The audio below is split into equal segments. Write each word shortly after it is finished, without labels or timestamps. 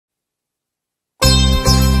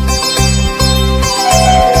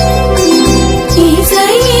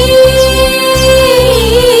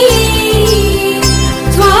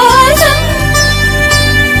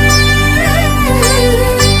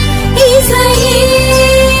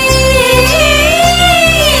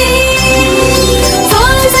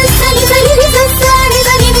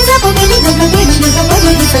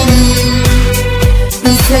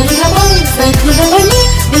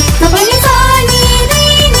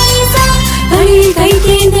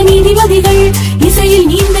வகைகள் இசையில்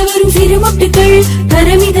நீந்த வரும் சிறுமுட்டுக்கள்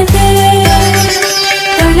தரமிதந்த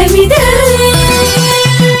தளமித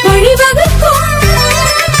வழிவகுக்கும்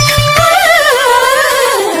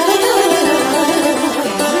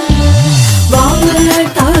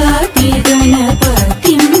வாழாட்டி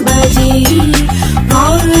கணபதிம் பஜே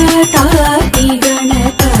வாழாட்டி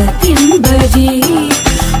கணபதிம் பஜே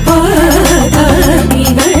வாழாட்டி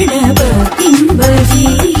கணபதிம் பஜே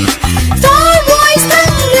ஸ்டார் வாய்ஸ்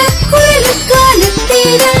தங்க குரலுக்கான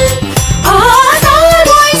தேடல் ஸ்டார்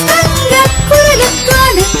வாய்ஸ் தங்க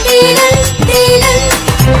குரலுக்கான தேடல் தேடல்.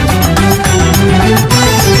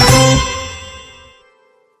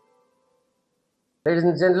 Ladies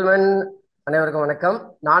and gentlemen, அனைவருக்கும் வணக்கம்.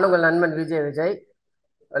 நான் உங்கள் நண்பன் Vijay.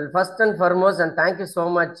 First and foremost and thank you so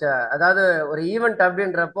much. அதாவது ஒரு ஈவெண்ட்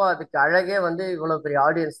அப்படின்றப்போ அதுக்கு அழகே வந்து இவ்வளோ பெரிய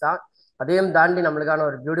ஆடியன்ஸ் தான். அதையும் தாண்டி நம்மளுக்கான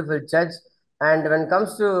ஒரு beautiful judge. And when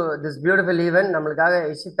comes to this beautiful event நம்மளுக்காக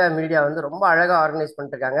இஷிதா மீடியா வந்து ரொம்ப அழகாக ஆர்கனைஸ்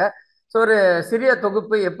பண்ணிருக்காங்க. ஸோ ஒரு சிறிய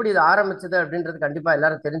தொகுப்பு எப்படி இது ஆரம்பிச்சது அப்படின்றது கண்டிப்பாக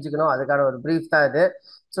எல்லாரும் தெரிஞ்சுக்கணும். அதுக்கான ஒரு ப்ரீஃப் தான் இது.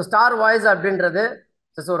 ஸோ ஸ்டார் வாய்ஸ் அப்படின்றது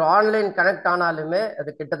ஒரு ஆன்லைன் கனெக்ட் ஆனாலுமே அது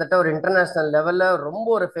கிட்டத்தட்ட ஒரு இன்டர்நேஷ்னல் லெவலில் ரொம்ப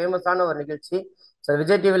ஒரு ஃபேமஸான ஒரு நிகழ்ச்சி. ஸோ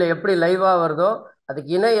விஜய் டிவியில் எப்படி லைவாக வருதோ அதுக்கு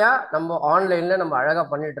இணையாக நம்ம ஆன்லைனில் நம்ம அழகாக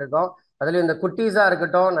பண்ணிட்டு இருக்கோம். அதுலேயும் இந்த குட்டீஸாக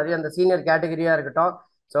இருக்கட்டும், நிறைய இந்த சீனியர் கேட்டகரியாக இருக்கட்டும்.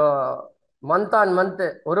 ஸோ மந்த் ஆன் மந்த்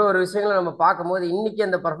ஒரு விஷயங்களை நம்ம பார்க்கும்போது இன்னைக்கு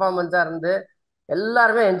அந்த பர்ஃபார்மன்ஸாக இருந்து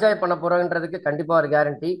எல்லாருமே என்ஜாய் பண்ண போகிறோன்றதுக்கு கண்டிப்பாக ஒரு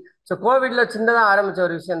கேரண்டி. ஸோ கோவிட்ல சின்னதாக ஆரம்பித்த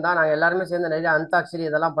ஒரு விஷயம் தான். நாங்கள் எல்லாருமே சேர்ந்து நிறைய அந்தாக்ஷரி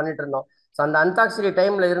இதெல்லாம் பண்ணிட்டு இருந்தோம். ஸோ அந்த அந்தாக்ஷரி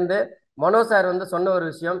டைமில் இருந்து மனோ சார் வந்து சொன்ன ஒரு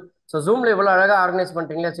விஷயம், ஸோ ஜூமில் இவ்வளோ அழகாக ஆர்கனைஸ்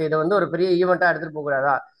பண்ணுறீங்களே, ஸோ இதை வந்து ஒரு பெரிய ஈவெண்ட்டாக எடுத்துகிட்டு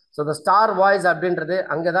போகக்கூடாதா? ஸோ இந்த ஸ்டார் வாய்ஸ் அப்படின்றது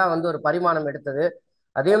அங்கே தான் வந்து ஒரு பரிமாணம் எடுத்தது.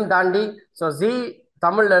 அதையும் தாண்டி ஸோ ஜி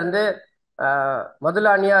தமிழ்லேருந்து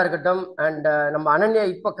மதுலானியாக இருக்கட்டும் அண்ட் நம்ம அனன்யா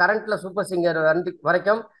இப்போ கரண்ட்டில் சூப்பர் சிங்கர்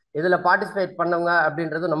வரைக்கும் இதில் பார்ட்டிசிபேட் பண்ணவங்க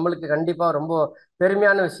அப்படின்றது நம்மளுக்கு கண்டிப்பாக ரொம்ப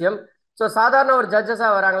பெருமையான விஷயம். ஸோ சாதாரண ஒரு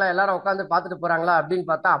ஜட்ஜஸாக வராங்களா, எல்லாரும் உட்காந்து பார்த்துட்டு போகிறாங்களா அப்படின்னு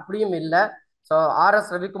பார்த்தா அப்படியும் இல்லை. ஸோ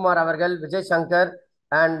ஆர்எஸ் ரவிக்குமார் அவர்கள், Vijay Shankar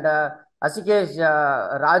and அசிகேஷ்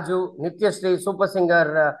Raju, Nithyasri, super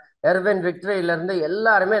singer Erwin விக்டரியிலேருந்து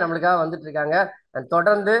எல்லாருமே நம்மளுக்காக வந்துட்டு இருக்காங்க. அண்ட்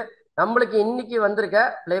தொடர்ந்து நம்மளுக்கு இன்னைக்கு வந்திருக்க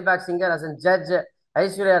playback singer as an judge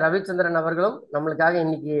Aishwarya Ravichandran அவர்களும் நம்மளுக்காக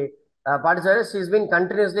இன்னைக்கு participate. She is been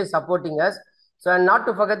continuously supporting us. So and not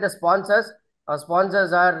to forget the sponsors. Our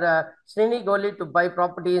sponsors are Srini Goli to buy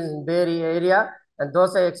properties in Bay Area and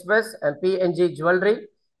Dosa Express and PNG Jewelry.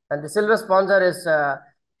 And the silver sponsor is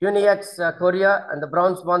Unix Korea, and the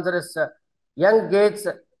bronze sponsor is Young Gates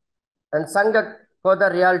and Sangha Koda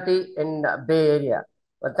Realty in Bay Area.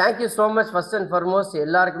 Well, thank you so much first and foremost.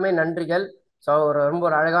 எல்லாருக்குமே நன்றிகள். So ரொம்ப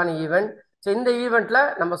ஒரு அழகான event. So இந்த ஈவெண்ட்டில்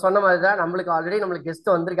நம்ம சொன்ன மாதிரி தான் நம்மளுக்கு ஆல்ரெடி நம்மளுக்கு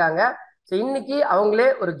கெஸ்ட் வந்திருக்காங்க. ஸோ இன்னைக்கு அவங்களே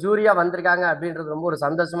ஒரு ஜூரியாக வந்திருக்காங்க அப்படின்றது ரொம்ப ஒரு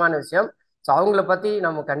சந்தோஷமான விஷயம். ஸோ அவங்கள பற்றி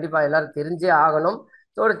நம்ம கண்டிப்பாக எல்லாரும் தெரிஞ்சே ஆகணும்.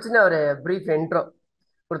 ஸோ ஒரு சின்ன ஒரு ப்ரீஃப் இன்ட்ரோ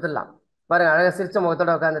கொடுத்துடலாம். பாருங்க, அழகாக சிரிச்ச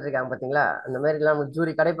முகத்தோட உட்காந்துட்டு இருக்காங்க பார்த்தீங்களா? அந்த மாதிரிலாம் நமக்கு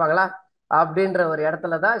ஜூரி கிடைப்பாங்களா அப்படின்ற ஒரு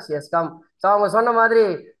இடத்துல தான் ஷியஸ்காம். ஸோ அவங்க சொன்ன மாதிரி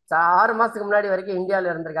 6 மாதத்துக்கு முன்னாடி வரைக்கும்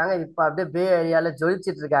இந்தியாவில் இருந்திருக்காங்க. இப்போ அப்படியே பே ஏரியாவில்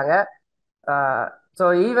ஜொலிச்சிட்டு இருக்காங்க. So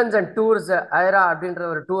events and tours Airaa அப்படின்ற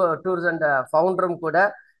ஒரு டூர்ஸ் அண்ட் ஃபவுண்டரும் கூட.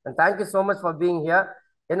 And thank you so much for being here.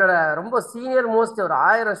 என்னோட ரொம்ப சீனியர் மோஸ்ட் ஒரு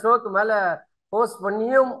 1000 ஷோக்கு மேலே போஸ்ட்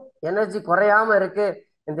பண்ணியும் எனர்ஜி குறையாம இருக்கு.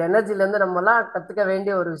 இந்த எனர்ஜிலேருந்து நம்மலாம் கற்றுக்க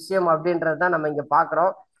வேண்டிய ஒரு விஷயம் அப்படின்றது தான் நம்ம இங்கே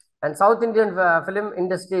பார்க்குறோம். அண்ட் சவுத் இண்டியன் ஃபிலிம்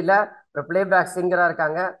இண்டஸ்ட்ரியில் ஒரு பிளேபேக் சிங்கராக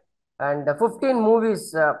இருக்காங்க. அண்ட் 15 மூவிஸ்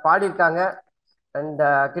பாடியிருக்காங்க. அண்ட்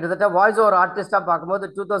கிட்டத்தட்ட வாய்ஸ் ஓவர் ஆர்டிஸ்டாக பார்க்கும்போது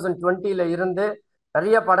 2020 இருந்து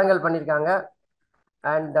நிறைய படங்கள் பண்ணியிருக்காங்க.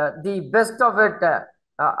 And the best of it,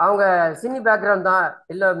 அவங்க சினி பேக்ரவுண்ட் தான்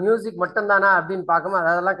இல்லை மியூசிக் மட்டும்தானா அப்படின்னு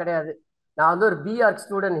பார்க்கும்போது அதெல்லாம் கிடையாது. நான் வந்து ஒரு பிஆர்க்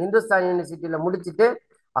ஸ்டூடெண்ட், ஹிந்துஸ்தான் யூனிவர்சிட்டியில் முடிச்சுட்டு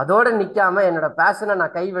அதோடு நிற்காம என்னோட பேஷனை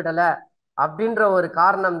நான் கைவிடலை அப்படின்ற ஒரு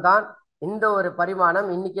காரணம் தான் இந்த ஒரு பரிமாணம்.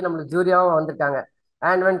 இன்னைக்கு நம்மளுக்கு ஜூரியாவும் வந்திருக்காங்க.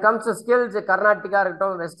 And when comes to skills, கர்நாடிகா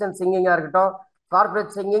இருக்கட்டும், வெஸ்டர்ன் சிங்கிங்காக இருக்கட்டும்,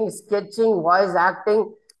 corporate singing, sketching, voice acting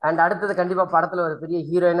and அடுத்தது கண்டிப்பாக படத்தில் ஒரு பெரிய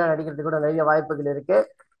ஹீரோயினாக நடிக்கிறதுக்கு கூட நிறைய வாய்ப்புகள் இருக்குது.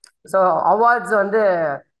 ஸோ அவார்ட்ஸ் வந்து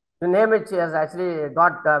name it has actually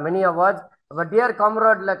God many awards. But dear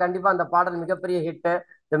காம்ராட்ல கண்டிப்பாக அந்த பாடல் மிகப்பெரிய hit.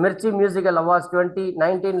 The Mirchi Musical Awards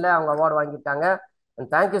 2019 அவங்க அவார்டு வாங்கியிருக்காங்க. And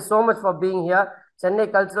thank you so much for being here. Chennai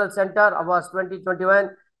cultural centre awards 2021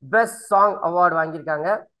 best song award வாங்கியிருக்காங்க.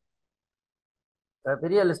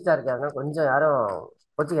 பெரிய லிஸ்டாக இருக்காங்க, கொஞ்சம் யாரும்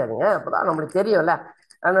வச்சுக்காதீங்க, அப்போதான் நம்மளுக்கு தெரியும்ல.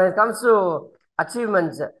 And when it comes to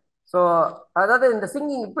achievements, so அதாவது இந்த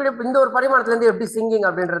சிங்கிங் இப்படி இந்த ஒரு பரிமாணத்துலேருந்து எப்படி சிங்கிங்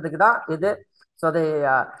அப்படின்றதுக்கு தான் இது. ஸோ அது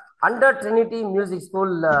அண்டர் ட்ரினிட்டி மியூசிக்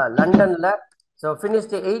ஸ்கூல் லண்டனில் so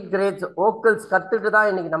finished 8th grades vocals கற்றுட்டு தான்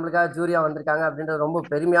இன்னைக்கு நம்மளுக்காக ஜூரியாக வந்திருக்காங்க அப்படின்றது ரொம்ப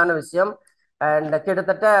பெருமையான விஷயம். அண்ட்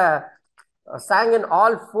கிட்டத்தட்ட sang in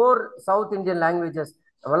all 4 South Indian languages.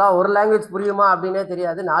 நம்மளாம் ஒரு லாங்குவேஜ் புரியுமா அப்படின்னே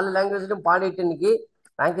தெரியாது, 4 லாங்குவேஜ்லையும் பாடிட்டு இன்னைக்கு.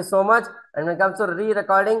 Thank you so much. And comes ஒரு ரீ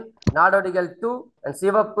ரெக்கார்டிங் நாடோடிகள் 2 அண்ட்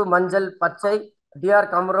சிவப்பு மஞ்சள் பச்சை, டிஆர்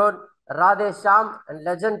கம்ரோட், ராதே ஷாம் அண்ட்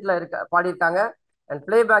லெஜண்ட்ல பாடியிருக்காங்க. அண்ட்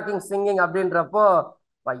பிளே பேக்கிங் சிங்கிங் அப்படின்றப்போ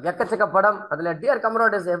எக்கச்சக்க படம். அதுல டிஆர்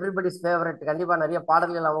கம்ரோட் இஸ் எவ்ரிபடிஸ் ஃபேவரட். கண்டிப்பா நிறைய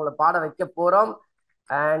பாடல்கள் அவங்கள பாட வைக்க போறோம்.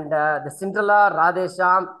 And the Cinderella,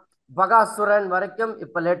 Radhe Shyam, Bakasuran வரைக்கும்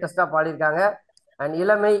இப்ப லேட்டஸ்டா பாடியிருக்காங்க. அண்ட்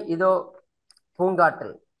இளமை இதோ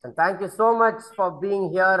பூங்காற்று. And thank you so much for being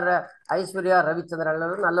here Aishwarya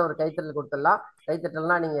Ravichandran. நல்ல ஒரு கைத்தட்டல் கொடுத்துடலாம்.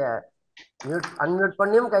 கைத்தட்டல்னா நீங்க அன்மியூட்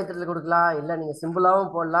பண்ணியும் கைத்தட்டல் கொடுக்கலாம், இல்ல நீங்க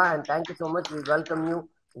சிம்பிளாவும் போடலாம். And thank you so much. We welcome you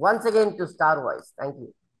once again to star voice. Thank you.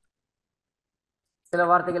 சில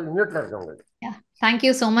வார்த்தைகள் மியூட்ல இருக்கு உங்களுக்கு.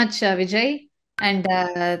 Thank you so much Vijay. And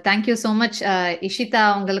thank you so much Ishita,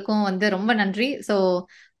 அவங்களுக்கும் வந்து ரொம்ப நன்றி. ஸோ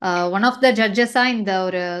ஒன் ஆஃப் த ஜட்ஜஸா இந்த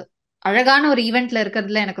ஒரு அழகான ஒரு ஈவெண்ட்ல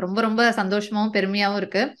இருக்கிறதுல எனக்கு ரொம்ப ரொம்ப சந்தோஷமாவும் பெருமையாவும்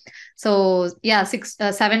இருக்கு. ஸோ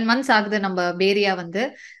 7 months ஆகுது நம்ம பேரியா வந்து.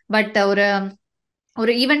 பட்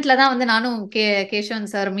ஒரு ஈவெண்ட்ல தான் வந்து நானும்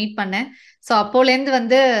கேஷவன் சார் மீட் பண்ணேன். ஸோ அப்போலேருந்து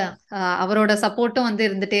வந்து அவரோட சப்போர்ட்டும் வந்து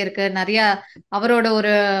இருந்துட்டே இருக்கு. நிறைய அவரோட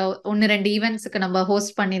ஒரு 1-2 ஈவெண்ட்ஸுக்கு நம்ம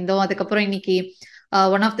ஹோஸ்ட் பண்ணியிருந்தோம். அதுக்கப்புறம் இன்னைக்கு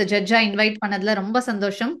ஒன் ஆஃப் த ஜட்ஜா இன்வைட் பண்ணதுல ரொம்ப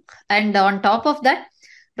சந்தோஷம். And on top of that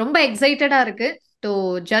ரொம்ப எக்ஸைட்டடா இருக்கு to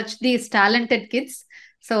judge these talented kids.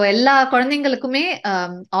 So எல்லா குழந்தைங்களுக்குமே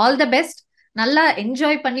ஆல் த பெஸ்ட். நல்லா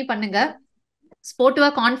என்ஜாய் பண்ணி பண்ணுங்க, ஸ்போர்ட்டிவா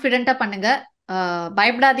கான்ஃபிடென்ட்டா பண்ணுங்க,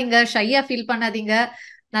 பயப்படாதீங்க, ஷையா ஃபீல் பண்ணாதீங்க,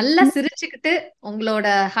 நல்லா சிரிச்சுக்கிட்டு உங்களோட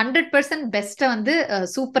 100% பெஸ்ட்டை வந்து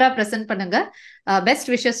சூப்பரா ப்ரெசென்ட் பண்ணுங்க.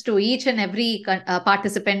 Best wishes to each and every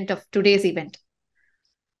participant of today's event.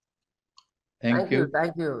 Thank you.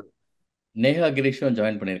 Thank you. Neha கிரீஷும்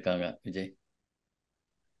join பண்ணிருக்காங்க விஜய்.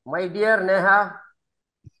 மை டியர் நேஹா,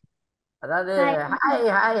 அதாவது ஹாய்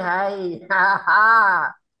ஹாய் ஹாய்,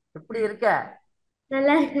 எப்படி இருக்க?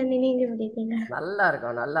 நல்லா இருக்கேன். நீங்க எப்படி இருக்கீங்க? நல்லா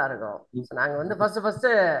இருக்கோம், நல்லா இருக்கோம். நாங்க வந்து ஃபர்ஸ்ட்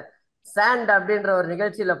சாண்ட் அப்படின்ற ஒரு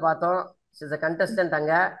நிகழ்ச்சியில பார்த்தோம். She's a contestant.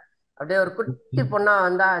 அங்க அப்படியே ஒரு குட்டி பொண்ணா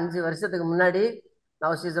வந்தா 5 வருஷத்துக்கு முன்னாடி.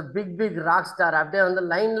 Now she's a big rock star. அப்படியே வந்து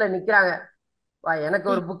லைன்ல நிக்கிறாங்க, வா எனக்கு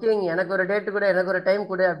ஒரு புக்கிங், எனக்கு ஒரு டேட் கூட, எனக்கு ஒரு டைம்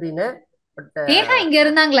கூட அப்படின்னு. பட் நேஹா இங்க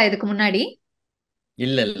இருந்தாங்களா இதுக்கு முன்னாடி?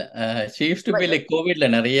 இல்ல she used to be like கோவிட்ல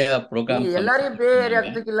நிறைய ப்ரோகிராம்ஸ் எல்லாரையும் பே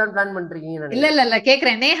ஏரியாக்கு தூக்கிடலாம்னு பிளான் பண்றீங்க. இல்ல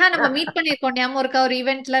கேக்குறேன். நேஹா நம்ம மீட் பண்ணிருக்கோம், ஞாபகம் இருக்கா? ஒரு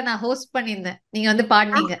ஈவென்ட்ல நான் ஹோஸ்ட் பண்ணியிருந்தேன், நீங்க வந்து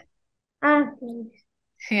பாடினீங்க.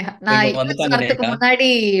 நான் வரதுக்கு முன்னாடி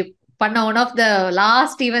பண்ண one of the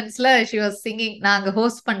last ஈவென்ட்ஸ்ல she was singing, நான் அங்க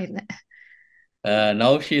ஹோஸ்ட் பண்ணிருந்தேன்.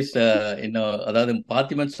 now she's அதாவது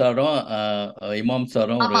பார்த்திபன் சாரும் இமாம்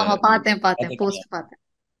சாரும் ஒரு பார்த்தேன் போஸ்ட் பார்த்தேன்.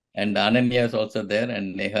 and Ananya is also there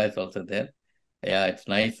and Neha is also there. Yeah, it's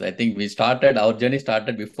nice. I think our journey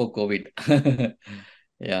started before COVID.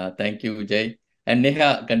 Yeah, thank you Vijay. And Neha,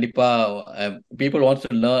 kandipa people wants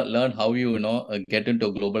to learn how you get into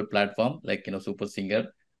a global platform like Super Singer.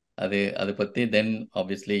 அது பத்தி then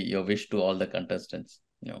obviously your wish to all the contestants.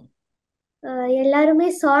 எல்லாருமே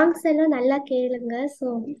songs எல்லாம் நல்லா கேளுங்க. So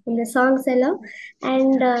இந்த songs எல்லாம்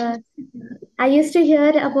and I use to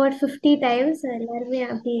hear about 50 times. எல்லாருமே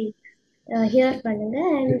அப்படி ஹியர் பண்ணுங்க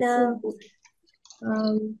அண்ட்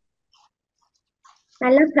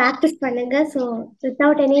நல்லா ப்ராக்டிஸ் பண்ணுங்க. So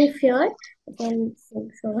without any fear can Singh.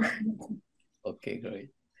 So okay, great.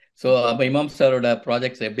 So Imam சாரோட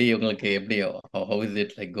ப்ராஜெக்ட்ஸ் எப்படி உங்களுக்கு எப்படி how is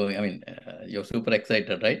it like going? I mean you're super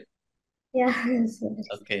excited, right? Yeah.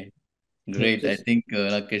 Okay, great. I think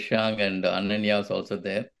Kishang and Ananya is also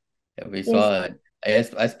there. We saw. I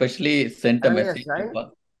especially sent a message.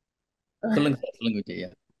 சொல்லுங்க விஜய்.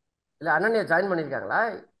 இல்ல Ananya join பண்ணிருக்காங்களா?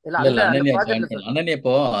 இல்ல அனன்யா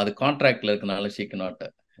இப்போ அது கான்ட்ராக்ட்ல இருக்கனால she cannot.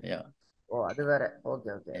 Yeah. ஓ அது வேற.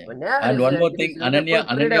 Okay. And one more thing,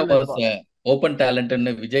 Ananya was open talent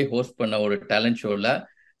ன்னு Vijay host பண்ண ஒரு talent showல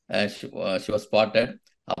she was spotted.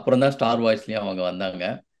 அப்புறம் தான் ஸ்டார் வாய்ஸ்லயும் அவங்க வந்தாங்க.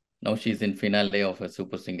 Now she is in finale of a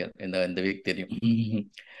Super Singer இந்த வீக் தெரியும்.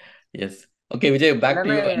 Yes. Okay Vijay, back to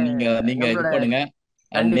you. நீங்க இது பண்ணுங்க.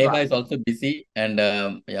 And Neha is also busy and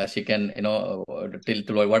yeah, she can till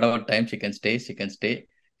whatever time she can stay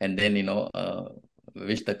and then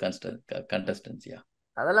wish the contestants. Yeah,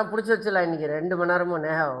 அதெல்லாம் புடிச்சு வச்சல இன்னைக்கு 2 மணி நேரமும்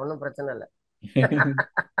நேஹா, ஒன்றும் பிரச்சனை இல்லை.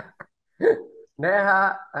 நேஹா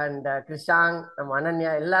அண்ட் கிருஷாங், நம்ம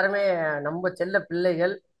அனன்யா எல்லாருமே நம்ம செல்ல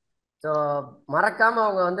பிள்ளைகள். ஸோ மறக்காம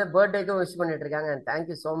அவங்க வந்து பர்த்டேக்கும் விஷ் பண்ணிட்டு இருக்காங்க. And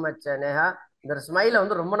thank you so much Neha. இந்த ஒரு ஸ்மைலை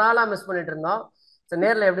வந்து ரொம்ப நாளா மிஸ் பண்ணிட்டு இருந்தோம். ஸோ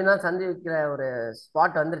நேரில் எப்படின்னா சந்திக்கிற ஒரு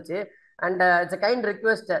ஸ்பாட் வந்துருச்சு. And it's a kind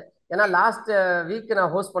request. ஏன்னா லாஸ்ட் வீக்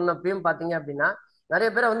நான் ஹோஸ்ட் பண்ணப்பையும் பார்த்தீங்க அப்படின்னா நிறைய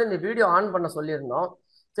பேரை வந்து இந்த வீடியோ ஆன் பண்ண சொல்லியிருந்தோம்.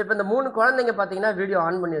 ஸோ இப்போ இந்த 3 குழந்தைங்க பார்த்தீங்கன்னா வீடியோ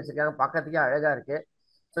ஆன் பண்ணி வச்சிருக்காங்க, பார்க்கறதுக்கே அழகா இருக்கு.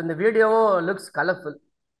 ஸோ இந்த வீடியோவும் லுக்ஸ் கலர்ஃபுல்.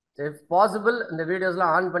 இஃப் பாசிபிள் இந்த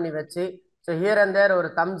வீடியோஸ்லாம் ஆன் பண்ணி வச்சு ஸோ ஹியர் அண்ட் தேர் ஒரு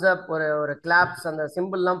தம்ஸ் அப் ஒரு கிளாப்ஸ் அந்த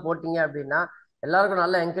சிம்பிள்லாம் போட்டிங்க அப்படின்னா எல்லாருக்கும்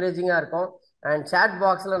நல்ல என்கரேஜிங்காக இருக்கும். அண்ட் சேட்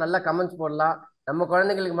பாக்ஸில் நல்ல கமெண்ட்ஸ் போடலாம். நம்ம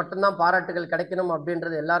குழந்தைங்களுக்கு மட்டும்தான் பாராட்டுகள் கிடைக்கணும்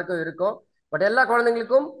அப்படின்றது எல்லாருக்கும் இருக்கும். பட் எல்லா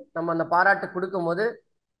குழந்தைங்களுக்கும் நம்ம அந்த பாராட்டு கொடுக்கும்போது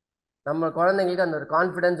நம்ம குழந்தைங்களுக்கு அந்த ஒரு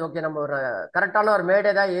கான்ஃபிடன்ஸ், ஓகே நம்ம ஒரு கரெக்டான ஒரு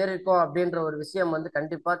மேடை தான் ஏறிருக்கோம் அப்படின்ற ஒரு விஷயம் வந்து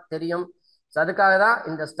கண்டிப்பாக தெரியும். ஸோ அதுக்காக தான்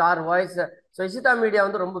இந்த star voice. So Ishita media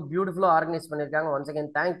வந்து ரொம்ப பியூட்டிஃபுல்லாக ஆர்கனைஸ் பண்ணியிருக்காங்க. Once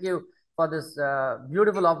again thank you for this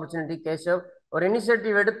beautiful opportunity Keshav. ஒரு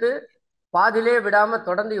இனிஷியேட்டிவ் எடுத்து பாதிலே விடாமல்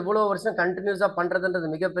தொடர்ந்து இவ்வளோ வருஷம் கண்டினியூஸாக பண்ணுறதுன்றது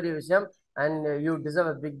மிகப்பெரிய விஷயம். And you deserve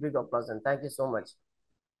a big applause and thank you so much.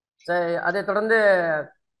 So அதை தொடர்ந்து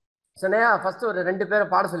நேஹா ஃபர்ஸ்ட் ஒரு 2 பேரை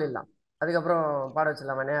பாட சொல்லிடலாம், அதுக்கப்புறம் பாட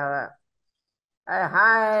வச்சிடலாமா நேஹாவை?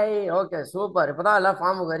 Hi, okay super. இப்போதான் எல்லாம்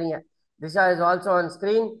ஃபார்முக்கு வரீங்க. Disha is also on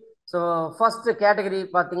screen. So first category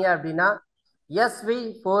பார்த்தீங்க அப்படின்னா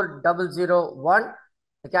SV4001.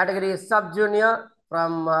 Category sub junior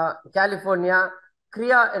from California.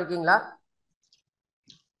 கிரியா இருக்கீங்களா?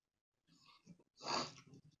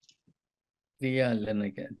 பிரியா இல்லைன்னு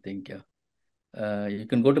think you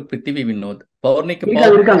can go to பிருத்திவி வினோத். பௌர்ணிக்கு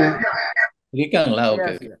இருக்காங்களா?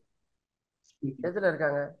 ஓகே, எதுல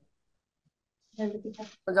இருக்காங்க?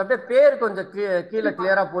 கொஞ்சம் அப்படியே பேர் கொஞ்சம் கீழே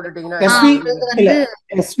கிளியரா போட்டுட்டீங்கன்னா.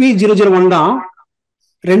 SV001 தான்.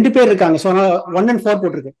 2 பேர் இருக்காங்க. சோ 1 and 4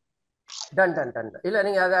 போட்டுருக்கு. Done done done. இல்ல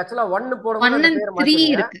நீங்க அது ஆக்சுவலா 1 போடும்போது அந்த பேர்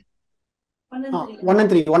மாத்தீங்க. 1 and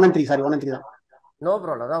 3 சாரி 1 and 3 தான். No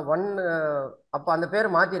problem. அதான் 1 அப்ப அந்த பேர்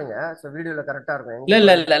மாத்திருங்க. சோ வீடியோல கரெக்ட்டா இருக்கும்.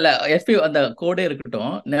 இல்ல எஸ்பி அந்த கோடே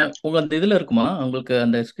இருக்கட்டும். உங்க அந்த இதுல இருக்குமா? உங்களுக்கு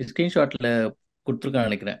அந்த ஸ்கிரீன்ஷாட்ல கொடுத்துருக்கான்னு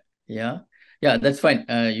நினைக்கிறேன். Yeah that's fine.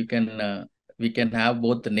 You can we can have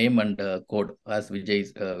both the name and code as Vijay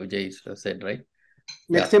said, right?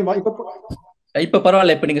 Next time இப்ப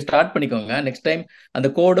பரவாயில்ல. இப்ப நீங்க ஸ்டார்ட் பண்ணிக்கோங்க. நெக்ஸ்ட் டைம் அந்த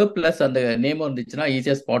கோடு பிளஸ் அந்த நேம் வந்துச்சுன்னா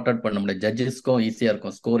ஈஸியா ஸ்பாட் அவுட் பண்ண முடியும். ஜட்ஜஸ்க்கும் ஈஸியா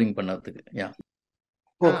இருக்கும் ஸ்கோரிங் பண்ணதுக்கு. Yeah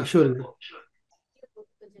okay sure.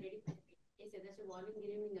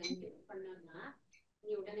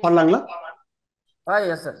 பண்ணலாங்களா?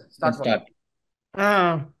 Yes sir, start.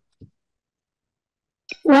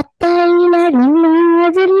 ஒத்தையில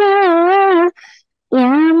நின்னாதுல யா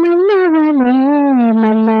மன்னவனே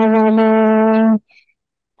மன்னவனே,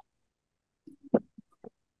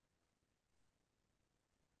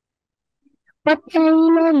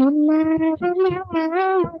 ஒத்தையில நின்னாதுல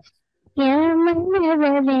யா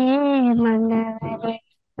மன்னவனே மன்னவனே,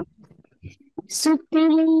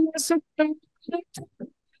 சுத்திலும் சுத்த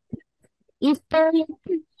இப்ப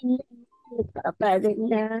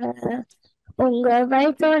பாப்பதுன்னா உங்க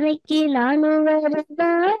வயசோனைக்கு நானும் வரவா,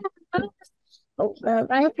 உங்க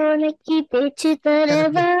வயசோனைக்கு பேச்சு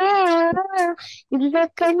தரவா, இந்த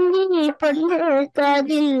கண்ணி பொண்ணு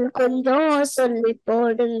காதில் கொஞ்சம் சொல்லி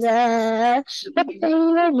போடுங்க,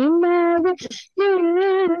 நின்னாது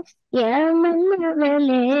ஏன்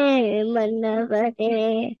மன்னவனே மன்னவனே,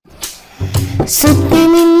 சுத்தி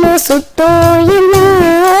நின்னு சுத்தோயில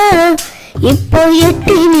இப்போ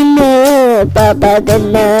எட்டி நின்னு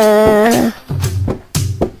பாபதல்ல,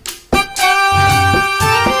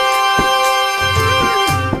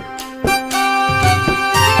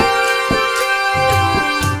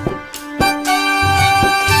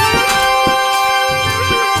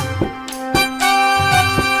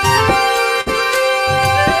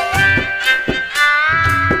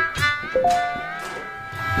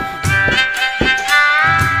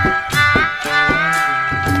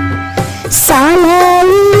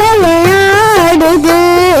 சாலையாடுது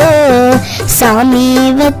சாமி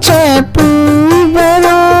வச்ச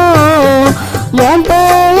பூவரம்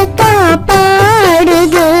மொபைலத்தா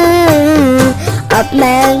பாடுது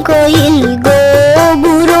அப்பன் கோயில்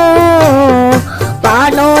கோபுரம்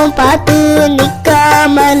வானம் பார்த்து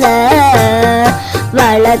நிக்காமல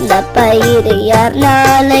வளர்ந்த பயிர் யார்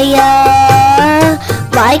நாளையா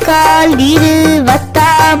வாய்க்கால் இரு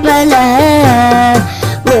வத்தாமல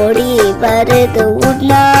ஓடி வருது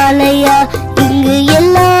உன்னாலையா இங்கு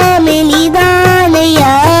எல்லாமே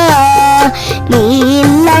நீதானையா நீ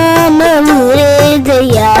இல்லாம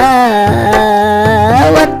ஊரேதையா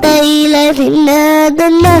ஒத்தையில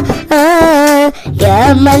நின்னதுன்னா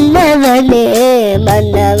மன்னவனே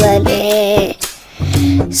மன்னவனே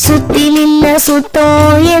சுத்தி நின்ன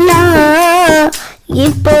சுத்தம் எல்லாம்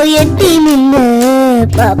இப்போ எட்டி நின்னு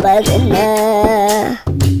பாப்பதென்ன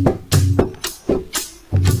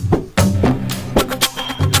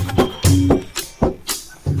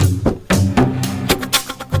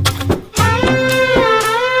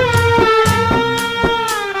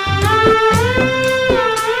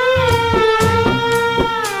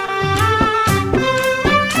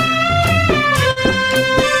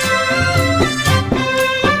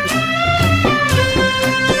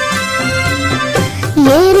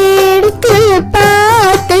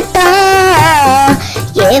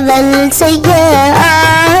காவல் செய்ய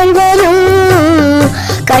ஆள் வரும்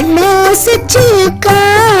கண்ணாசச்சு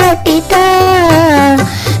காட்டிட்டா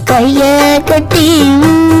கைய கட்டி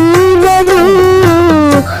வரும்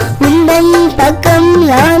உந்தன் பக்கம்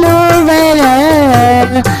நானோ வர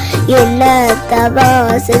என்ன தவா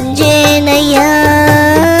செஞ்சேனையா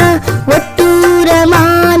ஒட்டூரமா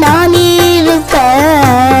நான் இருக்க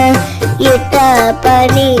எட்ட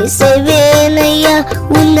பணி செய்வேனையா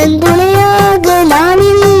உந்தன் துணையாக நான்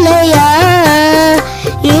இல்லையா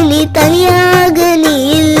இனி தனியாக நீ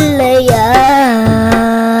இல்லையா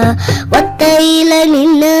ஒத்தையில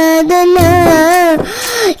நின்னதன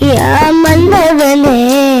யா மன்னவனே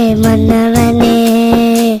மன்னவனே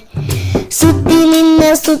சுத்தி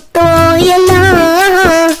நின்ன சுத்தம்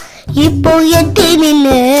எல்லாம் இப்போ எட்டி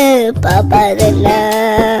நின்னு பாப்பாதல்ல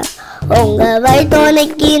உங்க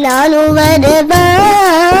வைத்தோனைக்கு நானும் வரவா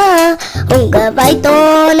உங்க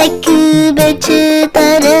வைத்தோனைக்கு வச்சு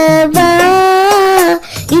தரவா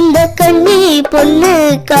இந்த கண்ணி பொண்ணு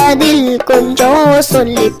காதில் கொஞ்சம்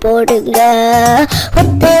சொல்லி போடுங்க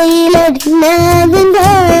ஒத்தையில நின்னதுங்க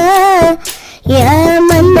யா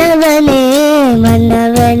மன்னவனே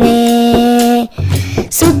மன்னவனே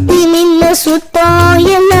சுத்தி நின்ன சுத்தம்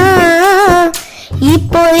எல்லாம்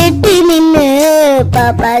இப்போ எட்டி நின்னு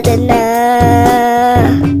பாப்பாதல்ல.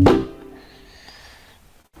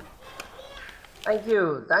 தேங்க்யூ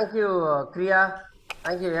கிரியா,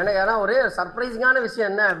 தேங்க்யூ. ஏன்னா ஒரே சர்ப்ரைசிங்கான விஷயம்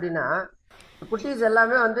என்ன அப்படின்னா, குட்டீஸ்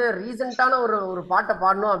எல்லாமே வந்து ரீசெண்டான ஒரு பாட்டை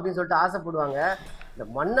பாடணும் அப்படின்னு சொல்லிட்டு ஆசைப்படுவாங்க. இந்த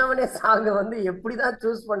மன்னவனே சாங் வந்து எப்படிதான்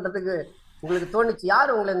சூஸ் பண்றதுக்கு உங்களுக்கு தோணுச்சு?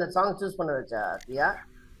 யார் உங்களை இந்த சாங் சூஸ் பண்ண வச்சா கிரியா?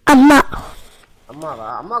 அம்மா. அம்மாவா?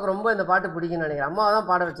 அம்மாவுக்கு ரொம்ப இந்த பாட்டு பிடிக்கும்னு நினைக்கிறேன். அம்மாவை தான்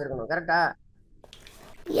பாட வச்சிருக்கணும், கரெக்டா?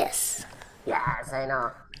 S S I know.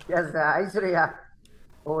 S Aishwarya,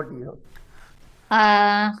 over to you.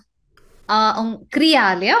 கிரியா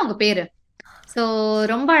இல்லையா உங்க பேரு? ஸோ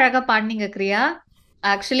ரொம்ப அழகா பாடினீங்க கிரியா.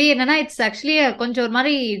 ஆக்சுவலி என்னன்னா இட்ஸ் ஆக்சுவலி கொஞ்சம் ஒரு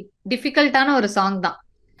மாதிரி டிஃபிகல்ட்டான ஒரு சாங் தான்.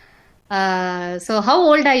 So how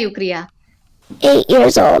old are you Kriya? 8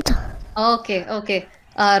 years old. Okay okay,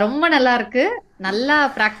 ரொம்ப நல்லா இருக்கு. நல்லா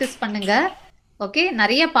ப்ராக்டிஸ் பண்ணுங்க. ஓகே,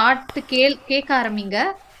 நிறைய பாட்டு கேட்க ஆரம்பிங்க.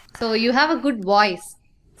 So you have a good voice.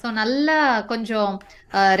 So நல்லா கொஞ்சம்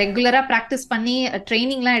ரெகுலராக ப்ராக்டிஸ் பண்ணி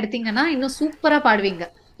ட்ரைனிங்லாம் எடுத்தீங்கன்னா இன்னும் சூப்பராக பாடுவீங்க.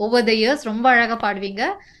 ஓவர் த இயர்ஸ் ரொம்ப அழகாக பாடுவீங்க.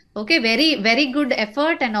 Okay, very very good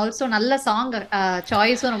effort and also நல்ல சாங்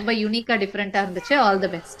சாய்ஸும் ரொம்ப யூனிக்காக டிஃப்ரெண்ட்டாக இருந்துச்சு. All the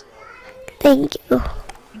best. Thank you.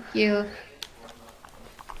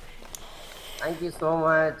 Thank you so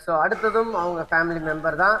much. So அடுத்ததும் அவங்க ஃபேமிலி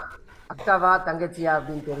மெம்பர் தான். அக்காவா தங்கச்சியா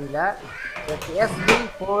அப்படின்னு தெரியல.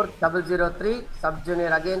 SB4003 sub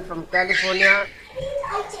junior again from California,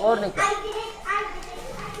 ஓர்னிகா.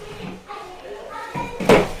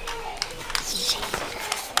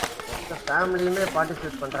 ஃபேமிலியுமே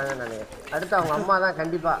participate பண்ணுறாங்கன்னு நினைக்கிறேன். அடுத்து அவங்க அம்மா தான்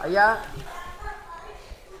கண்டிப்பாக. ஐயா,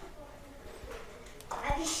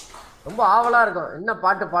 ரொம்ப ஆவலாக இருக்கும், என்ன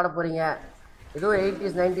பாட்டு பாட போகிறீங்க? எதுவும்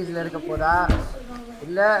 80s 90s இருக்க போதா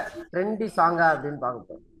இல்லை ட்ரெண்டி சாங்கா அப்படின்னு பார்க்க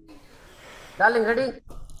போகிறோம். Darling ready?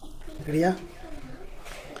 ரெடியா?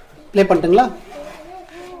 Play பண்ணிட்டுங்களா?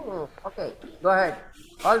 Okay, go head.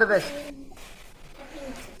 All the best.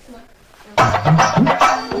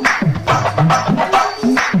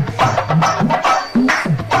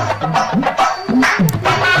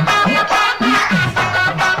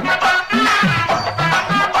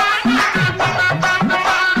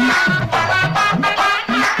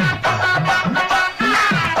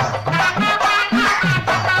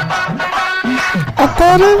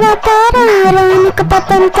 தெருவ தாரனுக்கு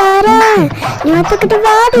பத்தம் தார ஞாபகத்துக்கிட்டு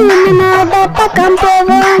வாடி நாட பக்கம்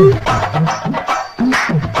போவோம்.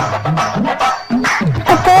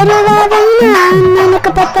 தெருவ வேணா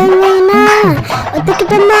எனக்கு பத்தம் வேணா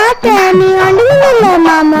ஒத்துக்கிட்ட மாட்டேன் நீ ஒன்றும்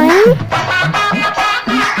மாமாய்.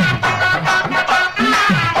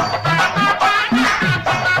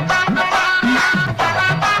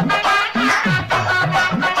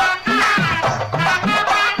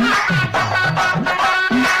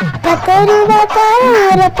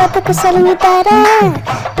 பத்துக்கு சொல்லி தர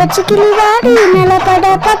பச்சை கிளி வாடி நிலப்பட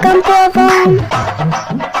பக்கம் போவோம்.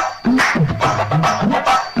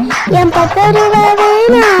 என் 10 ரூபா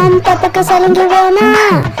வேணாம், பத்துக்கு சொல்லி வேணா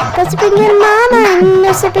பசுப்பிங்க மாமா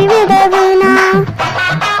இன்னும் சுப்பி விட வேணா.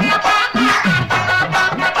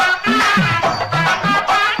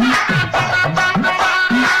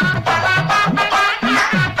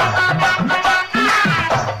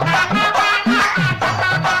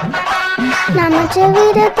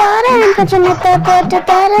 வீடு தரேன் கொஞ்சம் மெத்த போட்டு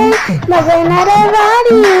தரேன் மகள்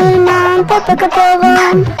நரவாடி நான் தப்புக்கு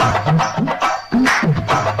போவோம்.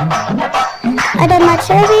 அட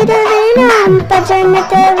மற்ற வீடு வேணாம் பச்சை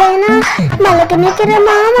வேணாம் மலக்கு நிக்கிற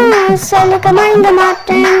மாமா சொல்லுக்க மயங்க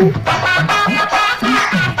மாட்டேன்.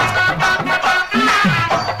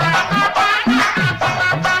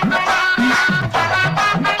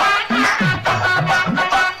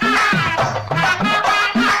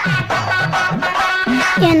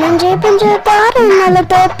 என்னஞ்சே பஞ்ச தாரன் நல்ல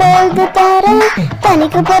தோட்ட எழுது தாரன்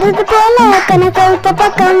தனிக்கு போறது போல கணக்கழுத்த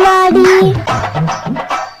பக்கம் வாடி.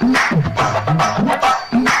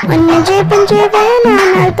 ஒன்னஞ்சே பஞ்சே வேணா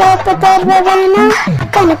நான் தோப்ப தருவ வேணா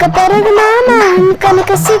கணக்க பிறகு மாமா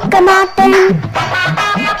கணக்க சிக்க மாட்டேன்.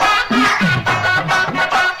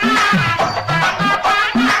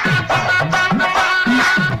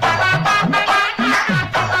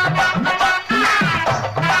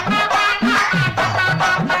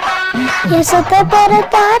 சொத்த பெற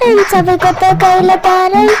தாரன் சபை கொத்த கையில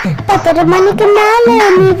தாரன் 10 மணிக்கு மேல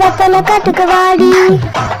நீ வெத்தல காட்டுக்கு வாடி.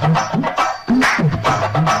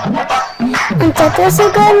 சத்த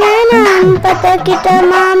சுகம் வேணாம் 10 கிட்ட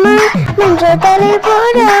மாமா நின்ற தலை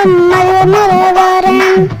போட மழை முறை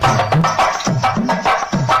வாரன்.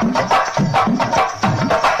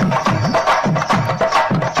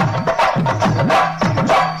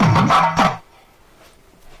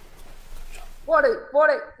 போடு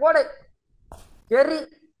போடு போடு சரி,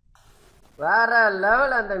 வேற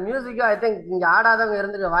லெவல் அந்த மியூசிக்கும். ஐ திங்க் இங்க ஆடாதவங்க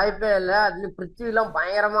இருந்துக்க வாய்ப்பே இல்லை. அதுலயும் பிருத்திவிலாம்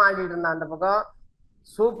பயங்கரமா ஆடிட்டு இருந்தான் அந்த பக்கம்.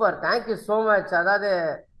 Super, thank you so much. அதாவது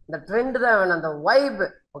இந்த ட்ரெண்ட் தான் வேணும், அந்த வைப்.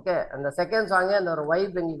 ஓகே, அந்த செகண்ட் சாங்கே அந்த ஒரு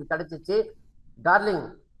வைப் எங்களுக்கு கிடைச்சிச்சு. டார்லிங்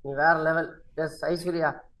நீ வேற லெவல். எஸ் ஐஸ்வர்யா,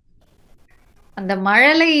 அந்த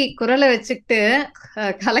மழலை குரலை வச்சுக்கிட்டு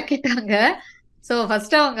கலக்கிட்டாங்க. ஸோ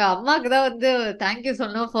ஃபர்ஸ்ட் அவங்க அம்மாவுக்கு தான் வந்து தேங்க்யூ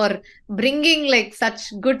சொல்லணும் for bringing like such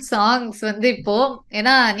good songs வந்து இப்போ.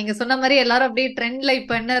 ஏன்னா நீங்க சொன்ன மாதிரி எல்லாரும் அப்படியே ட்ரெண்ட்ல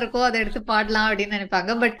இப்ப என்ன இருக்கோ அதை எடுத்து பாடலாம் அப்படின்னு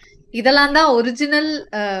நினைப்பாங்க. பட் இதெல்லாம் தான் ஒரிஜினல்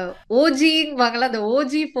ஓஜின்னு அந்த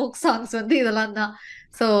ஓஜி ஃபோக் சாங்ஸ் வந்து இதெல்லாம் தான்.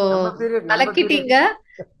 ஸோ கலக்கிட்டீங்க,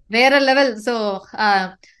 வேற லெவல். ஸோ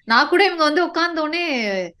நான் கூட இவங்க வந்து உட்கார்ந்தோடனே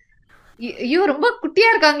ஐயோ ரொம்ப குட்டியா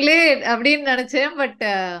இருக்காங்களே அப்படின்னு நினைச்சேன். பட்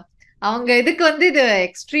அவங்க இதுக்கு வந்து இது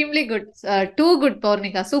எக்ஸ்ட்ரீம்லி குட், டூ குட்.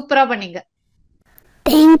 பௌர்ணிகா சூப்பரா பண்ணீங்க.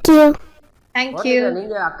 தேங்க்யூ. தேங்க்யூ.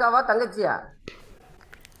 நீங்க அக்காவா தங்கச்சியா?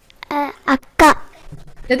 அக்கா.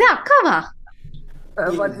 இது அக்காவா?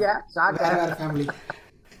 பாத்தியா, ஷாக்.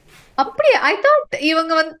 அப்படி ஐ தாட்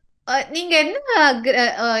இவங்க வந்து நீங்க என்ன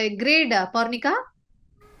great பௌர்ணிகா?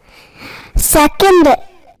 Second.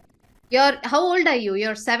 how old are you?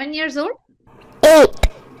 You're 7 years old? 8.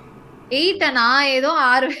 நான் ஏதோ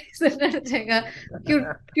 6 வயசு நினைச்சேங்க.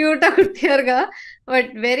 கியூட்டா குட்டியா இருக்கா. But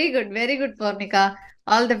very good பௌர்ணிகா.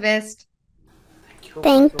 All the best.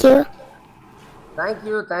 Thank you.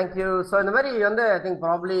 Thank you. So இந்த மாதிரி வந்து I think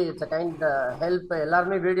probably it's a kind help.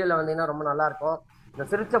 எல்லாருமே வீடியோவில் வந்தீங்கன்னா ரொம்ப நல்லா இருக்கும். இந்த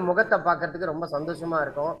சிரிச்ச முகத்தை பார்க்கறதுக்கு ரொம்ப சந்தோஷமா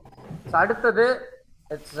இருக்கும். ஸோ அடுத்தது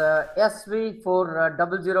it's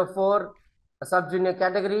SV4004 sub junior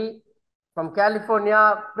category from California,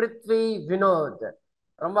 Prithvi Vinod.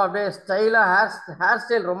 ரொம்ப அப்படியே ஸ்டைலா ஹேர்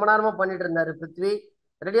ஸ்டைல் ரொம்ப நேரமா பண்ணிட்டு இருந்தாரு பிருத்வி.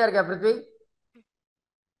 ரெடியா இருக்கா Prithvi?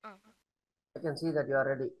 I can see that you are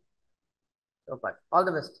ready. Super. All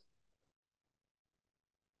the best.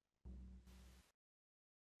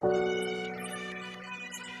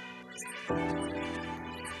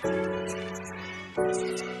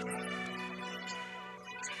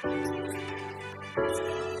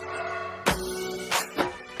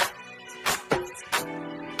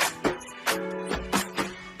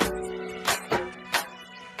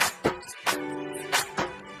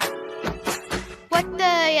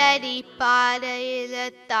 ஒத்தையடி பாதையில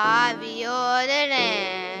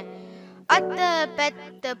தாவியோடுறேன், அத்த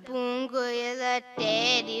பெத்த பூங்குயில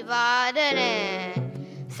தேடி வாடுறேன்.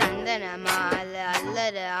 சந்தன மாலை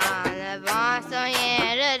அல்லது ஆன வாசம்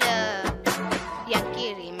ஏறது,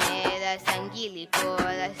 யக்கிரி மேல சங்கிலி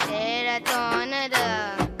போல சேர தோணுது.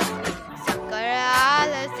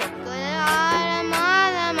 சக்கரால சக்கரால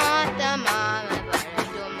மால மாத்த மாம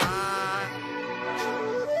வரட்டுமா?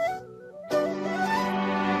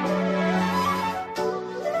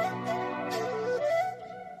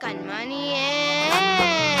 கண்மணியே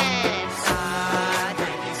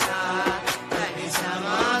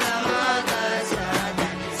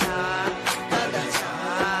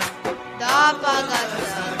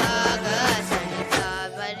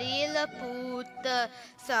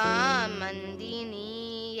சாமந்தி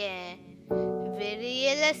நீயே,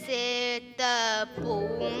 வெறியில சேர்த்த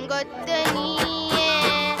பூங்கொத்த நீயே,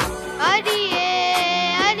 அடியே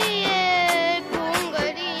அடியே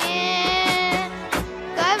பூங்கொடியே,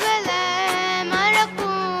 கவலை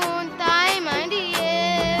மறக்கும் தாய்மடியே,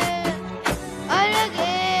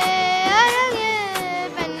 அழகே அழகே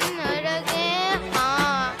பெண் அழகே,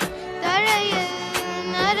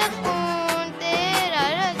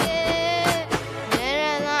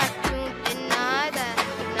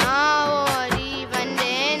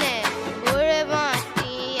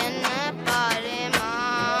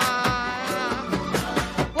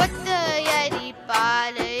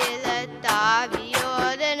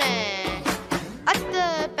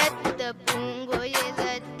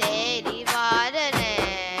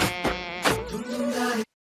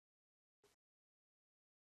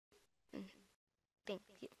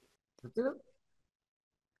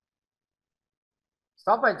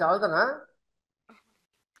 ஸ்டாப் ஆயிடுச்சு, அவ்வளோதானா?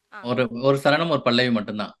 ஒரு சரணம் ஒரு பல்லவி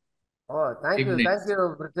மட்டும்தான். ஓ, தேங்க்யூ 3 minutes. தேங்க்யூ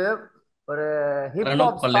பிருத்திவ். ஒரு சரணம்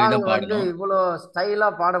ஹிப்ஹாப் பல்லவி சாங் தான் வந்து பாடணும். இவ்வளோ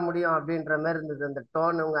ஸ்டைலாக பாட முடியும் அப்படின்ற மாதிரி இருந்தது. அந்த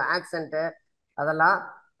டோன், உங்கள் ஆக்சென்ட்டு, அதெல்லாம்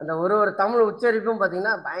அந்த ஒரு தமிழ் உச்சரிப்பும்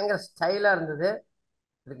பார்த்தீங்கன்னா பயங்கர ஸ்டைலாக இருந்தது.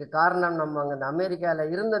 இதுக்கு காரணம் நம்ம அங்கே இந்த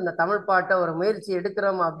அமெரிக்காவில் இருந்து இந்த தமிழ் பாட்டை ஒரு முயற்சி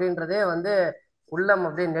எடுக்கிறோம் அப்படின்றதே வந்து உள்ளம்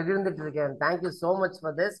அப்படியே நெகிழ்ந்துட்டு இருக்கேன். Thank you so much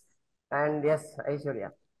for this. And S, Aishwarya.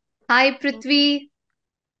 Hi Prithvi.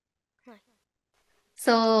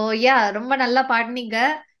 So yeah, ரொம்ப நல்லா பாடினீங்க.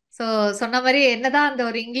 ஸோ சொன்ன மாதிரி என்னதான் அந்த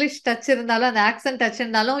ஒரு இங்கிலீஷ் டச் இருந்தாலும், அந்த ஆக்சென்ட் டச்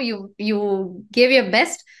இருந்தாலும், you you gave your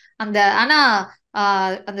best. ஆனா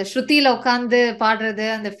அந்த ஸ்ருதியில உட்காந்து பாடுறது,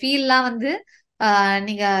 அந்த ஃபீல்லாம் வந்து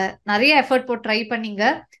நீங்க நிறைய எஃபர்ட் போட்டு ட்ரை பண்ணீங்க.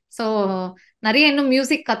 ஸோ நிறைய இன்னும்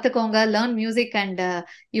மியூசிக் கத்துக்கோங்க, learn music and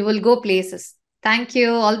you will go places. Thank you,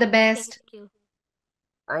 all the best.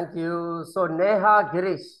 Thank you. So Neha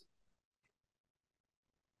Girish,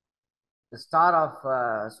 star of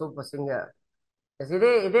super singer.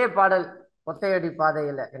 இதே பாடல் ஒத்தையடி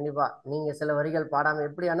பாதையில கண்டிப்பா நீங்க சில வரிகள் பாடாம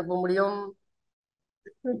எப்படி அனுப்ப முடியும்?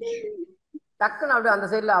 டக்குன்னு அப்படியே அந்த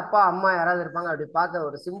சைட்ல அப்பா அம்மா யாராவது இருப்பாங்க, அப்படி பார்க்க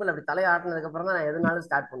ஒரு சிம்பிள் அப்படி தலையை ஆட்டினதுக்கு அப்புறம் தான் நான் எதுனாலும்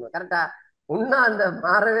ஸ்டார்ட் பண்ணுவேன். கரெக்டா? இன்னும் அந்த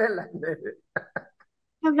மாறவே இல்லை.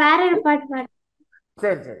 வேற ஒரு பாட்டு பாடு.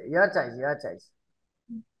 சரி சரி, யோர் சாய்ஸ் யோர் சாய்ஸ்.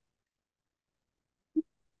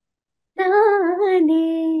 நானே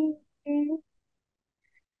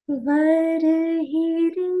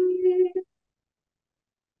வருகிறேன்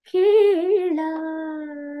கேளாமல்.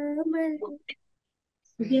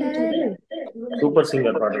 சூப்பர்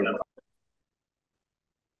சிங்கர் பாடுங்க.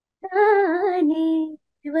 நானே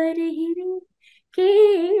வருகிறேன்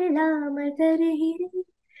கேளாமல் தருகிறேன்,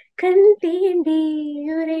 கண் தேண்டி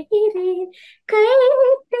உரைகிறேன், கை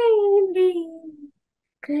தேண்டி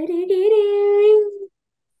கருகிறேன்.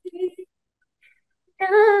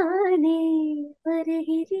 நானே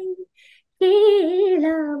வருகிறேன்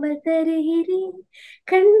கேளாமல் தருகிறேன்,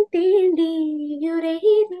 கண் தேண்டி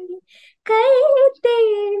உரைகிறேன், கை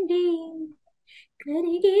தேண்டி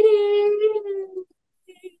கருகிறேன்.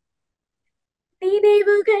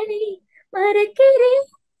 நினைவுகளை மறக்கிறேன்,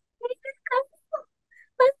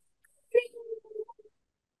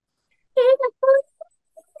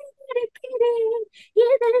 மறக்கிறேன்,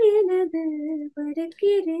 எனது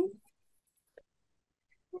மறக்கிறேன்.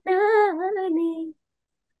 நானே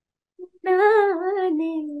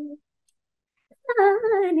நானே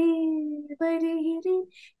நானே வருகிறேன்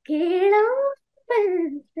கேளாமல்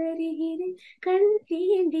தருகிறேன், கண்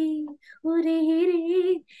தேண்டி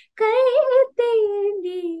உரைகிறேன், கை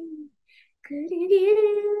தேண்டி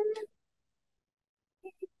கருகிறேன்.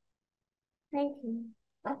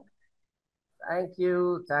 Thank you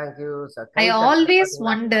thank you thank you. I always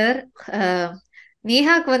wonder,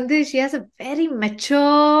 நேஹாக்கு வந்து she has a very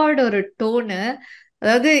matured ஒரு டோனு.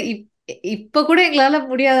 அதாவது இப்ப கூட எங்களால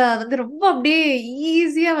முடியாத வந்து ரொம்ப அப்படியே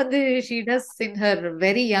ஈஸியா வந்து she does in her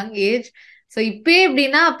very young age. So இப்பயே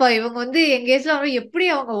எப்படின்னா அப்ப இவங்க வந்து எங்க ஏஜ்ல எப்படி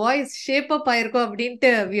அவங்க வாய்ஸ் ஷேப் அப் ஆயிருக்கும் அப்படின்ட்டு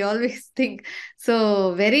we always think. So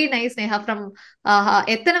very nice Neha. From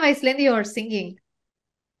எத்தனை வயசுல இருந்து you are singing?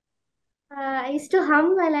 I used to hum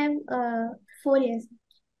while I'm 4 years.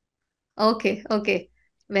 Okay, okay.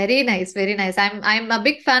 Very nice, very nice. I'm a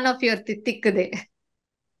big fan of your தித்திக்குதே.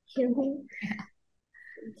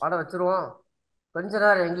 பாட வச்சிருவோம் கொஞ்ச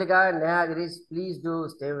நேரம் எங்களுக்காக. Neha Girish, please do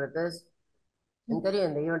stay with us. எனக்கு தெரியும்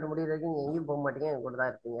இந்த ஈவெண்ட் முடிகிற வரைக்கும் நீங்க எங்கேயும் போக மாட்டீங்க, எங்க கூட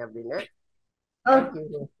தான் இருப்பீங்க அப்படின்னு. Thank you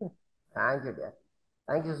thank you dear,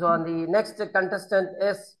 thank you. So the next contestant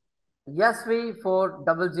is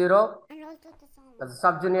SV400,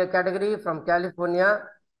 sub junior category from California.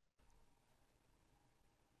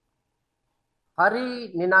 Hari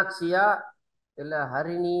நினாக்ஷியா இல்ல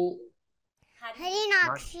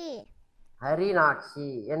ஹரிநாக்ஷி,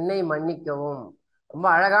 என்னை மன்னிக்கவும். ரொம்ப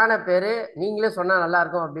அழகான பேரு, நீங்களே சொன்னா நல்லா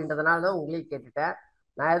இருக்கும் அப்படின்றதுனால தான் உங்களே கேட்டுட்டேன்.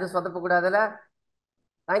 நான் எதுவும் சொதப்ப கூடாதுல.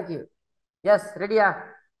 தேங்க்யூ. எஸ், ரெடியா?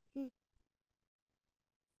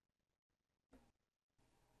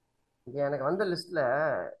 எனக்கு வந்த லிஸ்ட்ல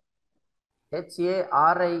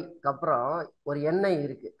HARIக்கு அப்புறம் ஒரு எண்ணெய்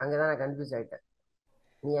இருக்கு, அங்கதான் நான் கன்ஃபியூஸ் ஆயிட்டேன்.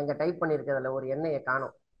 நீ அங்க டைப் பண்ணிருக்கிறதுல ஒரு எண்ணெயை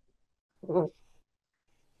காணோம்.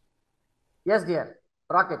 S dear,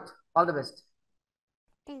 rocket, all the best.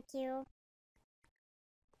 Thank you.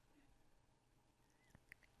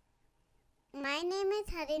 My name is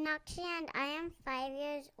Harinakshi and I am 5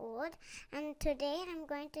 years old, and today I'm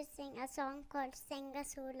going to sing a song called Senga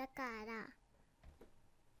Sulakara.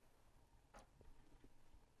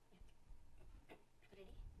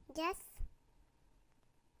 Yes.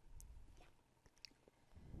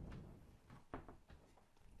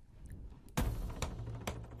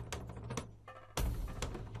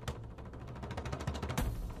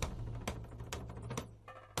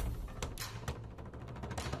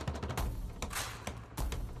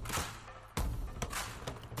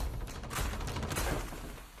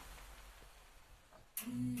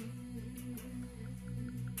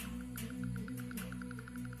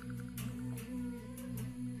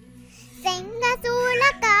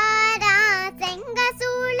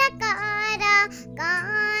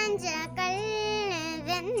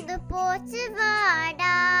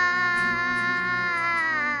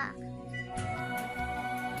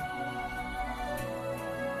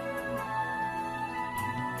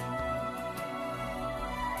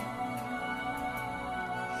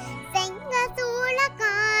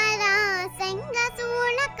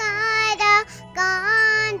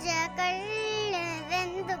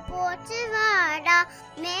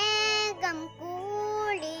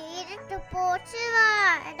 விட்டு போச்சு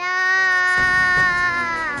வாடா.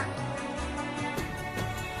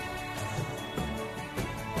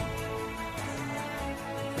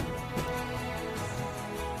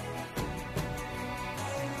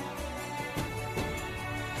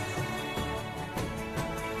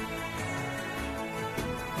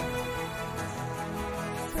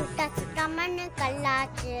 சுட்ட சுட்ட மண்ணு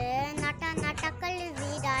கல்லாச்சு, நட்ட நட்ட கல்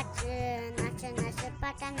வீடாச்சு, நச்சு நச்சு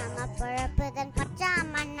பட்ட நம்ம பொழப்புதன் பச்சா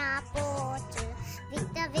மண்ணா போச்சு.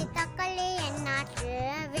 வித்த வித்த கல்லி என்னாச்சு,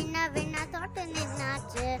 விண்ண விண்ண தொட்டு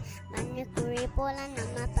நின்னாச்சு, மண்ணு குழி போல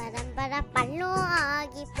நம்ம பரம்பரை பல்லும்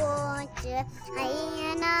ஆகி போச்சு.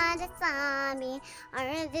 ஐயனாத சாமி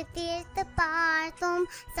அழுது தீர்த்து பார்த்தும்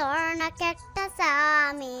சோழன கெட்ட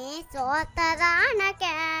சாமி சோத்தரான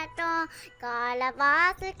கேட்டோம்.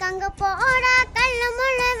 காலவாசல் கங்கு போட கல்லு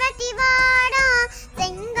முழு வெட்டி வாடா,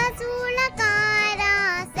 செங்க சூளக்காரா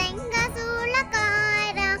செங்க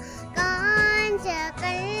சூளக்காரா, காஞ்ச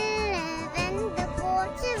கல்லு வெந்து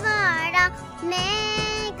போச்சு வாடா,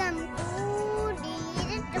 மேகம் கூடி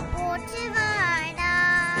இருட்டு போச்சு வாடா.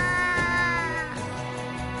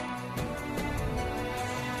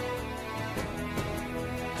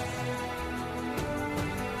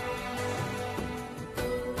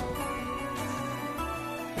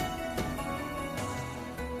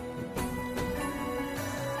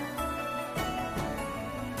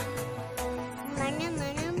 மண்ணு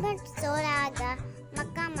மண்ணு சோறாக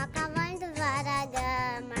மக்கா மக்கா வாழ்ந்து வராக,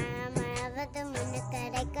 மழை மழவது மண்ணு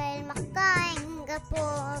கடைக்கையில் மக்கா எங்க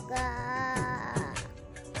போக.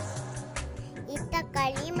 இத்த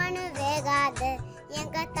களி மண்ணு வேகாது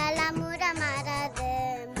எங்க தலைமுறை மாறாது,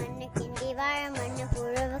 மண்ணு கிண்டி வாழ மண்ணு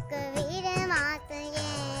புழுவுக்கு வீடு மாத்து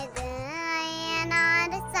ஏது.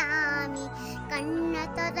 ஐயனார் சாமி கண்ணை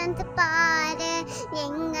திறந்து பாரு,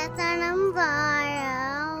 எங்க சனம் வாழ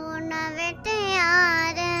உன்னை வெட்டு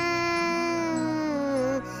யாரு.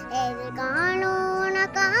 எதிர்காலம்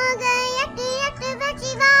உனக்காக எட்டு எட்டு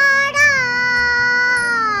வெற்றி வாடா,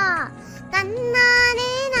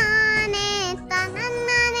 தன்னானே நானே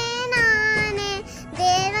தன்னானே நானே,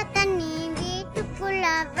 தேவ தண்ணி வீட்டுக்குள்ள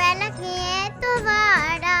விளக்கு ஏத்து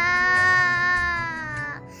வாடா,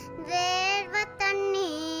 வேர்வ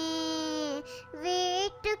தண்ணி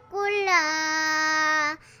வீட்டுக்குள்ள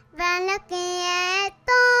விளக்கு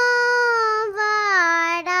ஏத்தோ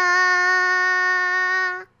வாடா.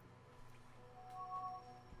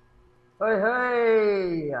 ஹோய்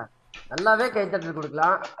ஹோய், நல்லாவே கைத்தட்டல்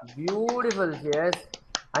கொடுக்கலாம். Beautiful shears.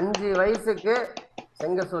 5 வயசுக்கு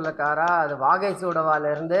செங்க சூளக்காரா அது வாகை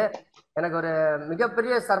சூடவால இருந்து எனக்கு ஒரு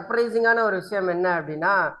மிகப்பெரிய சர்ப்ரைசிங்கான ஒரு விஷயம் என்ன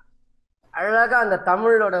அப்படின்னா, அழகா அந்த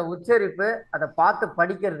தமிழோட உச்சரிப்பு அதை பார்த்து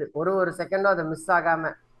படிக்கிறது, ஒரு செகண்டும் அதை மிஸ்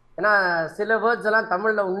ஆகாம. ஏன்னா சில வேர்ட்ஸ் எல்லாம்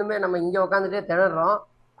தமிழ்ல ஒண்ணுமே நம்ம இங்க உட்காந்துட்டே திணறோம்,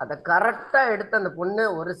 அதை கரெக்டா எடுத்து அந்த பொண்ணு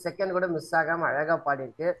ஒரு செகண்ட் கூட மிஸ் ஆகாம அழகா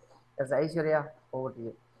பாடியிருக்கு. Aishwarya,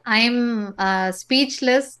 over. I am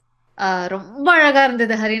speechless. ரொம்ப அழகா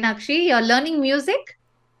இருந்தது ஹரிணாக்ஷி. You are learning music?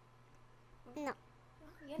 No.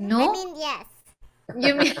 No? I mean yes.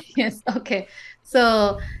 You mean yes, okay. So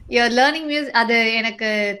you're learning music. அது எனக்கு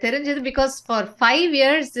தெரிஞ்சது because for 5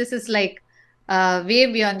 years this is like way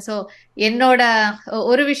beyond. So என்னோட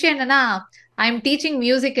ஒரு விஷயம் என்னன்னா, I am teaching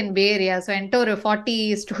music in pay area. So என்கிட்ட ஒரு 40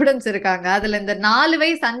 students இருக்காங்க. அதுல இந்த 4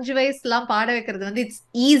 வயசு 5 வயசுலாம் பாட வைக்கிறது வந்து இட்ஸ்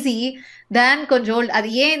ஈஸி தேன் கொஞ்சம் ஓல்டு. அது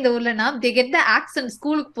ஏன் இந்த ஊர்லனா தே கெட் த ஆக்சன்ட்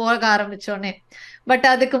ஸ்கூலுக்கு போக ஆரம்பிச்சோன்னே. பட்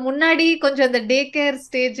அதுக்கு முன்னாடி கொஞ்சம் இந்த டே கேர்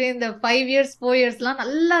ஸ்டேஜ், இந்த 5 இயர்ஸ் 4 இயர்ஸ்லாம்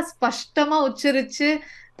நல்லா ஸ்பஷ்டமா உச்சரிச்சு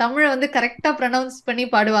தமிழை வந்து கரெக்டா ப்ரொனவுன்ஸ் பண்ணி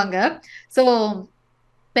பாடுவாங்க. ஸோ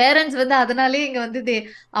பேரண்ட்ஸ் வந்து அதனாலே இங்க வந்து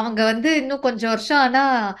அவங்க வந்து இன்னும் கொஞ்சம் வருஷம் ஆனா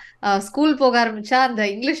ஸ்கூல் போக ஆரம்பிச்சா அந்த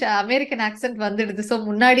இங்கிலீஷ் அமெரிக்கன் ஆக்சென்ட் வந்துடுது. ஸோ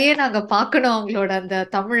முன்னாடியே நாங்க பார்க்கணும் அவங்களோட அந்த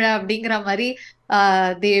தமிழை அப்படிங்கிற மாதிரி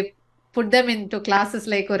they put them in to classes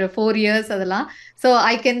like ஒரு 4 இயர்ஸ் அதெல்லாம். So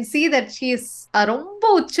I can see that she is ரொம்ப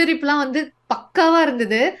உச்சரிப்புலாம் வந்து பக்காவா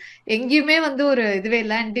இருந்தது, எங்கேயுமே வந்து ஒரு இதுவே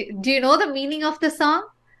இல்லை. And to you know the meaning of the song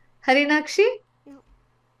ஹரிணாக்ஷி?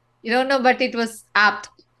 You don't know, but it was opt.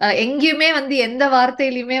 எங்கேயுமே வந்து எந்த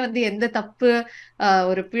வார்த்தையிலுமே வந்து எந்த தப்பு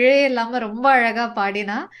ஒரு பிழை இல்லாம ரொம்ப அழகா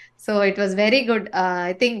பாடினா. So it was very good.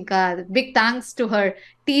 I think big thanks to her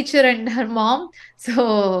teacher and her mom. So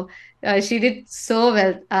she did so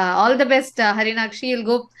well. All the best, Harinakshi. You'll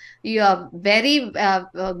go, you are very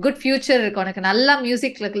good future இருக்கு உனக்கு. நல்லா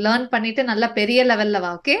music learn பண்ணிட்டு நல்ல பெரிய லெவல்ல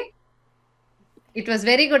வா. Okay, it was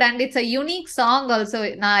very good and it's a unique song also.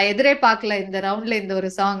 நான் எதிரே பார்க்கல இந்த ரவுண்ட்ல இந்த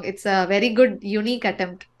ஒரு song. It's a very good unique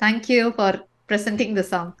attempt. Thank you for presenting the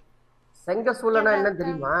song. செங்க சூளனா என்ன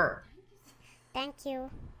தெரியுமா? Thank you.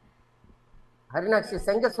 ஹரிணாக்ஷி,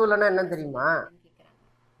 செங்க சூளனா என்ன தெரியுமா?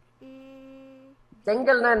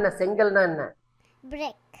 செங்கல்னா என்ன? செங்கல்னா என்ன?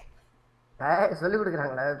 Brick. சொல்லி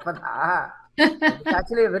கொடுக்குறாங்களா இப்பதான்?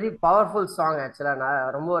 Actually very powerful song. ஆக்சுவலா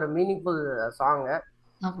நான் ரொம்ப ஒரு meaningful song.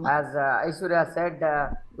 As Aishwarya said,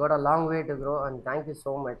 got a long way to grow, and thank you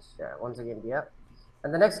so much once again, dear. And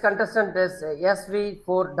the next contestant is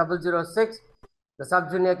SV4006, the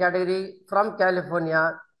sub-junior category from California,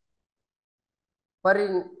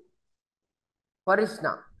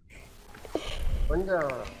 பரிஷ்ணா.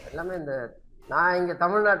 கொஞ்சம் எல்லாமே இந்த நான் இங்கே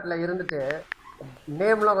தமிழ்நாட்டில் இருந்துட்டு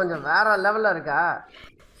நேம்லாம் கொஞ்சம் வேற லெவலில் இருக்கா,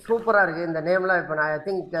 சூப்பராக இருக்குது இந்த நேம்லாம். இப்போ நான் ஐ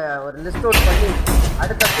திங்க் ஒரு லிஸ்ட் அவுட் பண்ணி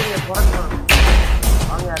அடுத்தடுத்து நீங்கள் பிறக்கணும்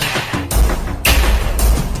வாங்க.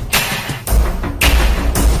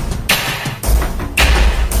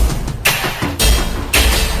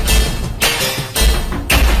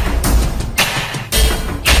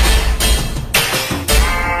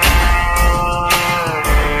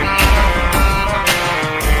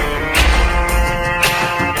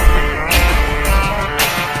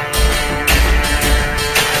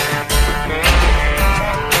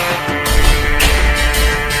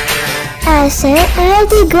 ஆசை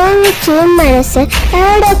அதிகம் வச்சு மனசை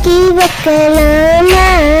அடக்கி வைக்கலாமா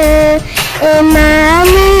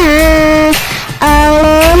மாமா,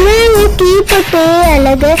 அவளுக்கு போட்டு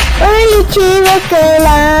அழக ஒழிச்சு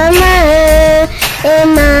வைக்கலாமா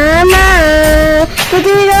மாமா,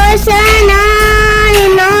 புது ரோசானா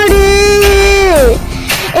என்னோடு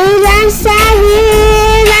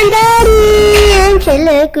செல்ல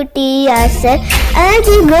குட்டி ஆசை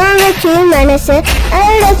அதிகம் வச்சு மனசை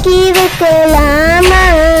அடக்கி வைக்கலாமா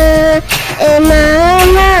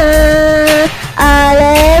மாமா, ஆள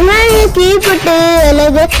மழைக்கு போட்டு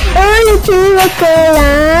அழக ஒழிச்சு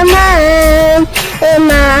வைக்கலாமா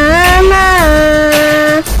மாமா.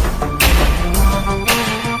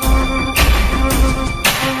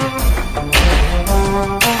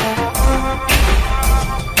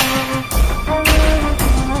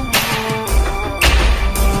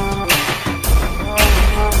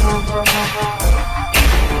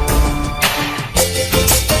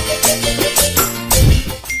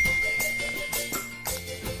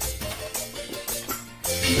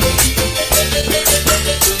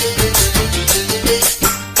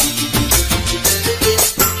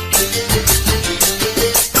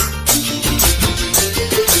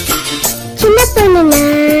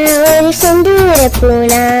 செந்தூர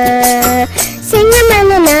பூனா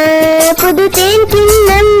சிங்கமனா புது தேன்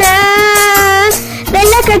கிண்ணம்னா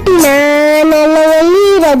வெள்ள கட்டினா நல்ல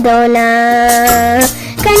வெள்ளீரதோனா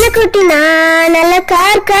கண்ண குட்டினா நல்ல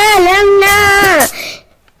கார்காலம்னா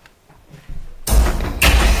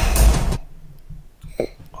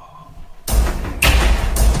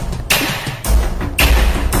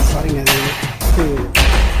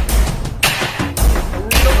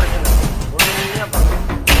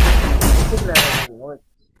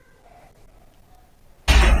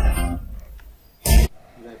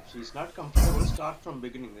If she's not comfortable, start from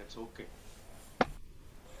beginning. That's okay.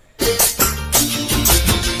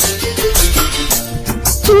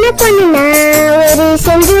 சின்ன பொண்ணுனா ஒரு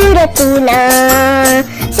செந்தூர பூனா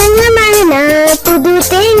சங்கமானா புது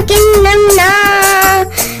தேன் கிண்ணம்னா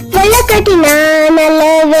வெள்ள கட்டினா நல்ல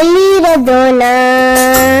வெள்ளீரதோனா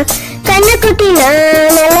கண்ண குட்டினா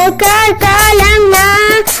நல்ல காலம்னா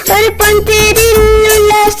ஒரு பொன் தேரில்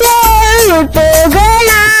உள்ள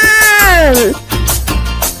போகலாம்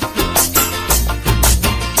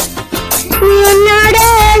என்னோட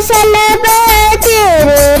செலவ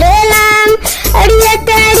தேரலாம்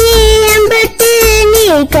அடியத்தடி எம்பட்டு நீ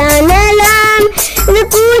காணலாம் இந்த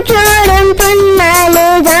பூச்சோடும்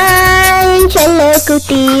பொன்மாலைதான் செல்ல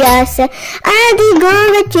குட்டி ஆசை அதிகம்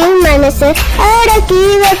வச்சு மனசை அடக்கி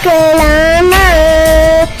வைக்கலாமா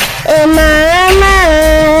மாமா,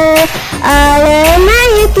 ஆள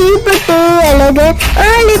மயக்கி போட்டு அழக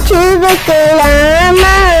ஒழிச்சு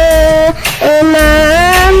வைக்கலாமா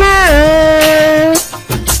மாமா.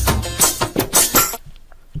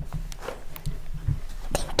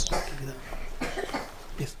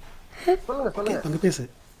 சொல்லுங்க பேசு.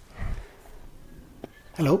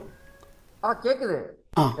 ஹலோ, கேக்குது.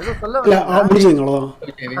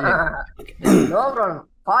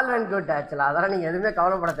 அதெல்லாம் நீங்க எதுவுமே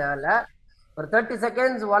கவலைப்பட தேவையில்ல. ஒரு 30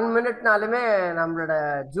 செகண்ட்ஸ் 1 மினிட்னாலுமே நம்மளோட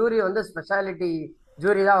ஜூரி வந்து ஸ்பெஷாலிட்டி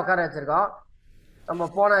ஜூரி தான் உட்கார வச்சிருக்கோம். நம்ம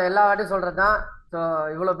போன எல்லா வாட்டியும் சொல்றதுதான். ஸோ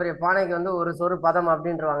இவ்வளவு பெரிய பானைக்கு வந்து ஒரு சொரு பதம்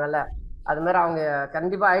அப்படின்றவாங்கல்ல, அது மாதிரி அவங்க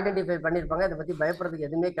கண்டிப்பா ஐடென்டிஃபை பண்ணிருப்பாங்க. இதை பத்தி பயப்படுறதுக்கு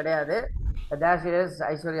எதுவுமே கிடையாது.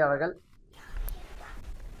 ஐஸ்வர்யா அவர்கள்.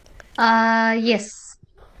 எஸ்,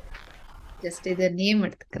 ஜஸ்ட் இது நேம்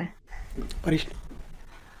எடுத்துக்கிறேன்.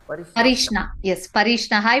 பரிஷ்ணா. எஸ்,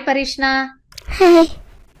 பரிஷ்ணா. ஹாய் பரிஷ்ணா.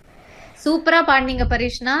 சூப்பரா பாடுனீங்க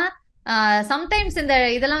பரிஷ்ணா. சம்டைம்ஸ் இந்த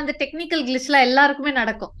இதெல்லாம் வந்து டெக்னிக்கல் கிளிச்லாம் எல்லாருக்குமே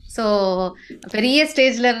நடக்கும். ஸோ பெரிய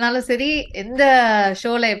ஸ்டேஜ்ல இருந்தாலும் சரி, எந்த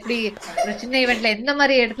ஷோல எப்படி ஒரு சின்ன ஈவெண்ட்ல எந்த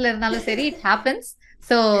மாதிரி இடத்துல இருந்தாலும் சரி, இட் ஹேப்பன்ஸ்.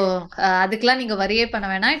 ஸோ அதுக்கெல்லாம் நீங்க வரியே பண்ண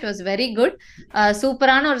வேணாம். It was very good.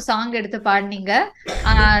 சூப்பரான ஒரு சாங் எடுத்து பாடினீங்க.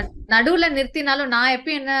 நடுவுல நிறுத்தினாலும் நான்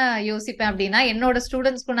எப்பயும் என்ன யோசிப்பேன் அப்படின்னா, என்னோட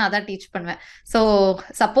ஸ்டூடெண்ட்ஸ்க்கும் நான் அதான் டீச் பண்ணுவேன். ஸோ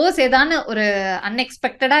சப்போஸ் ஏதானு ஒரு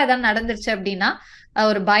அன்எக்ஸ்பெக்டடா ஏதாவது நடந்துருச்சு அப்படின்னா,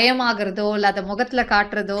 ஒரு பயம் ஆகுறதோ இல்ல அத முகத்துல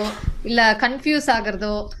காட்டுறதோ இல்ல கன்ஃபியூஸ்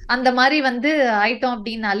ஆகுறதோ அந்த மாதிரி வந்து ஆயிட்டோம்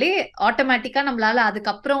அப்படின்னாலே ஆட்டோமேட்டிக்கா நம்மளால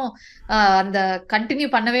அதுக்கப்புறம் அந்த கண்டினியூ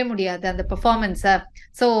பண்ணவே முடியாது அந்த பெர்ஃபார்மன்ஸ.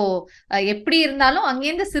 ஸோ எப்படி இருந்தாலும்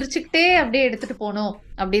அங்கேருந்து சிரிச்சுக்கிட்டே அப்படியே எடுத்துட்டு போகணும்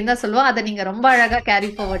அப்படின்னு தான் சொல்லுவோம். அதை நீங்க ரொம்ப அழகா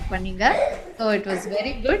கேரி ஃபார்வர்ட் பண்ணீங்க. So it was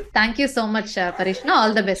very good. Thank you so much பரிஷ்ணா.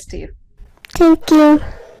 All the best you. Thank you.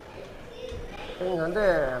 இங்க வந்து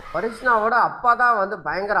பரிஷ்ணாவோட அப்பா தான் வந்து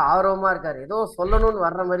பயங்கர ஆர்வமா இருக்காரு. ஏதோ சொல்லணும்னு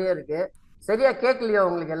வர்ற மாதிரியே இருக்கு. சரியா கேட்கலையோ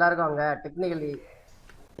உங்களுக்கு எல்லாருக்கும் அங்க டெக்னிக்கலி?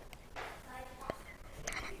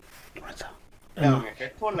 அவங்க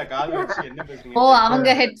ஹெட்போன்ல காது வச்சு என்ன பேசுறீங்க? ஓ, அவங்க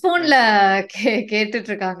ஹெட்போன்ல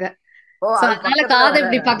கேட்டுட்டு இருக்காங்க. ஓ, So, அது அதனால காது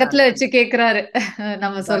இப்படி பக்கத்துல வச்சு கேக்குறாரு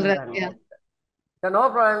நம்ம சொல்றது. No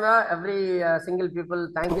problem. Every single people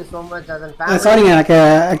thank you so much as an family. சாரிங்க, எனக்கு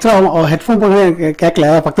ஆக்சுவலாக ஹெட்ஃபோன் போட்டு கேட்கல,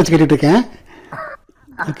 பக்கத்து வச்சு கேட்டுட்டு இருக்கேன்.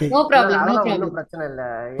 ஓகே, நோ ப்ராப்ளம், நோ அதெல்லாம் ப்ராப்ளம். ஒன்றும் பிரச்சனை இல்லை.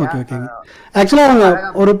 ஓகே ஓகேங்க. ஆக்சுவலாக அவங்க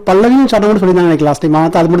ஒரு பல்லவியும் சாட்டம் கூட சொல்லியிருந்தாங்க எனக்கு லாஸ்ட் டைம்.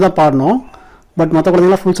 அது மட்டும் தான் பாடணும். பட் மற்ற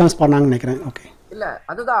குழந்தைங்களாம் ஃபுல் சாங்ஸ் பாடினாங்கன்னு நினைக்கிறேன். ஓகே, இல்ல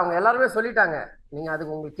அதுதான் அவங்க எல்லாருமே சொல்லிட்டாங்க. நீங்க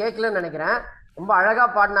அதுக்கு உங்களுக்கு கேட்கலன்னு நினைக்கிறேன். ரொம்ப அழகா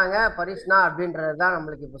பாடினாங்க பரிஷ்ணா அப்படின்றது தான்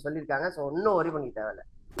நம்மளுக்கு இப்போ சொல்லியிருக்காங்க. ஸோ இன்னும் ஒரி பண்ணி தேவையில்ல.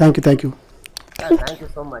 Thank you thank you thank you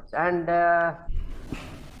so much. And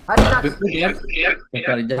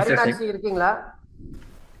ஹரிநாட்சி இருக்கீங்களா?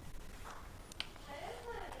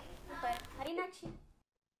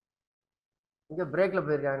 இங்க பிரேக்ல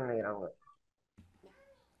போயிருக்காங்கன்னு நினைக்கிறேன் அவங்க.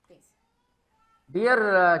 டியர்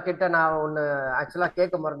கிட்ட நான் ஒன்று ஆக்சுவலாக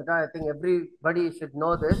கேட்க மறந்துட்டேன். I think everybody should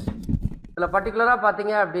know this. இதில் பர்டிகுலராக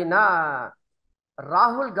பார்த்தீங்க அப்படின்னா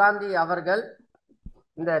ராகுல் காந்தி அவர்கள்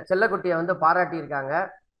இந்த செல்லக்குட்டியை வந்து பாராட்டியிருக்காங்க.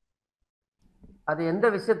 அது எந்த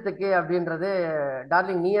விஷயத்துக்கு அப்படின்றது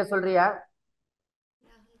டார்லிங் நீயே சொல்றியா?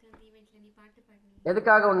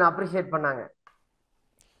 எதுக்காக ஒன்று அப்ரிஷியேட் பண்ணாங்க?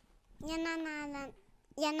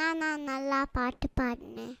 ஏன்னா நான் நல்லா பாட்டு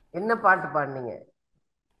பாடினேன். என்ன பாட்டு பாடினீங்க?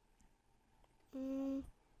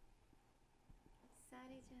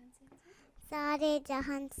 सारे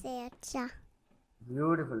जहान से अच्छा.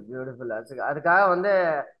 Beautiful beautiful. அதுக்காக வந்து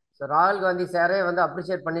ராகுல் காந்தி சாரே வந்து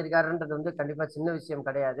அப்ரிஷியேட் பண்ணியிருக்காருன்றது வந்து கண்டிப்பா சின்ன விஷயம்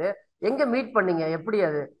கிடையாது. எங்க மீட் பண்ணீங்க? எப்படி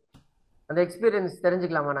அது அந்த எக்ஸ்பீரியன்ஸ்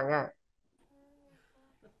தெரிஞ்சுக்கலாமா நாங்க?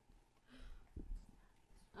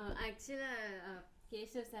 ஆக்சுவலா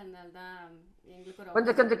கேசவ் சார்னால தான் எங்களுக்கு ஒரு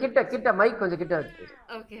கொஞ்சம் கிட்ட மைக் கொஞ்சம் கிட்ட வச்சு.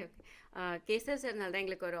 ஓகே கேசவ் சார்னால தான்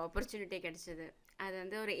எங்களுக்கு ஒரு ஆப்பர்ச்சுனிட்டி கிடைச்சது. அது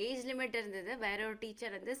வந்து ஒரு ஏஜ் லிமிட் இருந்தது. வேற ஒரு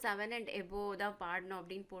டீச்சர் வந்து 7 and above தான் பாடணும்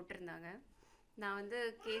அப்படின்னு போட்டிருந்தாங்க. நான் வந்து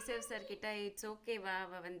கேசவ் சார் கிட்ட இட்ஸ் ஓகேவா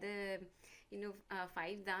அவள் வந்து இன்னும்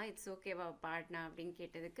 5 தான், இட்ஸ் ஓகேவா பாடினா அப்படின்னு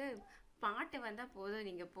கேட்டதுக்கு பாட்டு வந்தால் போதும்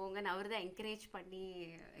நீங்கள் போங்கன்னு அவர் தான் என்கரேஜ் பண்ணி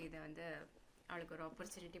இதை வந்து அவளுக்கு ஒரு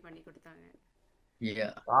ஆப்பர்ச்சுனிட்டி பண்ணி கொடுத்தாங்க.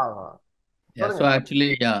 So actually,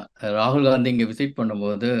 Rahul Gandhi இங்க விசிட்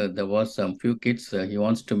பண்ணும்போது there was some few kids he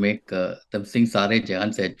wants to make them sing Sare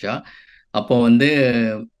Jahan Se Acha. அப்போ வந்து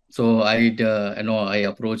so I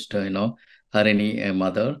approached Harini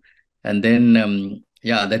mother, and then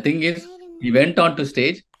the thing is he went on to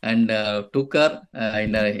stage and took her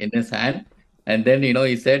in his hand, and then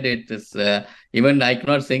he said it is even I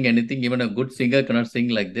cannot sing anything, even a good singer cannot sing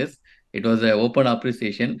like this. It was an open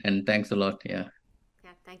appreciation and thanks a lot.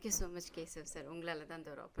 Thank you so much Keshav sir. உங்களால தான் இந்த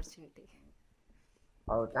ஒரு opportunity.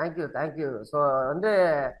 Thank you. So வந்து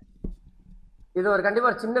இது ஒரு கண்டிப்பா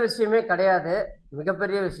சின்ன விஷயமே கிடையாது,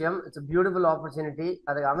 மிகப்பெரிய விஷயம். It's beautiful opportunity.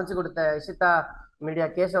 அதுக்கு அமைச்சு கொடுத்த இஷிதா மீடியா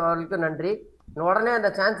கேசவ் அவர்களுக்கும் நன்றி. உடனே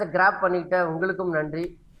அந்த சான்ஸை கிராப் பண்ணிக்கிட்ட உங்களுக்கும் நன்றி.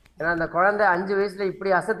 ஏன்னா அந்த குழந்தை 5 வயசுல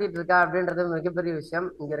இப்படி அசத்திட்டு இருக்கா அப்படின்றது மிகப்பெரிய விஷயம்.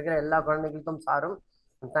 இங்க இருக்கிற எல்லா குழந்தைகளுக்கும் சாரும்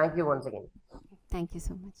thank you once again. Thank you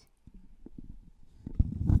so much.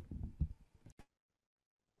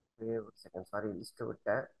 ஒரு செகண்ட், சாரி லிஸ்ட்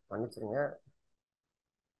விட்டேன், மன்னிச்சிருங்க.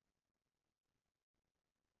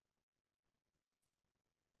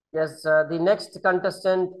 Yes, the next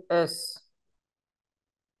contestant is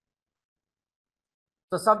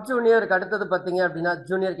so sub junior க்கு அடுத்தது பாத்தீங்க அப்படின்னா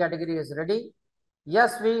junior category is ready.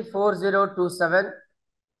 SV4027.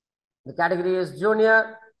 The category is junior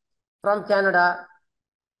from Canada.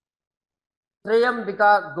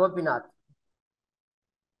 Triyambika Gopinath.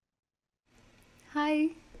 Hi.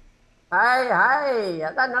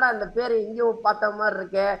 அதான் என்னடா இந்த பேர் எங்கேயும் பார்த்த மாதிரி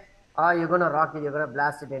இருக்கே. You gonna rock it, you gonna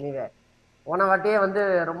blast it anyway. போன வாட்டியே வந்து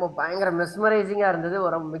ரொம்ப பயங்கர மெஸ்மரைசிங்காக இருந்தது.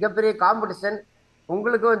 ஒரு மிகப்பெரிய காம்படிஷன்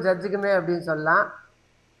உங்களுக்கும் ஜட்ஜுக்குமே அப்படின்னு சொல்லலாம்.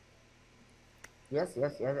 எஸ்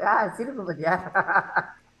எஸ் எஸ் சிரிப்பு பத்தியா.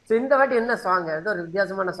 ஸோ இந்த வாட்டி என்ன சாங்? ஏதோ ஒரு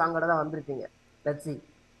வித்தியாசமான சாங்கோட தான் வந்திருப்பீங்க. Let's see.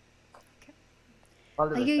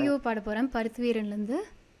 ஐயோ பாட போகிறேன் பருத்துவீரன்லேருந்து.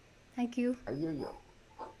 தேங்க்யூ. ஐயோ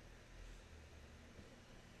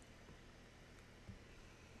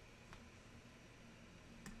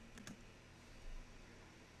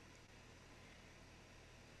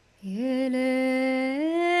ஏலே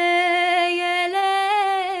ஏலே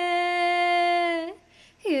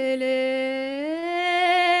ஏலே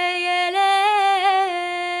ஏலே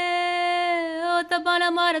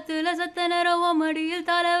ஒத்தப்பான மரத்துல சத்த நேரம் மடியில்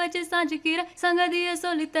தலை வச்சு சாஞ்சிக்கிற சங்கதிய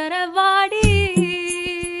சொல்லித்தர வாடி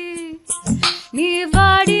நீ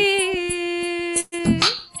வாடி.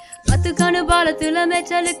 பத்துக்கான பாலத்துல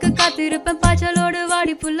மேய்ச்சலுக்கு காத்திருப்பேன் பாய்ச்சலோடு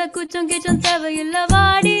வாடி புள்ள குச்சம் கீச்சம் தேவையில்லை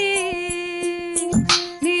வாடி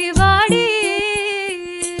நீ வாடி.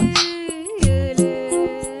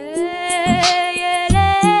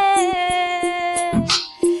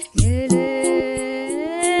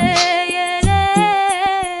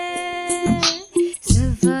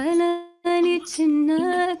 செவ்வனி சின்ன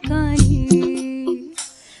காணி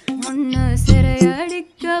உன்னை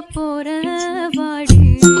சிறையடிக்க போறேன் வாடி.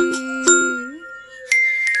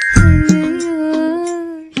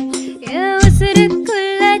 என்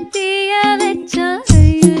உசுருக்குள்ள தீய வச்சா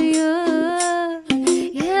ஐயோ,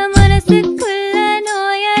 என் மனசுக்குள்ள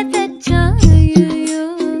நோய தச்சா ஐயோ,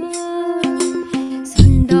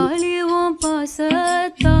 சண்டாளி உன்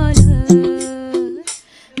பாசத்தால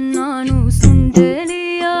நானும்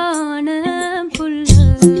சுண்டலியான புள்ள.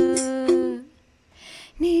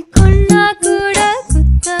 நீ கொண்டா கூட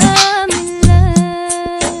குத்தமில்ல,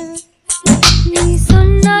 நீ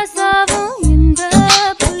சொன்னா சாவும் இந்த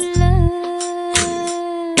புள்ள.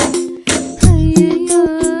 ஐயோ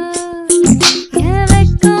என்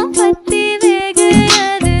வெட்கம் பத்தி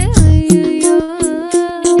வேகிறது ஐயோ,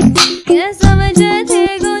 என் சமைச்ச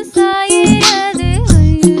தேகம் சாயிறது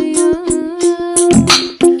ஐயோ.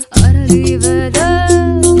 அரளிவத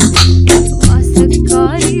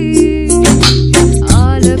வாசக்காரி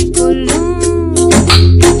ஆள கொல்லும்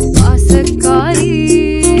வாசக்காரி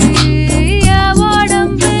என்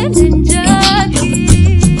உடம்பு நெஞ்சாக்கி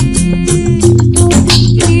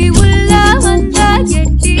நீ உள்ள வந்த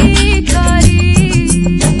கெட்டிக்காரி.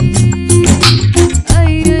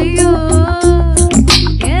 ஐயோ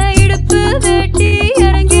என் இடுப்பு வெட்டி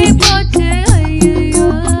இறங்கி போச்சு ஐயோ,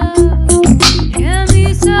 என்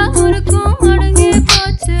மீசா முறுக்கும் அடங்கி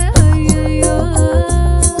போச்சு ஐயோ.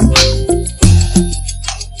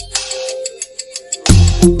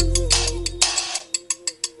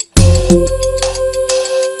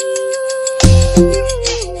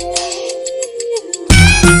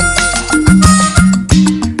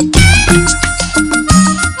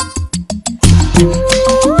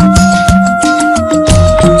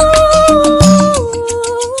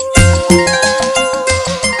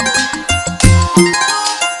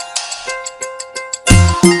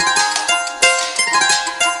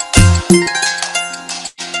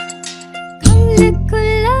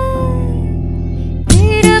 கண்ணுக்குள்ள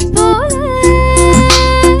நீர போல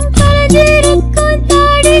கலந்திருக்கும்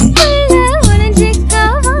தாடிக்குள்ள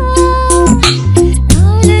ஒளிஞ்சிக்கவா,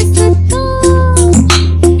 நாலு சுத்தம்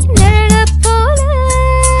நிழல போல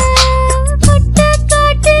கொட்ட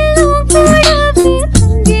காட்டில் உன் கூடவே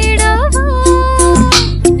தங்கிடவா.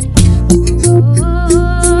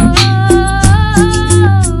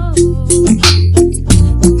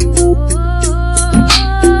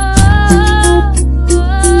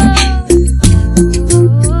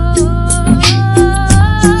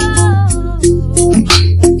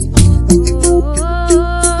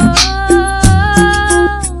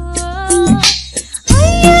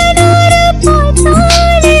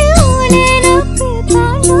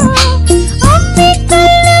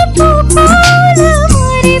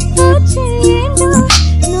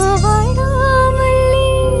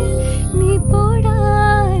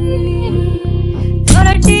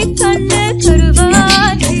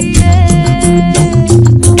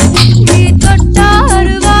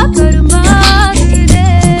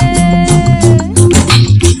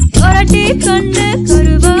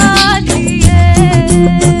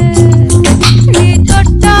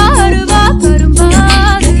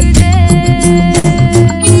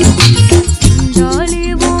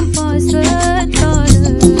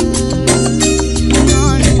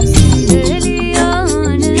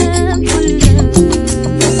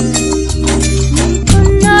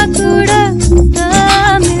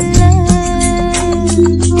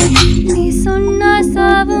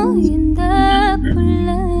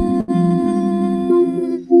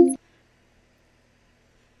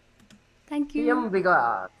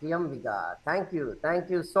 திரியம்பிகா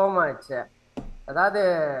தேங்க்யூ ஸோ மச். அதாவது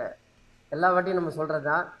எல்லா வாட்டியும் நம்ம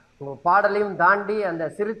சொல்றதுதான், உங்க பாடலையும் தாண்டி அந்த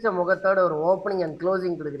சிரிச்ச முகத்தோட ஒரு ஓப்பனிங் அண்ட்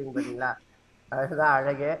க்ளோசிங் கொடுக்குறீங்க பார்த்தீங்களா, அதுதான்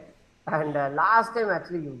அழகு. And last time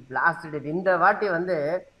actually you blasted it. இந்த வாட்டி வந்து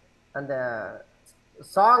அந்த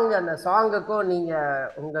அந்த சாங்குக்கும் நீங்க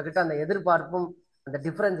உங்ககிட்ட அந்த எதிர்பார்ப்பும் அந்த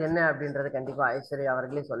டிஃபரன்ஸ் என்ன அப்படின்றது கண்டிப்பா ஐஸ்வர்யா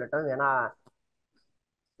அவர்களே சொல்லட்டும். ஏன்னா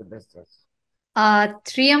best.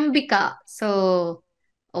 Triambika. So,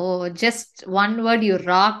 oh, just one word, you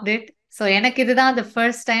rocked it. So, எனக்கு இதுதான் the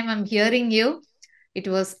first time I'm hearing you. It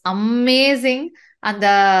was amazing. அந்த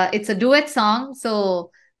it's a duet song. So,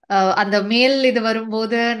 அந்த மேல் இது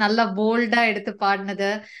வரும்போது நல்லா போல்டா எடுத்து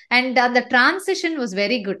பாடினது அண்ட் அந்த டிரான்சிஷன் வாஸ்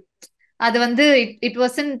வெரி குட். அது வந்து இட்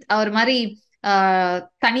வாசன் ஒரு மாதிரி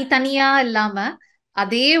தனித்தனியா இல்லாம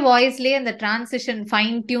அதே வாய்ஸ்லயே அந்த டிரான்சிஷன்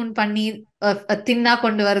ஃபைன் டியூன் பண்ணி தின்னா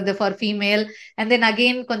கொண்டு வருது for female and then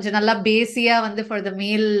again கொஞ்சம் நல்லா பேசியா வந்து ஃபார் த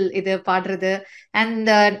மேல் இது பாடுறது அண்ட்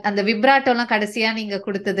அந்த விப்ராட்டோ எல்லாம் கடைசியா நீங்க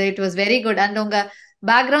கொடுத்தது it was very good. And உங்க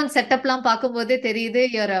பேக்ரவுண்ட் செட்டப் எல்லாம் பார்க்கும்போதே தெரியுது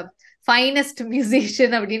யூர் ஃபைனஸ்ட்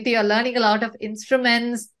மியூசிஷியன் அப்படின்ட்டு you are learning a lot of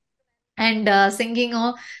instruments and singing.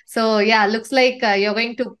 So yeah, looks like you're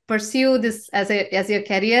going to pursue this as your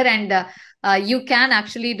career, and you can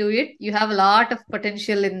actually do it. You have a lot of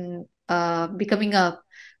potential in becoming a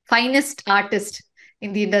finest artist in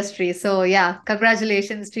the industry. So yeah,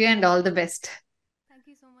 congratulations to you and all the best. Thank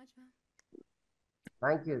you so much, ma'am.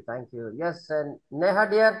 Thank you. Yes, Neha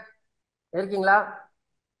dear, இருக்கீங்களா?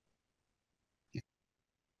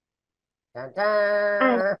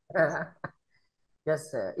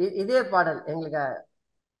 S, இதே பாடல் எங்களுக்கு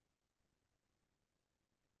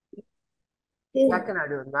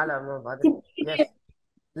நாடு மேல பாத்து. S,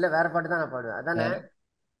 இல்ல வேற பாட்டு தான் நான் பாடுவேன் அதானே.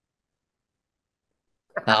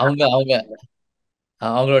 அவங்க அவங்க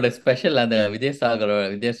அவங்களோட ஸ்பெஷல் அந்த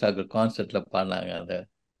வித்யாசாகர் கான்சர்ட்ல பாடினாங்க அது.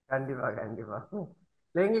 கண்டிப்பா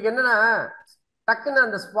இல்ல எங்களுக்கு என்னன்னா டக்குன்னு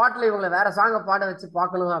அந்த ஸ்பாட்ல இவங்களை வேற சாங்க பாட வச்சு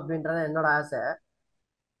பார்க்கணும் அப்படின்றத என்னோட ஆசை.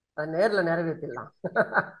 அதை நேர்ல நிறைவேற்றிடலாம்.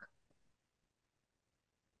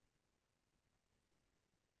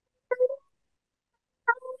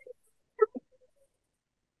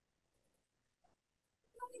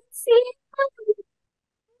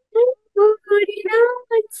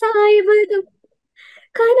 சாய்வதும்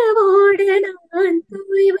கனவோடு நான்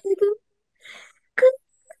தோய்வதும்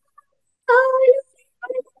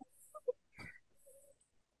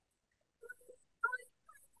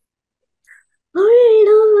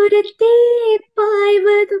உள்ளோரத்தே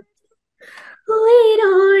பாய்வதும்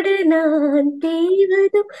உயிரோடு நான்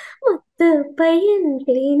தேய்வதும் மொத்த பையன்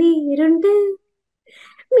தேநீருண்டு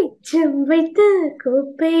மிச்சம் வைத்த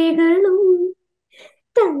கோப்பைகளும்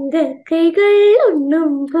தங்க கைகள்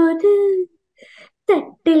உண்ணும் போது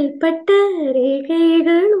தட்டில் பட்ட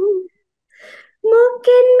ரேகைகளும்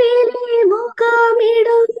மூக்கின் மேலே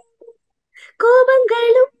மூக்காமிடும்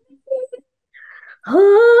கோபங்களும்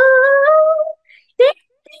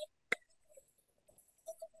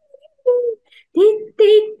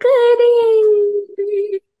தித்திக்கதே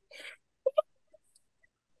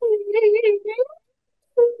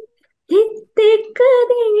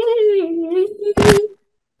தித்திக்கதே.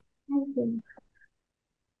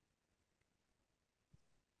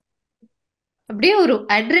 அப்படியே ஒரு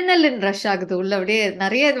அட்ரினலின் ரஷ் ஆகுது உள்ள. அப்படியே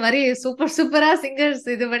நிறைய இது மாதிரி சூப்பரா சிங்கர்ஸ்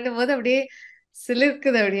இது பண்ணும்போது அப்படியே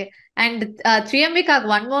சிலிர்க்குது அப்படியே. And Triambika,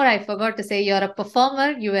 one more I forgot to say, you're a performer.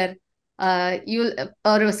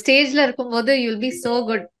 ஒரு ஸ்டேஜ்ல இருக்கும்போது you'll be so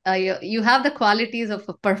good. You have the qualities of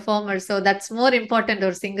a performer, so that's more important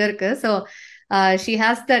ஒரு சிங்கருக்கு. So she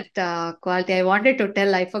has that quality. I wanted to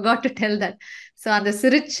tell, I forgot to tell that. So அந்த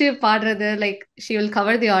சிரிச்சு பாடுறது, like she will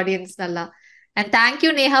cover the audience நல்லா. And thank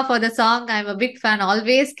you Neha for the song. I'm a big fan.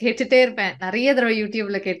 Always கேட்டுட்டே இருப்பேன். நிறைய தடவை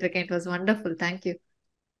யூடியூப்ல கேட்டிருக்கேன். It was wonderful. Thank you.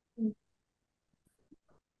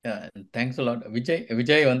 Yeah, thanks a lot.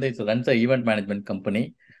 Vijay வந்து runs a event management company,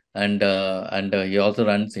 and he also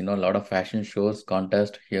runs a lot of fashion shows,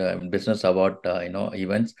 contest here, business award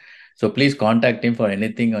events. So please contact him for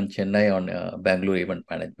anything on Chennai, on Bangalore event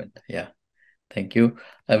management. Yeah, thank you.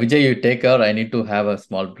 Vijay, you take care. I need to have a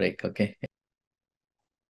small break. Okay.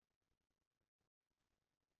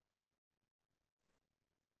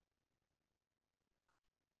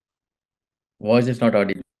 Voice is not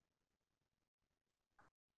audible.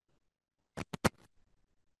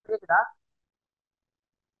 கேக்குதா?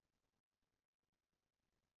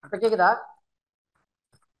 அப்ப கேக்குதா?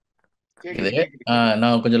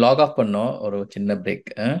 நான் கொஞ்சம் lock of பண்ணோம், ஒரு சின்ன break.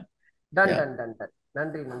 Ton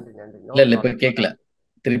நன்றி. இல்ல இப்ப கேக்கல,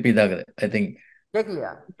 திருப்பி இதாகுது. ஐ திங்க்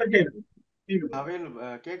கேக்கலையா?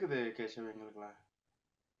 கேக்குது கேசவ் எங்களுக்குலாம்.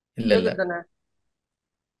 இல்ல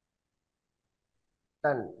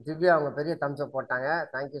டன் திவ்யா அவங்க பெரிய தம்ஸ் அப் போட்டாங்க.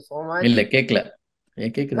 Thank you so much. இல்ல கேட்கல.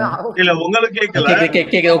 கேக்குதா? இல்ல உங்களுக்கு கேட்கல.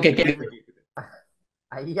 கேக்குது. ஓகே கேக்குது.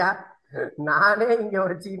 ஐயா நானே இங்க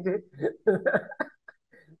வச்சுக்கிட்டு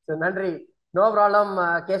நன்றி. நோ ப்ராப்ளம்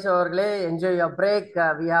கேசவ் அவர்களே. Enjoy your break.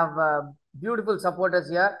 We have beautiful supporters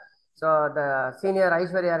here. So the senior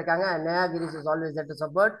Aishwarya இருக்காங்க. நேயா Greece is always there to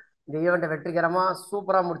support. இந்த ஈவெண்ட்டை வெற்றிகரமா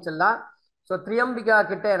சூப்பரா முடிச்சிடலாம். ஸோ திரியம்பிகா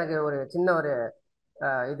கிட்ட எனக்கு ஒரு சின்ன ஒரு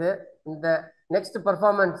இது, இந்த நெக்ஸ்ட்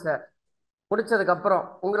பர்ஃபார்மன்ஸ் முடிச்சதுக்கு அப்புறம்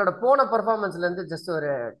உங்களோட போன பர்ஃபார்மன்ஸ்ல இருந்து ஜஸ்ட்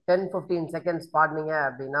ஒரு 10-15 செகண்ட்ஸ் பாடினீங்க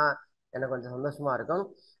அப்படின்னா எனக்கு கொஞ்சம் சந்தோஷமா இருக்கும்.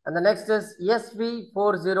 அந்த next is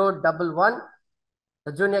SV4011,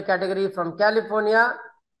 the junior category from California,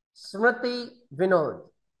 Smriti Vinod.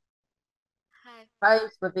 Hi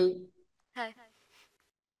Smriti. Hi.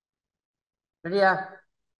 Ready?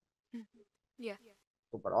 Yeah.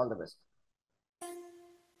 Super. All the best.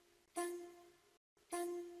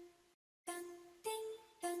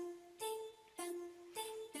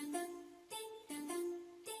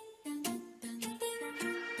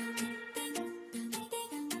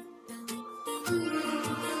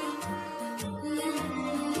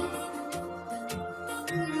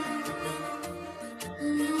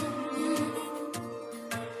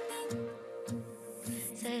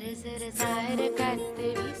 சர சார காத்து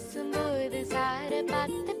வீசும்போது சார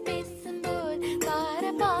பார்த்து பேசும்போது சார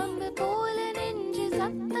பாம்பு போல நெஞ்சு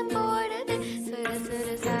சத்தம் போடுது. சர சர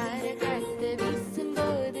சார காத்து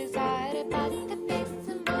வீசும்போது சார பார்த்து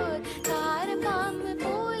பேசும்போது சார பாம்பு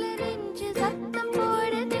போல நெஞ்சு சத்தம்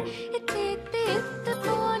போடுது. இத்து இத்து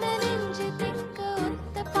போன நெஞ்சு திக்க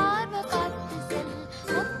ஒத்த பார்வை பார்த்து செல்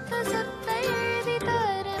மொத்த சொத்த எழுதி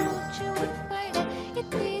தர மூச்சு உட்பட.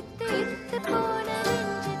 இத்து இத்து போன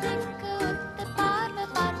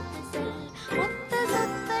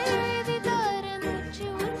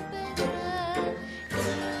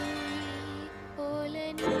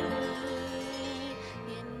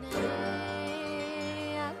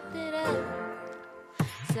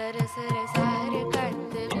சர சர சார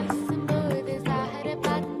காத்து வீசும்போது சார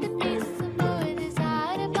பார்த்து பேசும்போது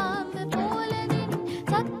சார பாம்பு போல நின்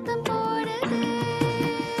சத்தம் போடுது.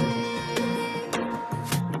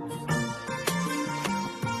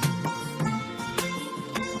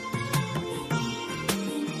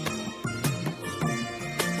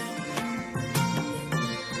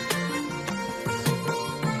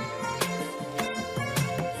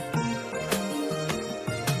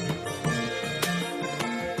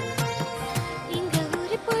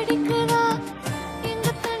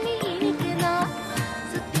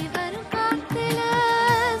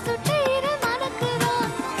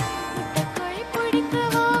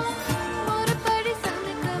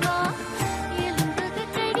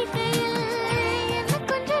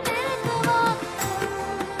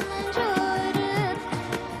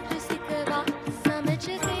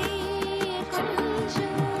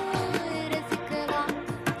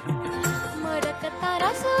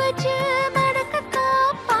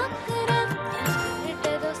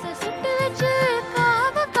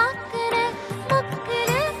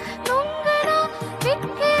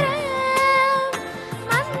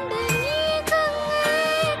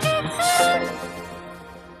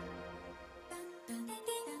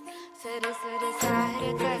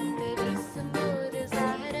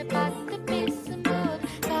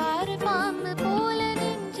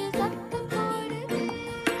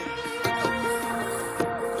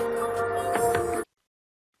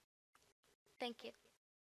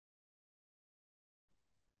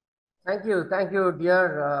 Thank you dear.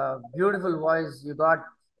 Beautiful voice you got.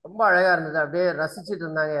 ரொம்ப அழகா இருந்தது. அப்படியே ரசிச்சிட்டு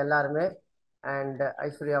இருந்தாங்க எல்லாருமே. அண்ட்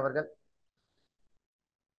ஐஸ்வர்யா அவர்கள்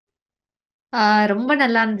ரொம்ப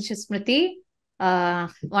நல்லா இருந்துச்சு Smriti.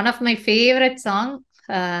 One of my favourite song.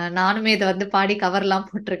 நானுமே இதை வந்து பாடி கவர்லாம்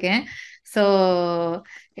போட்டிருக்கேன். ஸோ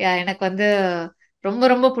எனக்கு வந்து ரொம்ப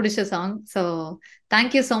ரொம்ப பிடிச்ச song. So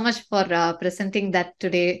thank you so much for presenting that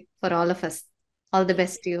today for all of us. All the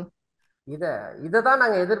best you. இதை தான்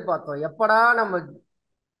நாங்கள் எதிர்பார்த்தோம். எப்படா நம்ம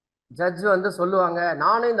ஜட்ஜ் வந்து சொல்லுவாங்க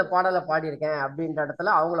நானும் இந்த பாடலை பாடியிருக்கேன் அப்படின்ற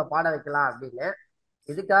இடத்துல அவங்கள பாட வைக்கலாம் அப்படின்னு.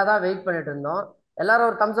 இதுக்காக தான் வெயிட் பண்ணிட்டு இருந்தோம். எல்லாரும்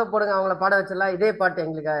ஒரு தம்ஸ் அப் போடுங்க, அவங்கள பாட வச்சிடலாம். இதே பாட்டு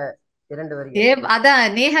எங்களுக்கு 2 வரைக்கும். அதான்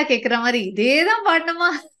நேஹா கேக்குற மாதிரி இதேதான் பாடணுமா?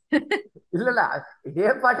 இல்ல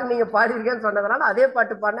இதே பாட்டு நீங்க பாடிருக்கேன்னு சொன்னதுனால அதே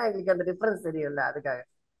பாட்டு பாடினா எங்களுக்கு அந்த டிஃபரன்ஸ் தெரியும்ல, அதுக்காக.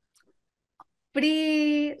 அப்படி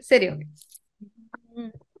சரி, ஓகே.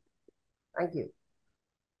 தேங்க்யூ.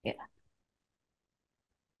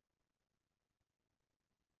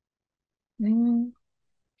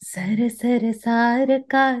 சர சர சார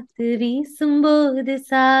காத்து வீசும்போது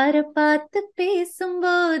சார பார்த்து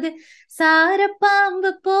பேசும்போது சார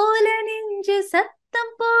பாம்பு போல நெஞ்சு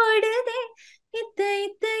சத்தம் போடுதே. இத்து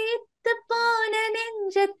இத்து செத்து போன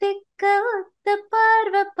நெஞ்சத்திக்க ஒத்த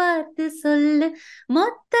பார்வை பார்த்து சொல்லு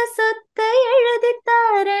மொத்த சொத்த எழுதி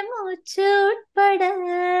தார மூச்சு உட்பட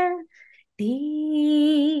டீ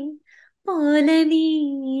போல நீ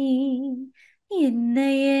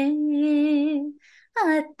என்னைய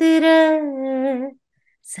ஆத்திர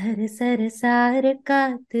சர சர சார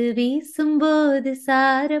காத்து வீசும்போது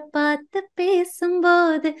சார பார்த்து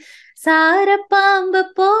பேசும்போது சார பாம்பு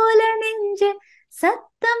போல நெஞ்ச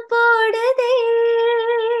சத்தம் போடுதே.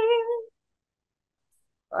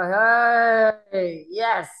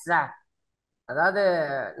 எஸ், அதாவது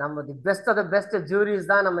நம்ம the best of the best juris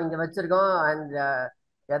தான் நம்ம இங்க வச்சிருக்கோம். அண்ட்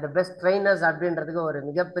த பெஸ்ட் ட்ரைனர்ஸ் அப்படின்றதுக்கு ஒரு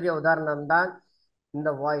மிகப்பெரிய உதாரணம் தான்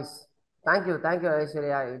இந்த வாய்ஸ். தேங்க்யூ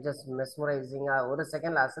ஐஸ்வர்யா, ஜஸ்ட் மெஸ்மரைசிங்கா ஒரு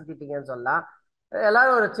செகண்ட்ல அசத்திட்டீங்கன்னு சொல்லலாம்.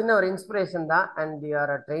 எல்லாரும் ஒரு சின்ன ஒரு இன்ஸ்பிரேஷன் தான். And you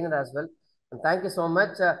are a trainer as well. Thank you so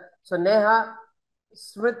much. So Neha,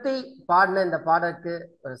 Smriti பாடின இந்த பாடலுக்கு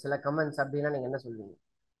ஒரு சில கமெண்ட்ஸ் அப்படின்னா நீங்க என்ன சொல்லுவீங்க?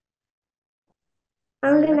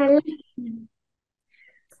 அவங்க நல்ல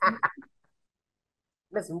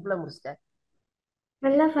என்ன சிம்பிளா முடிச்சிட்டேன்.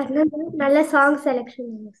 நல்லா பண்ணாங்க. நல்ல சாங்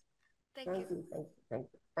செலெக்ஷன். தேங்க்யூ.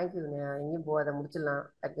 எங்கேயும் போகாத, முடிச்சிடலாம்.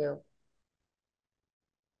 Thank you.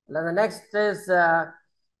 The next is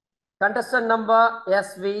contestant number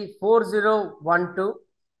SV4012.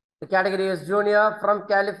 The category is junior from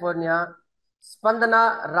California, Spandana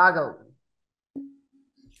Raghav.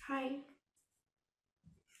 Hi.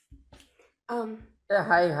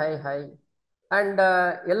 Hi. And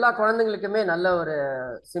எல்லா குழந்தைங்களுக்குமே நல்ல ஒரு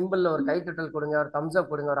சிம்பிள் ஒரு கைத்தட்டல் கொடுங்க, ஒரு தம்ஸ்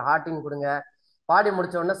அப் கொடுங்க, ஒரு ஹார்ட்டிங் கொடுங்க. பாடி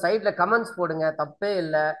முடிச்ச உடனே சைட்ல கமெண்ட்ஸ் போடுங்க, தப்பே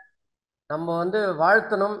இல்லை. நம்ம வந்து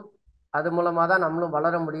வாழ்த்தணும், அது மூலமா தான் நம்மளும்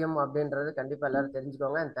வளர முடியும் அப்படின்றது கண்டிப்பா எல்லாரும்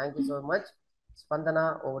தெரிஞ்சுக்கோங்க. And thank you so much. Spandana,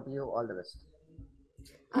 over to you. All the best.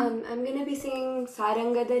 I'm gonna be singing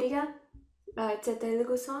Sarangadariya. It's a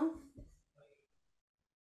Telugu song.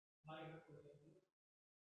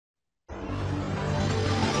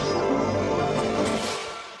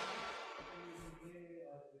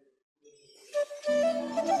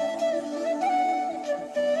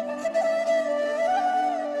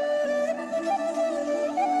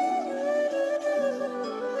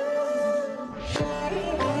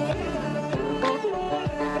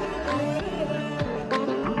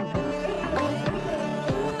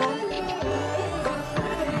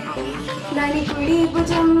 దాని కుడి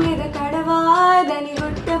భుజం మీద కడవా, దాని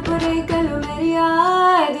గుట్ట పురేకలు మెరియా,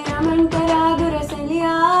 అది రమంటరాదు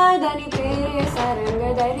రసలియా, దాని పేరే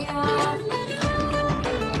సరంగదరియా.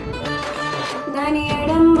 దాని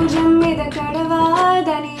ఎడం భుజం మీద కడవా,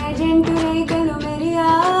 దాని అజంటు రేకలు మెరియా,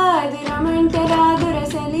 అది రమంటరాదు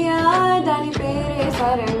రసలియా, దాని పేరే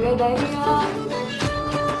సరంగదరియా.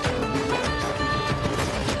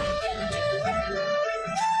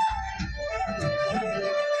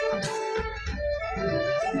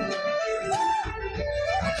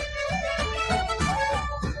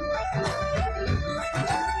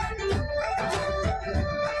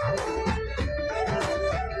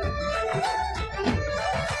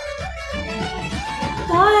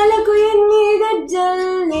 కాలకు ఎన్ని గజ్జల్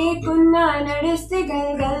లేకున్నా నడిస్తే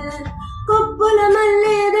గల్గల్, కొప్పుల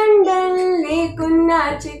మల్లె దండల్ లేకున్నా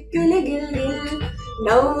చిక్కిలి గిల్గిల్,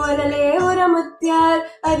 నవ్వులలే ఉరముత్యాల్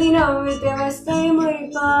అది నవ్వితే వస్తాయి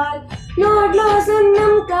మురిపాల్, నోట్లో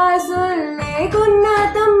సున్నం కాసుల్ లేకున్నా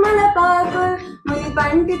తమ్మల పాకుల్, ముని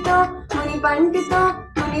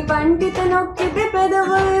పంటితో నొక్కితే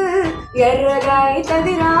పెదవుల్ ఎర్రగా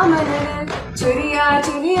అయితది రామనల్, చురియా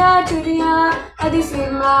అది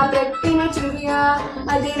సినిమా పెట్టిన చురియా,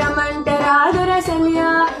 అది రమంటరాదు రసలియా,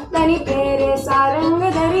 దాని పేరే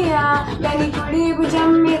సారంగదరియా. దాని కుడి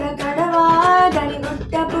భుజం మీద కడవా, దాని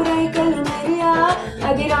గుట్ట పురైకలు మెరియా,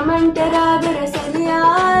 అది రమంటరాదు రసలియా,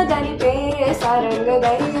 దాని పేరే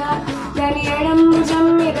సారంగదరియా. దాని ఎడం భుజం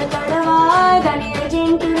మీద కడవా, దాని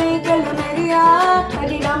అజంటు రేకలు మెరియా,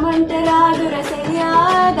 అది రమంటరాదు రసలియా,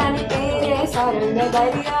 దాని పేరే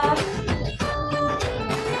సారంగదరియా.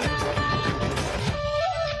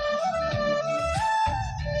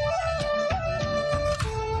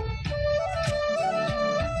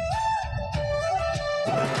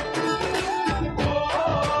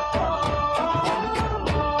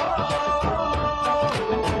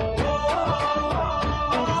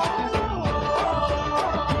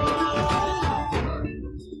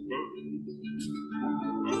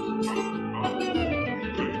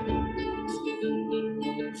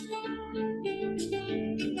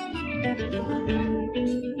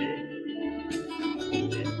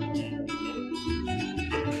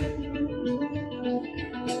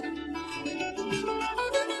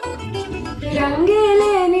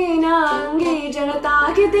 రంగేలేని నా అంగి జడ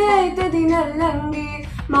తాకితే అయితది నల్లంగి,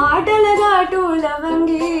 మాటలగాటు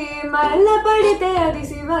లవంగి మల్ల పడితే అది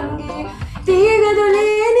శివంగి తీగదు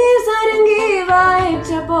లేని సరంగి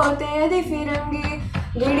వాయించపోతే అది ఫిరంగి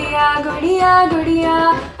గుడియా గుడియా గుడియా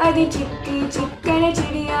అది చిట్టి చిక్కని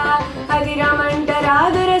చిడియా అది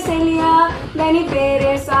రమంటరాదుర సెలియా దాని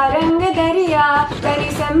పేరే సారంగ దరియా దాని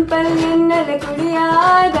సంపల్ ఎన్నెల కుడియా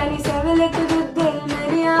దాని సెవలకు దుద్దెల్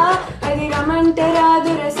మెరియా అది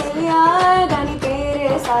రమంటరాదుర సెలియా దాని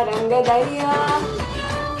పేరే సారంగ దరియా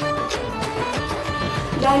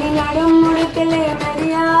దాని నడుం ముడితలే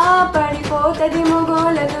మెరియా పడిపోతది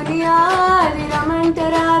మొగోల దునియా అది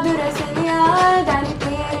రమంటరాదుర సెలియా దాని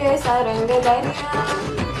పేరే సారంగ దరియా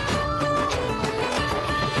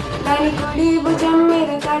దాని కుడి భుజం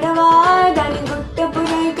మీద కడవా దాని గుట్టపు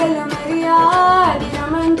రేఖలు మెరియా అది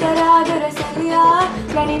రమంటరాదుర సెలియా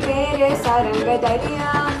దాని పేరే సారంగ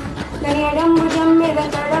దరియా దాని ఎడం భుజం మీద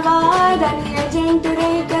కడవా దాని ఎజెంటు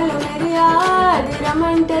రేఖలు మెరియా అది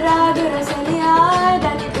రమంటరాదుర సెలియా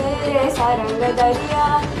దాని పేరే Saranga Dariya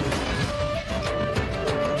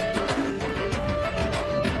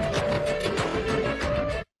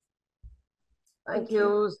thank you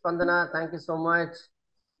Spandana, thank you so much.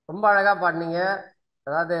 ரொம்ப அழகாக பாடினீங்க.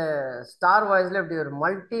 அதாவது ஸ்டார் வாய்ஸில் இப்படி ஒரு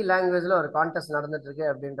மல்டி லாங்குவேஜில் ஒரு கான்டெஸ்ட் நடந்துட்டு இருக்கு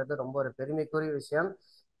அப்படின்றது ரொம்ப ஒரு பெருமைக்குரிய விஷயம்.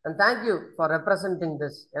 And thank you for representing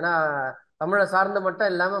this. ஏன்னா தமிழை சார்ந்து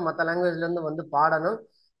மட்டும் இல்லாமல் மற்ற லாங்குவேஜ்லேருந்து வந்து பாடணும்.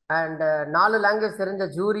 அண்ட் 4 லாங்குவேஜ் தெரிஞ்ச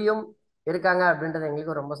ஜூரியும் இருக்காங்க அப்படின்றது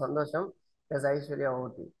எங்களுக்கு ரொம்ப சந்தோஷம். எஸ் ஐஸ்வர்யா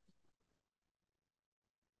ஓட்டி.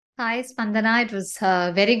 Hi, Spandana. It was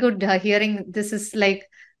very good hearing. This is like,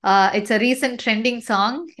 it's a recent trending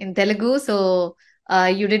song in Telugu. So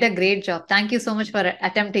you did a great job. Thank you so much for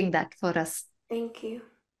attempting that for us. Thank you.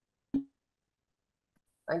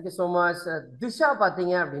 Thank you so much. Disha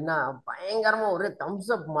பார்த்தீங்க அப்படின்னா பயங்கரமாக ஒரு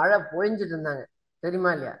Thums அப் மழை பொழிஞ்சிட்டு இருந்தாங்க.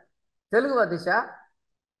 தெரியுமா இல்லையா? தெலுங்குவா திஷா?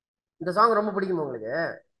 இந்த song ரொம்ப பிடிக்குமா உங்களுக்கு?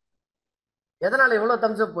 எதனால இவ்வளோ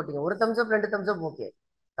தம்ஸ் அப் போட்டீங்க? ஒரு தம்ஸ் அப் 2 தம்ஸ் அப் ஓகே.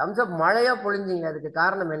 தம்ஸ் அப் மழையா பொழிஞ்சிங்க, அதுக்கு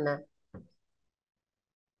காரணம் என்ன?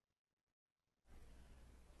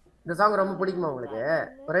 இந்த சாங் ரொம்ப பிடிக்குமா உங்களுக்கு?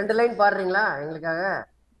 ஒரு 2 லைன் பாடுறீங்களா எங்களுக்காக?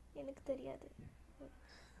 எனக்கு தெரியாது.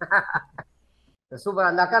 சூப்பர்.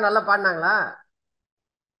 அந்த அக்கா நல்லா பாடினாங்களா?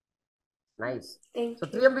 நைஸ். ஸோ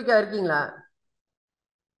திரியம்பிகா இருக்கீங்களா?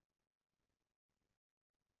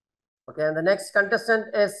 ஓகே. அந்த next contestant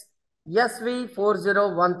is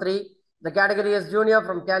SV4013. The category is junior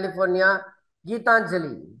from California,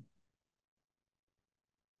 Geetanjali.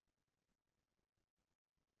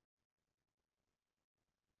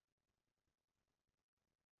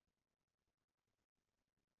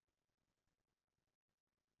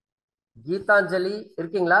 Gitanjali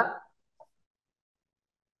இருக்கீங்களா?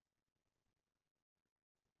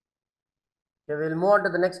 Okay, we'll move on to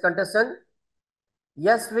the next contestant.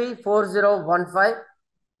 SV4015.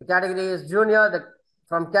 The category is junior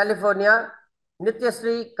from California,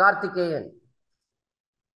 Nityasri Karthikeyan.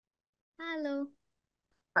 Hello.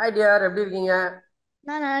 Hi dear, எப்படி இருக்கீங்க?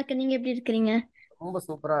 நான் நல்லா இருக்கேன். நீங்க எப்படி இருக்கிறீங்க? ரொம்ப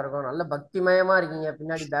சூப்பரா இருக்கும். நல்ல பக்திமயமா இருக்கீங்க.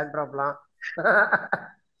 பின்னாடி பேக்ட்ராப்லாம்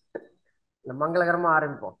மங்களகரமா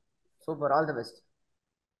ஆரம்பிப்போம். சூப்பர். All the best.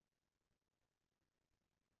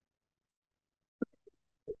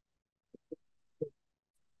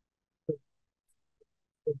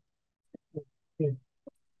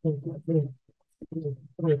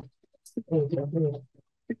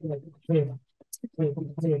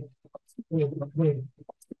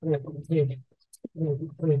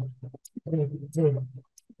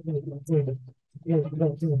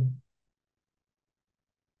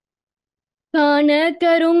 காண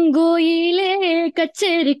கருங்கோயிலே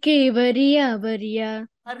கச்சேரிக்கு வரியா வரியா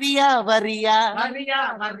வரியா வரியா வரியா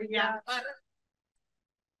வரியா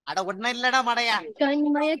அட ஒன்னும் இல்லடா மடையா.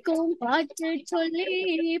 கண்மயக்கும் பாட்டு சொல்லி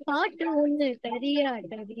பாட்டு ஒண்ணு தரியா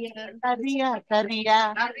தரியா தரியா தரியா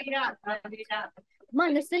தரியா தரியா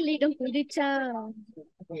மனசில் இடம் பிடிச்சா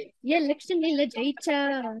எலெக்ஷன்ல ஜெயிச்சா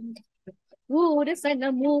ஊரு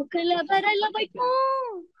சன மூக்குல வரல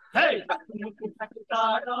வைக்கும்.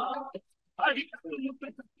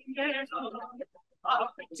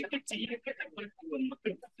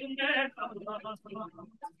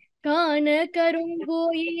 காண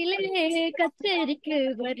கருங்கோயிலே கச்சேரிக்கு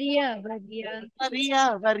வரியா வரியா வரியா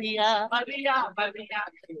வரியா வரியா வரியா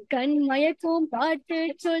கண்மயக்கும் பாட்டு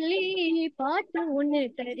சொல்லி பாட்டு ஒண்ணு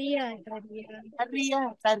தரியா தரியா தரியா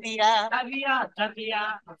தரியா தரியா தரியா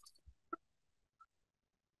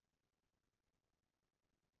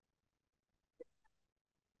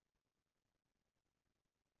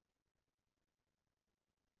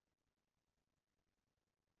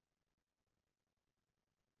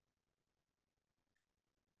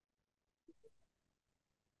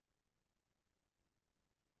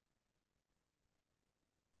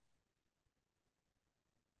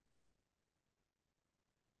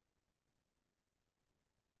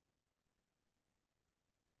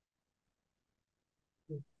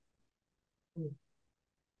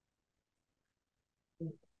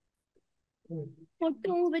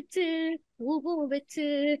பொட்டும் வச்சு பூவும் வச்சு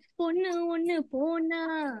பொண்ணு ஒண்ணு போனா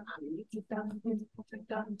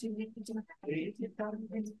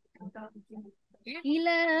இல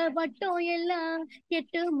வட்டம் எல்லாம்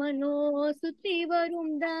 8 மனோ சுத்தி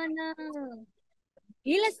வரும் தானா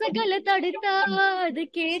இலசகளை தடுத்தா அது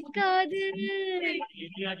கேட்காது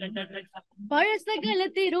பழசகளை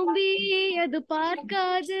திரும்பி அது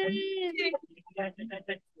பார்க்காது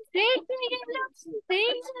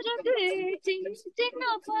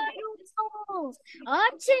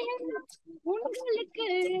உங்களுக்கு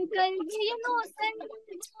கல்வியனோ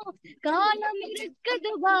காலம்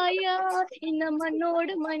இருக்குது வாயா இந்த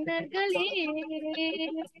மண்ணோடு மன்னர்களே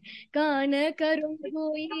காண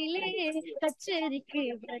கருங்கோயிலே கச்சேரிக்கு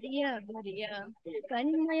வரியா வரியா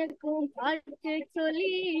கண்மயக்கும் பாட்டு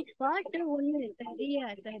சொல்லி பாட்டு ஒண்ணு தரியா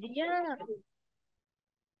தரியா.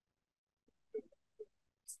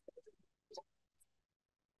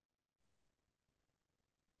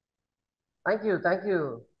 தேங்க்யூ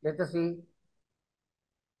நித்யஸ்ரீ,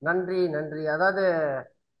 நன்றி நன்றி. அதாவது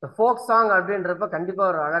ஃபோக் சாங் அப்படின்றப்ப கண்டிப்பா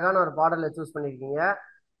ஒரு அழகான ஒரு பாடலை சூஸ் பண்ணியிருக்கீங்க.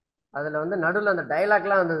 அதுல வந்து நடுவில் அந்த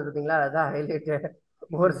டைலாக்லாம் வந்தது பார்த்தீங்களா, அதுதான் ஹைலைட்டு.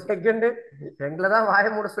 ஒரு செகண்டு எங்களை தான் வாய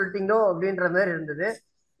மூட சொல்லிட்டீங்களோ அப்படின்ற மாதிரி இருந்தது.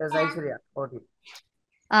 ஐஸ்வர்யா ஓகே.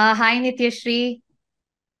 ஹாய் நித்யஸ்ரீ,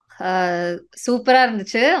 சூப்பரா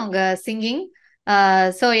இருந்துச்சு உங்க சிங்கிங்.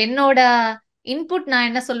 ஸோ என்னோட இன்புட் நான்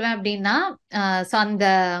என்ன சொல்லுவேன் அப்படின்னா, ஸோ அந்த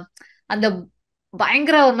அந்த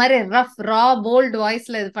பயங்கர ஒரு மாதிரி ரஃப் ரா போல்டு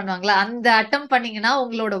வாய்ஸ்ல இது பண்ணுவாங்களா, அந்த அட்டம் பண்ணீங்கன்னா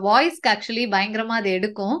உங்களோட வாய்ஸ்க்கு ஆக்சுவலி பயங்கரமா அது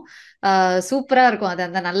எடுக்கும். சூப்பரா இருக்கும். அது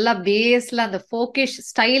அந்த நல்ல பேஸ்ல அந்த ஃபோக்கிஷ்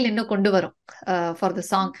ஸ்டைல் இன்னும் கொண்டு வரும் ஃபார் த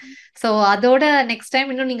சாங். ஸோ அதோட நெக்ஸ்ட்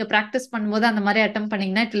டைம் இன்னும் நீங்க ப்ராக்டிஸ் பண்ணும்போது அந்த மாதிரி அட்டம்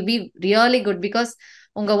பண்ணீங்கன்னா it will be really good. Because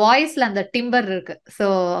உங்க வாய்ஸ்ல அந்த டிம்பர் இருக்கு. ஸோ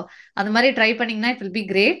அந்த மாதிரி ட்ரை பண்ணீங்கன்னா it will be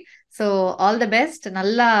great. So all the best.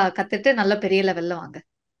 நல்லா கத்துட்டு நல்ல பெரிய லெவல்ல வாங்க.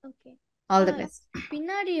 All the best.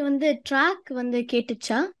 பின்னாடி வந்து ட்ராக் வந்து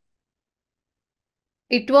கேட்டுச்சா?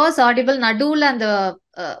 It was audible. நடுவுல அந்த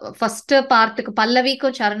ஃபர்ஸ்ட் பார்ட்டுக்கு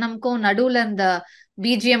பல்லவிக்கும் சரணம்க்கும் நடுவுல அந்த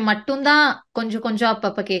பிஜிஎம் மட்டும் தான் கொஞ்சம் கொஞ்சம்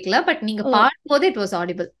அப்பப்ப கேட்கல. பட் நீங்க பாடும்போது இட் வாஸ்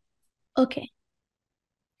ஆடிபிள். ஓகே.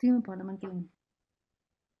 திரும்பி பாடலாமா கேளுங்க.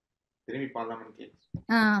 திரும்பி பாடலாமான்னு கேளு.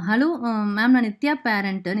 ஹலோ மேம், நான் நித்யா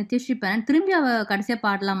பேரண்ட், நித்யஸ்ரீ பேரண்ட். திரும்பி அவ கடைசியா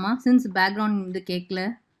பாடலாமா? சின்ஸ் பேக்ரவுண்ட் இது கேட்கல.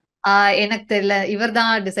 எனக்கு தெரியல, இவர் தான்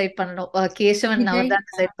டிசைட் பண்ணணும். கேசவன் அவர் தான்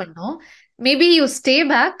டிசைட் பண்ணணும். மேபி யூ ஸ்டே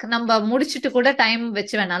பேக், நம்ம முடிச்சிட்டு கூட டைம்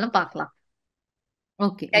வச்சு வேணாலும் பார்க்கலாம்.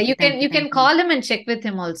 Okay, you can call him and check with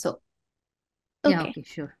him also. Okay,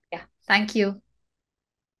 sure. Yeah, thank you.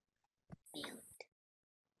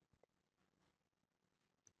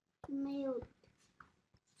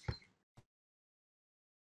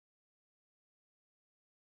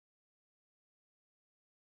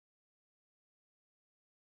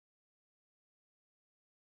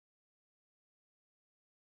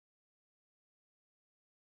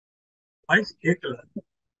 Voice கேட்கல.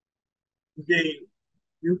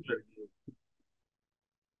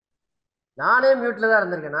 நானே மியூட்ல தான்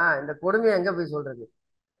இருந்திருக்கேனா? இந்த கொடுமையை எங்க போய் சொல்றது?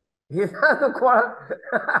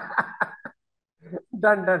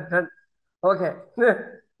 Done done done. Okay,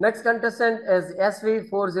 next contestant is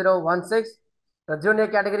SV4016, the junior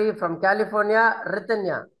category from California,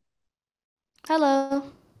 Ritanya. Hello.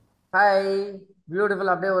 Hi, beautiful.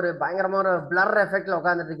 அப்படியே ஒரு பயங்கரமான blur effectல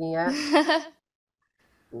உட்கார்ந்துட்டு இருக்கீங்க.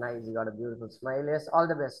 Nice, you got a beautiful smile. Yes, all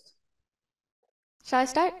the best. Shall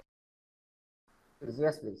I start?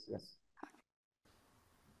 Yes, please. Yes.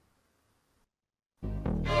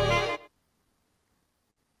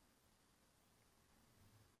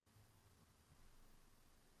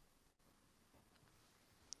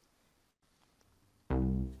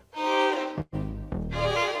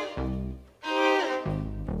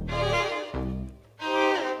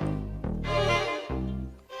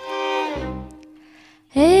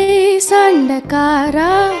 Hey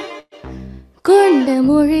சண்டக்காரா, கொண்ட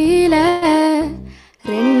மொழியில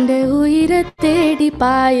 2 உயிரை தேடி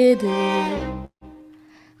பாயுது.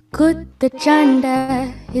 குத்து சண்டை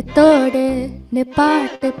இத்தோடு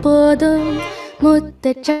நிப்பாட்டு போதும்.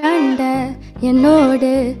 முத்து சண்டை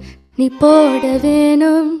என்னோடு நீ போட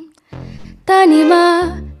வேணும். தனிமா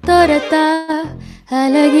துரத்தா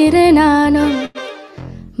அழகிற நானும்.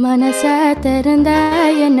 மனச திறந்த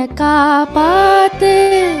என்ன காப்பாத்து.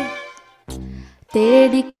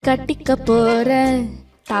 தேடி கட்டிக்க போற,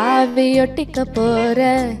 தாவி ஒட்டிக்க போற,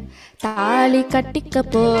 தாலி கட்டிக்க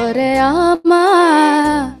போற. ஆமா,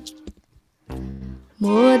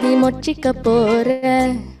 மோதி மொச்சிக்க போற,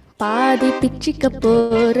 பாதி பிச்சிக்க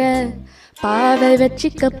போற, பாவை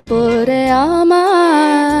வச்சிக்க போற. ஆமா,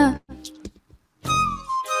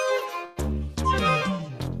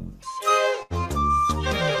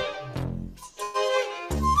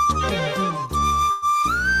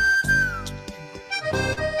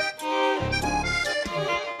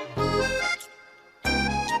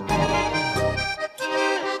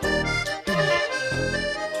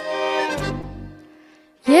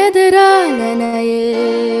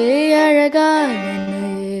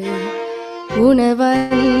 உன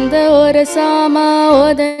வந்த ஒரு சாமா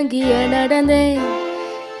ஒதங்கிய நடந்தேன்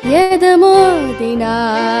எத மோதினா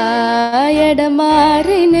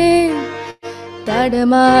எடமாறினேன்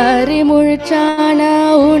தடமாறி முழிச்சானா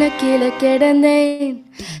உனக்கில கிடந்தேன்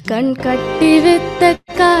கண் கட்டி வித்த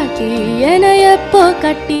காட்டி என எப்போ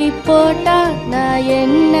கட்டி போட்டா நான்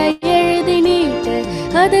என்ன எழுதி நீட்டு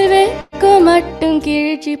அது வெக்க மட்டும்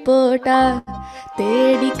கிழிச்சி போட்டா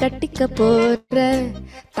தேடி கட்டிக்க போற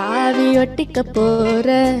தாவி ஒட்டிக்க போற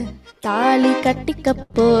தாலி கட்டிக்க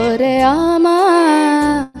போற ஆமா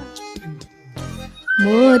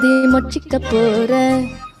மோதி மொச்சிக்க போற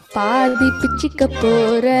பாதி பிச்சிக்க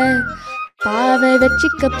போற பாவை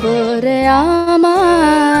வச்சிக்க போற ஆமா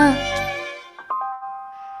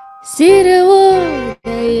சிறு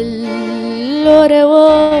ஓடையில் ஒரு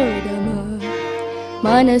ஓடமா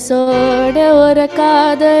மனசோட ஒரு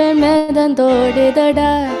காதல்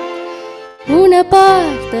மெதந்தோடுதடா உன்னை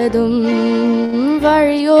பார்த்ததும்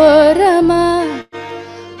வழியோரமா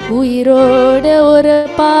உயிரோட ஒரு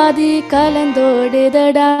பாதி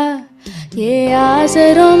கலந்தோடுதடா ஏ ஆசை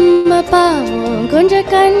ரொம்ப பாவம் கொஞ்சம்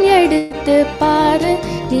கண் எடுத்து பாரு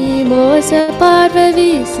நீ மோச பார்வை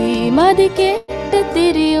வீசி மதி கேட்டு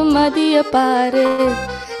திரியும் மதிய பாரு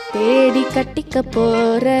தேடி கட்டிக்க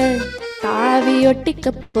போற தாவி ஒட்டிக்க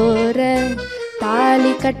போற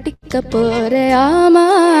தாலி கட்டிக்க போற ஆமா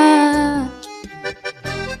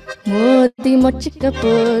மோதி மொச்சிக்க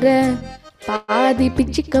போற பாதி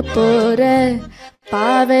பிச்சிக்க போற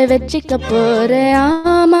பாவை வச்சிக்க போற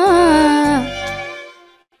ஆமா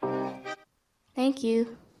thank you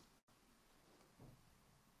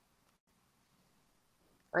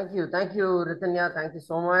thank you Rithanya, thank you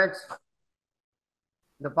so much.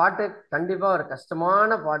 இந்த பாட்டு கண்டிப்பா ஒரு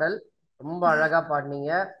கஷ்டமான பாடல், ரொம்ப அழகா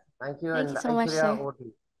பாடினீங்க. தேங்க்யூ. அண்ட் ஐஸ்வர்யா ஓட்டி.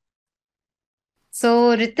 ஸோ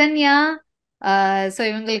ரித்தன்யா, ஸோ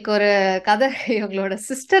இவங்களுக்கு ஒரு கதை, இவங்களோட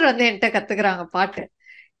சிஸ்டர் வந்து என்கிட்ட கத்துக்கிறாங்க பாட்டு.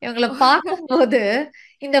 இவங்களை பார்க்கும்போது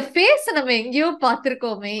இந்த ஃபேஸ் நம்ம எங்கேயோ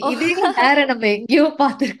பார்த்திருக்கோமே, இதே வேற நம்ம எங்கேயோ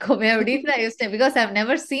பார்த்திருக்கோமே அப்படின்னு நான் யோசிச்சேன். Because I have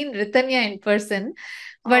never seen Rithanya in person.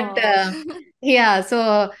 But so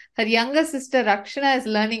her younger sister Rakshana is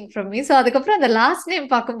learning from me. So அதுக்கப்புறம் அந்த லாஸ்ட் நேம்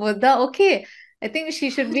பார்க்கும்போது தான் okay, I think she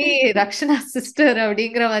should be Rakshana sister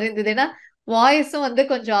அப்படிங்கிற மாதிரி இருந்தது. ஏன்னா வாய்ஸும் வந்து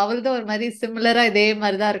கொஞ்சம் அவள்தான் ஒரு மாதிரி சிமிலரா இதே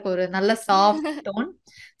மாதிரிதான் இருக்கும், ஒரு நல்ல soft tone.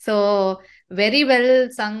 So very well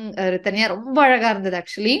Sangh Rithanya, ரொம்ப அழகா இருந்தது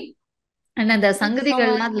ஆக்சுவலி. அண்ட் அந்த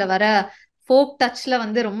சங்கதிகள்லாம் அதுல வர ஃபோக் டச்ல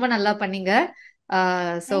வந்து ரொம்ப நல்லா பண்ணீங்க.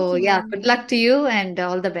 So yeah, good luck to you and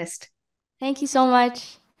all the best. Thank you so much.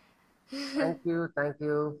 Thank you.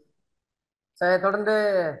 சரி, தொடர்ந்து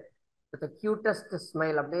வித் கியூட்டஸ்ட்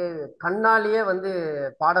ஸ்மைல், அப்படியே கண்ணாலேயே வந்து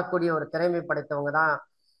பாடக்கூடிய ஒரு திறமை படைத்தவங்க தான்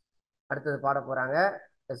அடுத்தது பாட போறாங்க.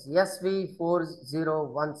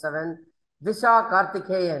 SV4017 திஷா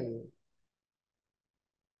கார்த்திகேயன்.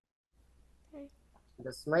 இந்த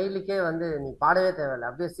ஸ்மைலுக்கே வந்து நீ பாடவே தேவையில்லை,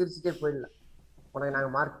 அப்படியே சிரிச்சுட்டே போயிடலாம், உனக்கு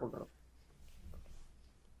நாங்கள் மார்க் போட்டுறோம்.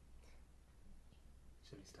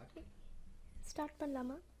 ஸ்டார்ட்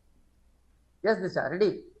பண்ணலாமா? S Disha,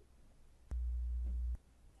 ready.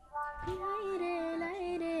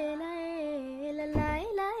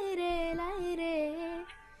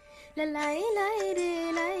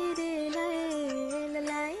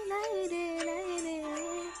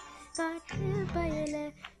 காற்று பயல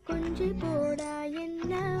கொஞ்சி போடா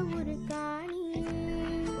என்ன ஒரு காணி,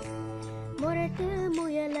 முரட்டு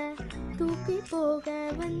முயல தூக்கி போக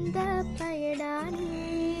வந்த பயடானி,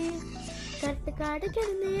 கட்டு காடு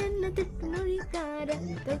கிடந்து என்ன திட்டு நொழிக்கார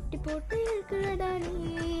தொட்டி போட்டு இருக்கிறடானி,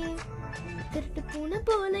 திருட்டு பூனை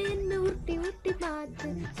போல என்ன உருட்டி உருட்டி பார்த்து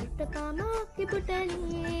சுத்தக்காம ஆக்கி புட்டானி,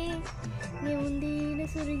 நீ உந்தியில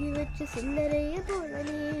சுருகி வச்சு சில்லறைய போல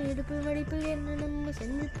நீ இடுப்பு வடிப்பு என்ன நம்ம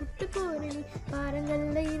செஞ்சு புட்டு போற நீ,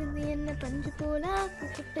 பாரங்கள்ல இருந்து என்ன பஞ்சு போல ஆக்கி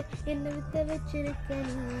புட்டு என்ன வித்த வச்சிருக்க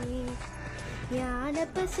நீ, யானை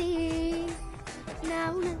பசி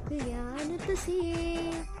நான் உனக்கு யானை பசி,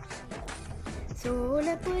 சோள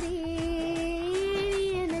பொரி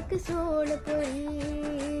எனக்கு சோள பொரி,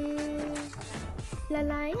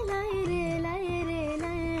 லலாய் லாய் ரே லாய் ரே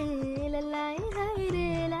லாய் லலாய் லாய் ரே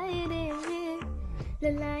லாய் ரே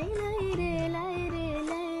லலாய் லாய் ரே லாய் ரே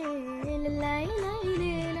லாய் லலாய் லாய்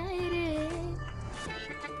ரே லாய் ரே.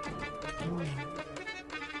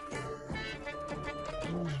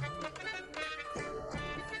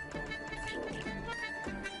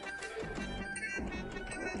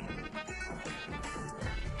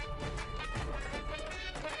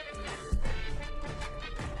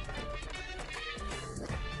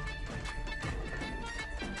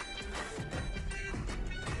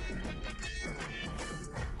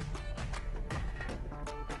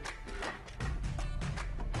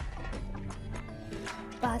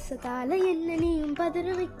 பாசத்தால என்ன நீயும் பதற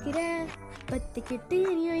வைக்கிற, பத்திக்கிட்டு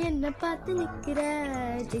இனியும் என்ன பார்த்து நிக்கிற,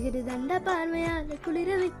 ஜிகிரு தண்டா பார்வையால குளிர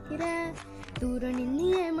வைக்கிற, தூரம் நின்னு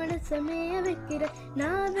என் மனச மேய வைக்கிற,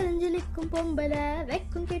 நான் விளைஞ்சு நிற்கும் பொம்பல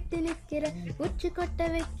வெக்கம் கெட்டு நிக்கிற, உச்சி கொட்ட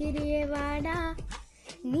வைக்கிறியே வாடா,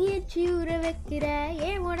 நீ எச்சி ஊற வைக்கிற,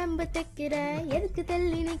 ஏன் உடம்பு தைக்கிற, எதுக்கு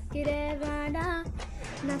தள்ளி நிக்கிற வாடா,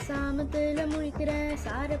 நான் சாமத்துல முழிக்கிற,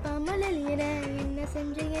 சார பாம்பல் எழிகிற, என்ன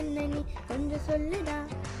செஞ்ச என்ன நீ கொஞ்சம் சொல்லுடா,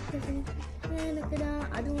 எனக்குடா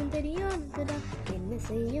அதுவும் தெரியும் எனக்குடா, என்ன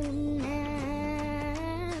செய்ய உன்ன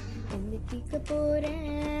எங்க தீக்க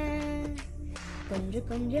போறேன், கொஞ்சம்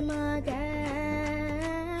கொஞ்சமாக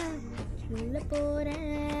உள்ள போறேன்.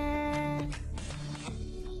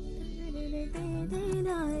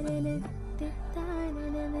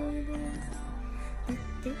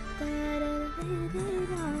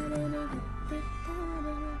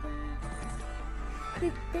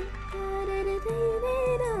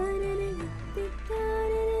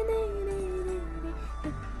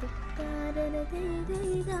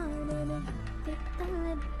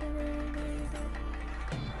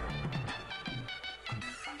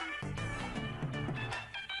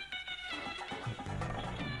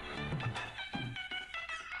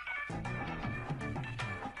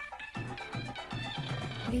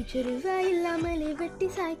 வீச்சுருவா இல்லாமலே வெட்டி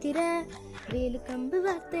சாய்க்கிற, வேலு கம்பு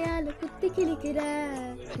வார்த்தையால குத்தி கிழிக்கிற,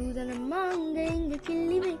 சூதனம்மா அங்க இங்க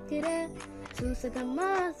கிள்ளி வைக்கிற, சூசகம்மா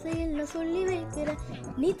ஆசையில் சொல்லி வைக்கிற,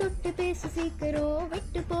 நீ தொட்டு பேச சீக்கிரம்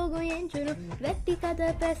விட்டு போகும் ஏஞ்சரும், வெட்டி கதை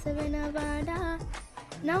பேச வேணா வாடா,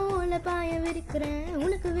 நான் ஓல பாய விரிக்கிறேன்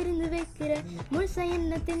உனக்கு விருந்து வைக்கிறேன், முழுசா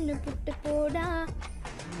என்ன தின்னு புட்டு போடா,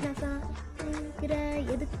 நான் சாக்கிற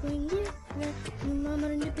எதுக்கு இங்கே சும்மா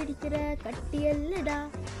மறைஞ்சு பிடிக்கிற, கட்டி எல்லடா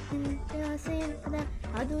ஆசை எனக்குதா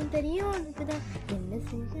அதுவும் தெரியும் எனக்குதா, என்ன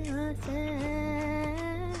செய்ய ஆசை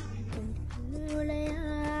உளையா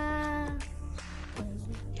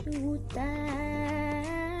ஊத்த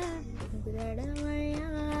மழையா,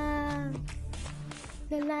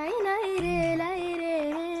 லாய் லாய் ரே லாய் ரே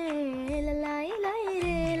லாய் லாய்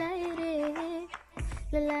ரே லாய் ரே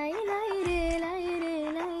லாய் லாய் ரே லாய் ரே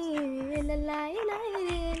லாய் லாய்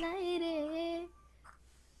ரே லாய் ரே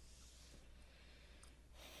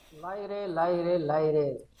லாயிரே லாயிரே லாயிரே.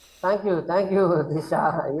 தேங்க்யூ திஷா.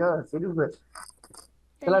 ஐயோ சிரிப்பு.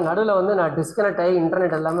 இதெல்லாம் நடுவில் வந்து நான் டிஸ்கனெக்ட் ஆகி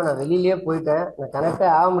இன்டர்நெட் எல்லாமே நான் வெளியிலேயே போயிட்டேன், நான் கனெக்டே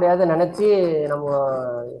ஆக முடியாத நினச்சி நம்ம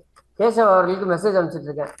கேசவ் அவர்களுக்கு மெசேஜ்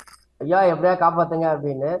அனுப்பிச்சிட்ருக்கேன், ஐயா எப்படியா காப்பாற்றுங்க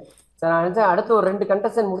அப்படின்னு. சரி நான் நினச்சேன் அடுத்து ஒரு 2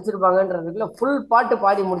 கண்டஸ்டன்ட் முடிச்சிருப்பாங்கன்றதுக்குள்ள ஃபுல் பாட்டு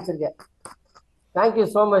பாடி முடிச்சிருக்கேன். தேங்க்யூ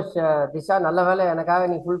ஸோ மச் திஷா, நல்ல வேலை எனக்காக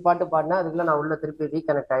நீ ஃபுல் பாட்டு பாடினா, அதுக்குள்ள நான் உள்ள திருப்பி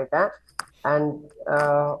ரீகனெக்ட் ஆகிட்டேன். And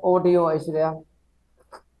ஓடியோ Aishwarya.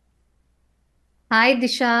 Hi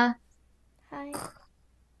Disha. Hi.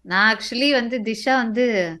 நான் ஆக்சுவலி வந்து திஷா வந்து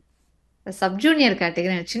சப்ஜூனியர்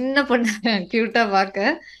கேட்டகரி, சின்ன பொண்ணு கியூட்டா பார்க்க.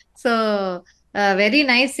 So very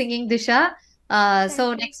nice singing Disha. So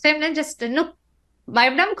next டைம்ல ஜஸ்ட் இன்னும்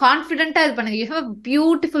பயப்படாம கான்ஃபிடென்ட்டா இது பண்ணுங்க. You have a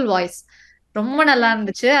beautiful voice, ரொம்ப நல்லா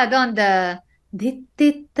இருந்துச்சு. அதுவும் அந்த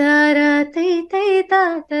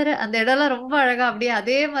அந்த இடம்லாம் ரொம்ப அழகா அப்படியே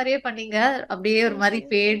அதே மாதிரியே பண்ணீங்க, அப்படியே ஒரு மாதிரி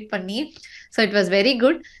ஃபேட் பண்ணி. So it was very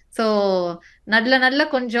good. So நல்ல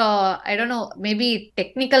கொஞ்சம் ஐ டோன்ட் நோ, மேபி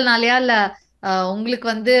டெக்னிக்கல்னாலயா இல்ல உங்களுக்கு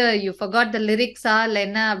வந்து யூ ஃபர்காட் த லிரிக்ஸா இல்ல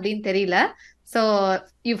என்ன அப்படின்னு தெரியல. So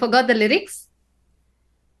you forgot the lyrics.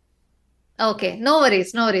 Okay, no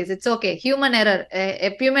worries it's okay, human error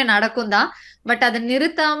எப்பயுமே நடக்கும் தான். பட் அதை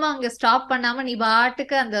நிறுத்தாம அங்க ஸ்டாப் பண்ணாம நீ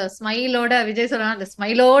பாட்டுக்கு அந்த ஸ்மைலோட, விஜய் சொல்றாங்க அந்த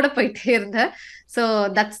ஸ்மைலோட போயிட்டே இருந்த. So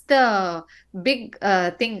that's the big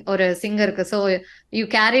thing ஒரு சிங்கருக்கு. So you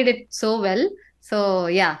carried it so well. So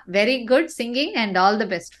yeah, very good singing and all the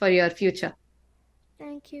best for your future.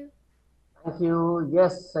 Thank you.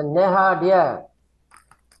 Yes, Neha dear.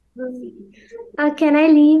 Can I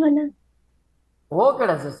leave Anna?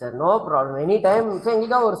 ஓகேடா sister, no problem, any time.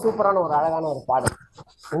 எங்களுக்காக ஒரு சூப்பரான ஒரு அழகான ஒரு பாடல்,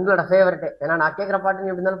 உங்களோட favourite. ஏன்னா நான் கேட்குற பாட்டு நீ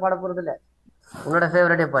எப்படி இருந்தாலும் பாட போறது இல்லை, உன்னோட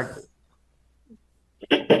ஃபேவரட்டே பாட்டு.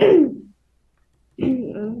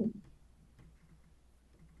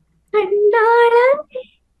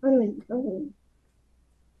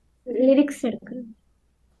 லிரிக்ஸ் எடுக்கிறேன்.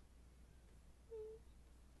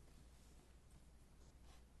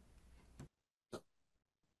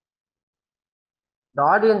 இந்த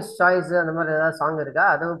ஆடியன்ஸ் சாய்ஸ் அந்த மாதிரி ஏதாவது சாங் இருக்கா,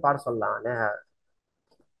 அதுவும் பாட சொல்லலாம் நேஹா.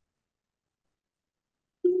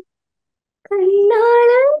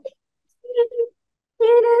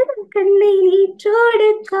 கண்ணை நீற்றோடு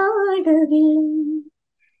காடவில்லை,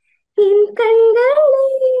 என் கண்களை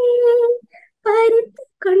பறித்து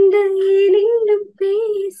கொண்டு இன்னும்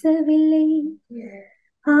பேசவில்லை,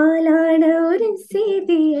 ஆளான ஒரு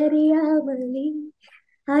செய்தி அறியாமலே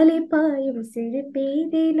அலைப்பாயும் சிறு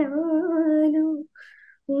பேதை நானோ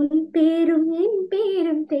உன் பேரும் என்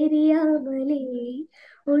பேரும் தெரியாமலே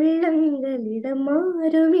உள்ளங்களிடம்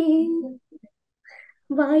மாறுமே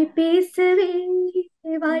வாய் பேசவே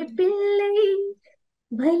வாய்ப்பில்லை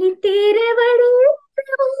வலி தீர வழி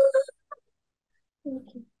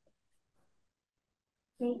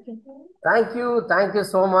Thank you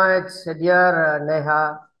so much, dear Neha.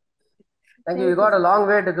 Thank you. You got a long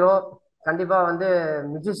way to go. கண்டிப்பா வந்து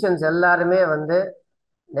மியூசிஷியன்ஸ் எல்லாருமே வந்து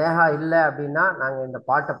நேஹா இல்லை அப்படின்னா நாங்கள் இந்த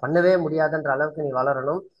பாட்டை பண்ணவே முடியாதுன்ற அளவுக்கு நீ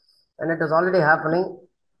வளரணும். And it is already happening.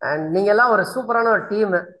 And நீங்கள் எல்லாம் ஒரு சூப்பரான ஒரு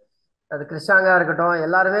டீம். அது கிருஷ்ணாங்கா இருக்கட்டும்,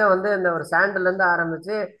 எல்லாருமே வந்து இந்த ஒரு சாண்டிலேருந்து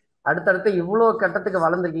ஆரம்பித்து அடுத்தடுத்து இவ்வளோ கட்டத்துக்கு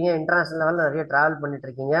வளர்ந்துருக்கீங்க. இன்டர்நேஷ்னல் லெவலில் நிறைய ட்ராவல் பண்ணிட்டு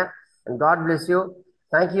இருக்கீங்க. And God bless you.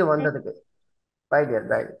 Thank you வந்ததுக்கு. By dear,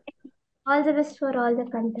 by. All the best for all the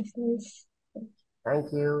contestants.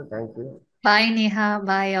 Thank you. Bye Neha.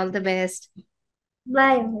 Bye. All the best.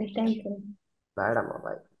 Bye. Thank you. பாய்டாமா,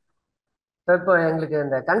 பாய். இப்போ எங்களுக்கு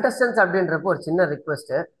இந்த கண்டஸ்டன்ஸ் அப்படின்றப்போ ஒரு சின்ன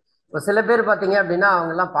ரிக்வெஸ்ட்டு. இப்போ சில பேர் பார்த்தீங்க அப்படின்னா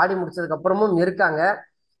அவங்கெல்லாம் பாடி முடிச்சதுக்கு அப்புறமும் இருக்காங்க.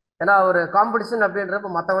 ஏன்னா ஒரு காம்படிஷன் அப்படின்றப்போ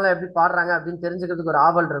மற்றவங்களாம் எப்படி பாடுறாங்க அப்படின்னு தெரிஞ்சுக்கிறதுக்கு ஒரு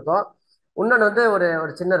ஆவல் இருக்கும். இன்னொன்று வந்து ஒரு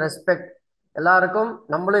ஒரு சின்ன ரெஸ்பெக்ட். எல்லாருக்கும்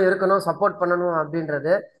நம்மளும் இருக்கணும், சப்போர்ட் பண்ணணும்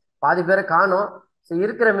அப்படின்றது. பாதி பேரை காணும். ஸோ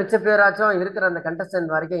இருக்கிற மிச்ச பேராச்சும் இருக்கிற அந்த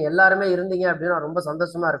கண்டஸ்டன்ட் வரைக்கும் எல்லாருமே இருந்தீங்க அப்படின்னா ரொம்ப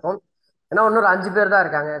சந்தோஷமா இருக்கும். ஏன்னா இன்னொரு 5 பேர் தான்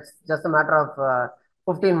இருக்காங்க. Just a matter of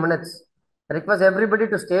 15 minutes. I request everybody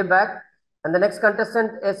to stay back. And the next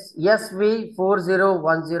contestant is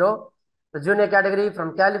SV4010, the junior category from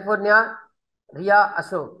California, Ria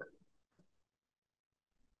Ashok.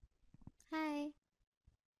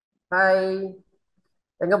 Hi.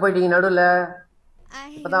 எங்க போயிட்டீங்க நடுவுல?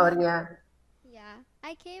 இப்பதான் வரீங்க? Yeah,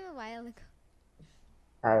 I came a while ago.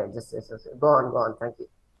 Hi, just go on. Thank you.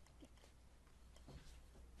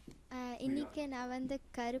 இன்னைக்கு நான் வந்து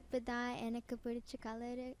கருப்பு தான் எனக்கு பிடிச்ச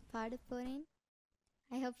கலர் பாட போறேன்.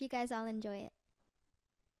 I hope you guys all enjoy it.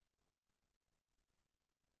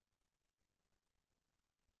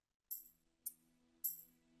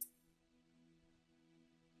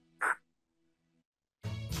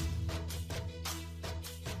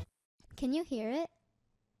 Can you hear it?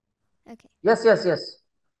 Okay. Yes.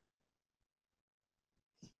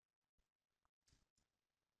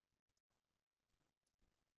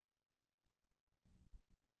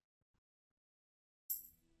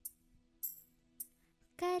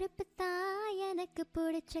 கருப்பு தான் எனக்கு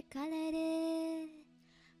பிடிச்ச கலரு,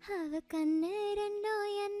 அவ கண்ணு ரெண்டும்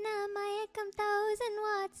என்ன மயக்கம் 1000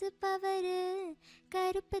 வாட்ஸ் பவரு.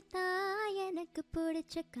 கருப்பு தான் எனக்கு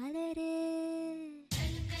பிடிச்ச கலரு.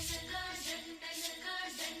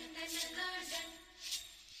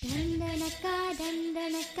 டண்டனக்கா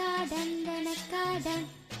டண்டனக்கா டண்டனக்கா டன்.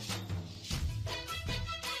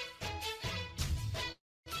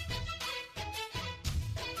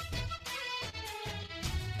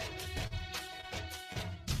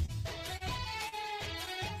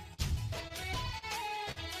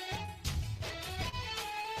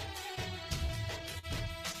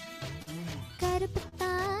 கருப்பு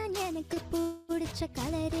தான் எனக்கு பிடிச்ச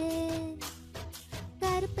கலரு,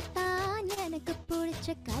 கருப்பு தான் எனக்கு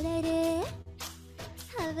பிடிச்ச கலரு.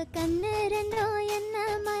 அவ கண்ணு ரெண்டும் என்ன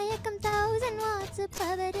மயக்கம் 1000 வாட்ஸ்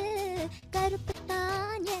பவரு. கருப்பு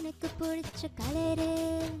தான் எனக்கு பிடிச்ச கலரு.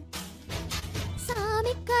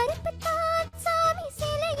 சாமி கருப்பு தான், சாமி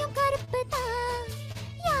சிலையும் கருப்பு தான்,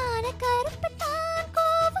 யானை கருப்பு தான்,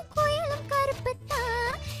 கோபம் குயிலும் கருப்பு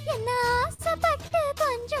தான். என்ன ஆசைப்பட்டு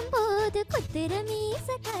கொஞ்சம் போது குத்திர மீச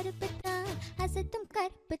கருப்பு தான், அசத்தும்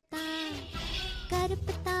கருப்பு தான்.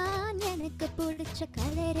 கருப்பு தான் எனக்கு பிடிச்ச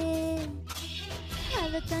கலரு.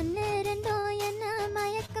 அவ கண்ணு ரெண்டும் என்ன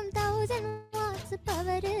மயக்கம் 1000 வாட்ஸ்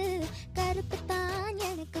பவரு. கருப்பு தான்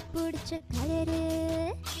எனக்கு பிடிச்ச கலரு.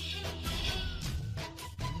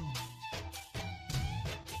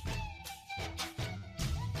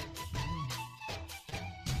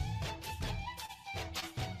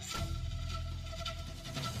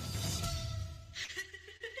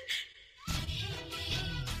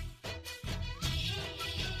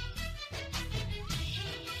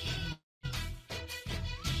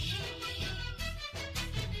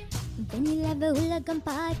 வெண்ணிலவு உலகம்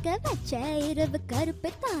பார்க்க வச்ச இரவு கருப்பு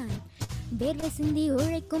தான், வேர்வை சிந்தி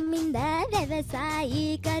உழைக்கும் இந்த விவசாயி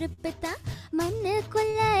கருப்பு தான்.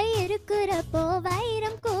 மண்ணுக்குள்ள இருக்கிறப்போ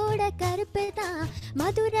வைரம் கூட கருப்பு தான்,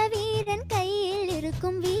 மதுர வீரன் கையில்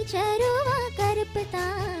இருக்கும் வீச்சருவா கருப்பு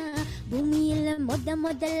தான். பூமியில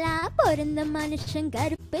முதலா பிறந்த மனுஷன்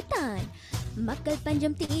கருப்பு தான், மக்கள்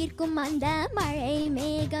பஞ்சம் தீர்க்கும் அந்த மழை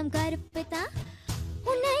மேகம் கருப்பு தான்.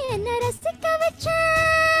 உன்னை என்ன ரசிக்க வச்ச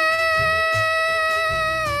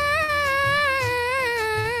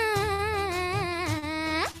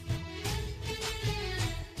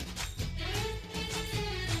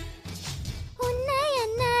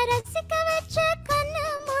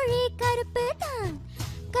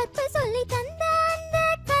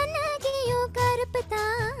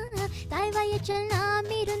வயற்றில் நாம்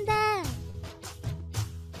இருந்த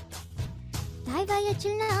தாய்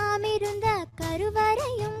வயற்றில் நாம் இருந்த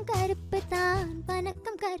கருவறையும் கருப்பு தான்.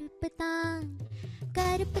 வணக்கம் கருப்பு தான்,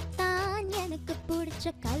 கருப்பு தான் எனக்கு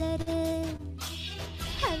பிடிச்ச கலரு.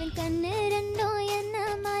 அவன் கண்ணு ரெண்டும் என்ன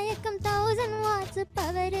மயக்கம் 1000 வாட்ஸ்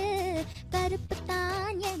பவரு. கருப்பு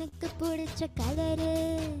தான் எனக்கு பிடிச்ச கலரு.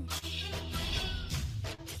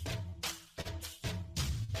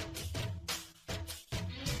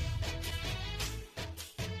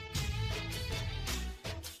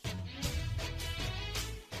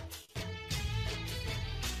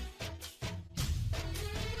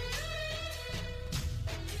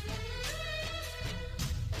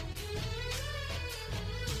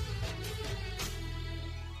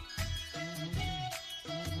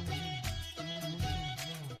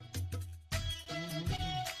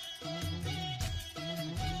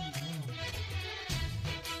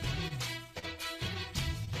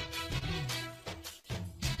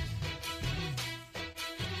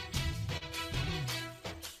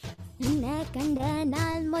 உன்னை கண்ட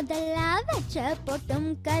நாள் முதல்ல வச்ச போட்டும்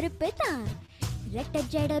கருப்பு தான். ரெட்ட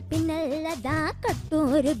ஜட பின்னல்ல தான்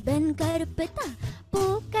கட்டும் ரிப்பன் கருப்பு தான்.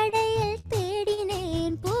 பூக்கடையில்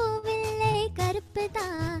தேடினேன் பூவில்லை கருப்பு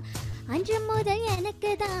தான். அன்று முதல்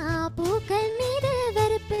எனக்கு தான் பூக்கள் மீது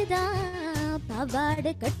வெறுப்பு தான்.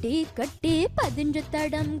 பவாடு கட்டி கட்டி 15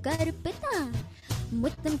 தடம் கருப்பு தான்.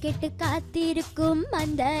 முத்தம் கேட்டு காத்திருக்கும்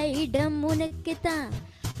அந்த இடம் உனக்கு தான்.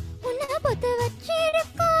 உன்னை பொத்து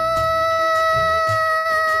வச்சிருக்கோம்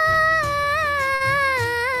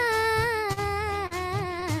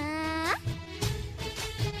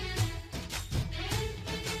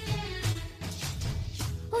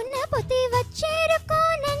உன்னை பொத்தி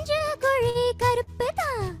வச்சிருக்கோம் நெஞ்சு குழி கருப்பு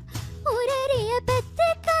தான். ஊரறிய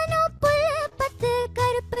பெத்துக்கணும் புள்ள 10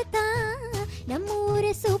 கருப்பு தான். நம்ம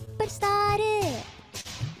ஊரு சூப்பர் ஸ்டாரு,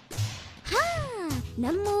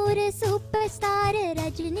 நம்மூரு சூப்பர் ஸ்டார்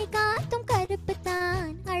ரஜினிகாந்தும் கருப்பு தான்.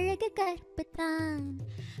 அழகு கருப்பு தான்,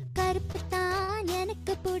 கருப்பு தான்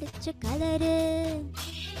எனக்கு பிடிச்ச கலரு.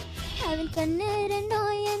 அவன் கண்ணு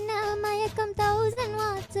ரெண்டும் என்ன மயக்கம் 1000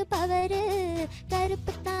 வாட்ஸ் பவரு.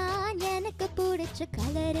 கருப்பு தான் எனக்கு பிடிச்ச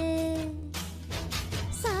கலரு.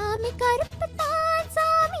 சாமி கருப்பு தான்,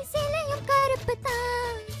 சாமி சிலையும் கருப்பு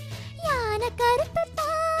தான். யானை கருப்பு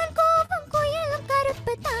தான், கோபம் குயிலும்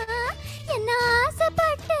கருப்பு தான். என்ன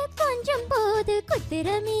ஆசைப்பட்டு கொஞ்சம் போது குத்திர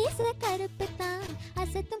மீச கருப்பு தான்.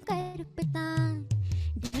 அசத்தும் கருப்பு தான்.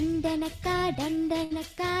 டண்டனக்கா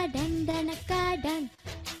டண்டனக்கா டண்டனக்கா டன்,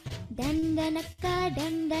 டண்டனக்கா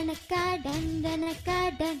டண்டனக்கா டண்டனக்கா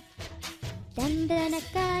டன்,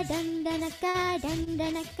 டண்டனக்கா டண்டனக்கா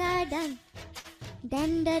டண்டனக்கா டன்,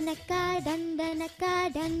 டண்டனக்கா டண்டனக்கா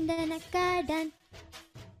டண்டனக்கா ton.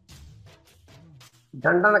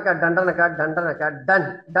 Dandanaka, Dandanaka, Dandanaka, done,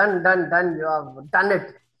 done, done, done. You have done it.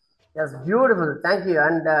 Yes, beautiful. Thank you.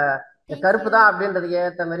 And இந்த கருப்பு தான் அப்படின்றதுக்கு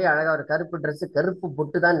ஏற்ற மாதிரி அழகா ஒரு கருப்பு ட்ரெஸ், கருப்பு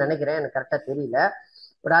பொட்டு தான் நினைக்கிறேன், எனக்கு கரெக்டா தெரியல.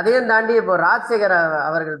 பட் அதையும் தாண்டி இப்போ ராஜசேகர்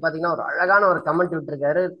அவர்கள் பார்த்தீங்கன்னா ஒரு அழகான ஒரு கமெண்ட்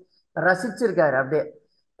விட்டுருக்காரு, ரசிச்சிருக்காரு அப்படியே.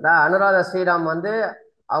 அதான் அனுராதா ஸ்ரீராம் வந்து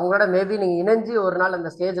அவங்களோட மேபி நீங்க இணைஞ்சு ஒரு நாள்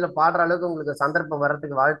அந்த ஸ்டேஜ்ல பாடுற அளவுக்கு உங்களுக்கு சந்தர்ப்பம்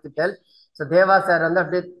வர்றதுக்கு வாழ்த்துக்கள். ஸோ தேவா சார் வந்து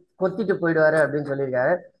அப்படியே கொத்திட்டு போயிடுவாரு அப்படின்னு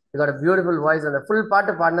சொல்லியிருக்காரு. இதோட பியூட்டிஃபுல் வாய்ஸ், அந்த ஃபுல்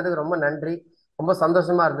பாட்டு பாடினதுக்கு ரொம்ப நன்றி, ரொம்ப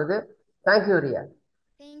சந்தோஷமா இருந்தது. Thank you Riya.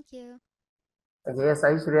 Thank you. Okay, S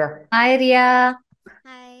Aishwarya. Hi, Ria.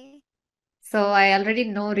 Hi. So I already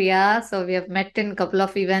know Ria. So we have met in couple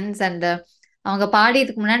of events and அவங்க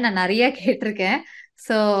பாடியதுக்கு முன்னாடி நான் நிறைய கேட்டிருக்கேன்.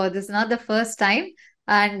 So this is not the first time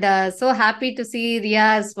and so happy to see Ria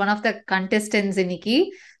as one of the contestants இன்னைக்கு.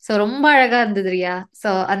 So ரொம்ப அழகா இருந்தது Riya.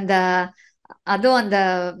 So அந்த அதுவும் அந்த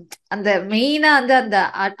அந்த மெயினா வந்து அந்த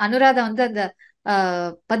அனுராதா வந்து அந்த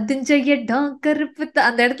 15 இடம் கருப்பு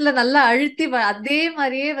அந்த இடத்துல நல்லா அழுத்தி அதே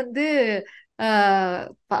மாதிரியே வந்து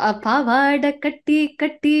பாவாடை கட்டி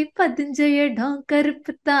கட்டி 15 இடம்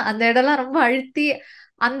கருப்பு தான் அந்த இடம்லாம் ரொம்ப அழுத்தி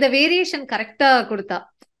அந்த வேரியேஷன் கரெக்டா கொடுத்தா.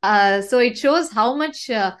 So it shows how much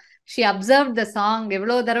she observe the song,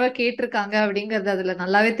 எவ்வளவு தடவை கேட்டிருக்காங்க அப்படிங்கிறது அதுல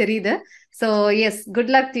நல்லாவே தெரியுது. So S,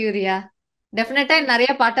 good luck to you Riya. டெஃபினட்டா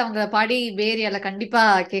நிறைய பாட்டு அவங்க பாடி பேரியால கண்டிப்பா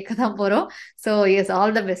கேட்க தான் போறோம். So S,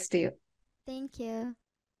 all the best you. Thank you.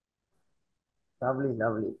 Lovely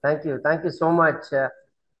lovely, thank you so much.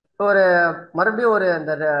 ஒரு மறுபடியும் ஒரு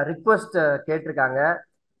அந்த ரிக்வெஸ்ட் கேட்டிருக்காங்க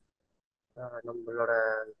நம்மளோட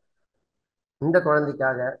இந்த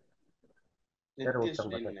குழந்தைக்காக,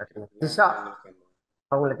 திஷா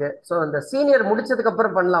அவங்களுக்கு. ஸோ இந்த சீனியர் முடிச்சதுக்கு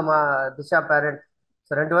அப்புறம் பண்ணலாமா திஷா பேரண்ட்?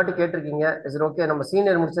 ஸோ 2 வாட்டி கேட்டிருக்கீங்க. இஸ் இட் ஓகே நம்ம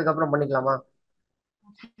சீனியர் முடிச்சதுக்கு அப்புறம் பண்ணிக்கலாமா?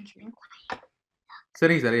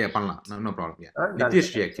 சரிங்க சார், பண்ணலாம், no problem.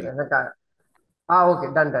 Nithyasri actually okay,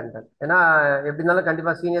 done done done. ஏன்னா எப்படி இருந்தாலும்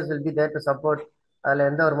கண்டிப்பாக seniors will be there to support. அதில்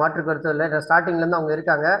எந்த ஒரு மாற்று கருத்தும் இல்லை. ஸ்டார்டிங்லேருந்து அவங்க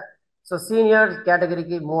இருக்காங்க. ஸோ சீனியர்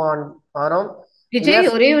கேட்டகரிக்கு மூவ் ஆன் வரோம்.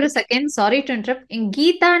 விஜய் ஒரே ஒரு செகண்ட், சாரி டு இன்டரப்ட்.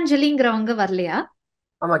 கீதாஞ்சலிங்கிறவங்க வரலையா?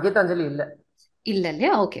 ஆமா, கீதாஞ்சலி இல்லை. இல்ல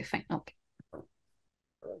இல்லையா? Okay fine. Okay,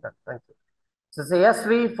 thank you. So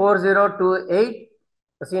SV4028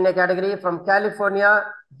 senior category from California,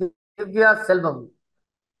 Divya செல்வம்.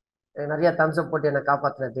 நிறைய தம்ஸ்அப் போட்டு என்னை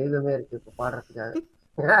காப்பாத்தின தெய்வமே இருக்கு இப்போ பாடுறதுக்காக.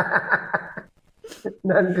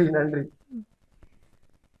 நன்றி நன்றி.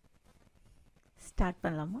 ஸ்டார்ட்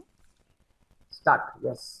பண்ணலாமா? ஸ்டார்ட்.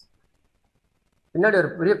 எஸ். பின்னாடி ஒரு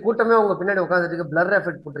பெரிய கூட்டமே உங்க பின்னாடி உட்காந்துட்டு இருக்கு. பிளர்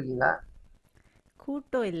எஃபெக்ட் போட்டிருக்கீங்களா?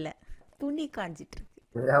 கூட்டம் இல்லை, துணி காஞ்சிட்டு இருக்கு.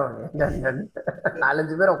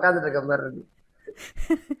 4-5 பேர் உட்காந்துட்டு இருக்க மாதிரி இருக்கு.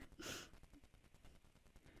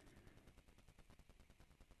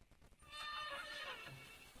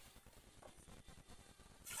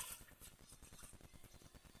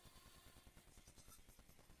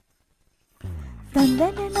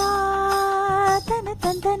 தந்தனனா தன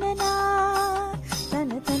தந்தனனா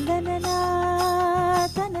தன தந்தனனா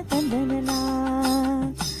தன தந்தனனா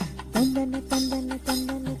தந்தன தந்தன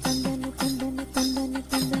தந்தன தந்தன தந்தன தந்தன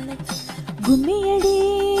தந்தன கும்மியடி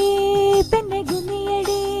பெண்ணை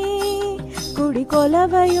கும்மியடி குடி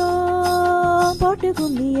கொலவையோ போட்டு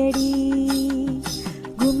கும்மியடி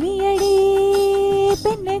கும்மியடி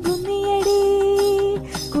பெண்ணை கும்மியடி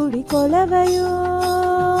குடி கொலவையோ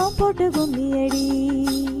போட்டு கும்மியடி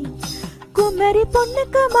குமரி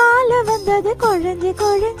பொண்ணுக்கு மாலை வந்தது கொழஞ்சு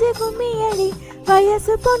கொழஞ்சு கும்மியடி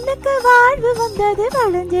வயசு பொண்ணுக்கு வாழ்வு வந்தது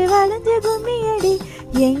வளைஞ்சு வளைஞ்சு கும்மியடி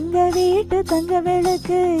எங்க வீட்டு தங்க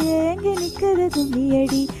விளக்கு ஏங்கி நிக்குது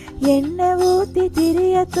கும்மியடி எண்ணெய் ஊத்தி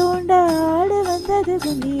திரிய தூண்ட ஆடு வந்தது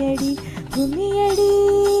கும்மியடி கும்மியடி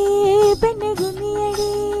பெண்ணு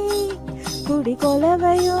கும்மியடி குடி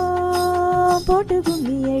கொலவையோ போட்டு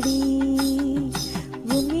கும்மியடி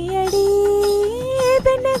கும்மியடி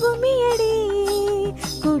பெண்ணு கும்மியடி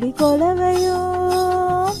குடி கொலவையோ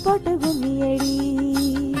போட்டு கும்மியடி.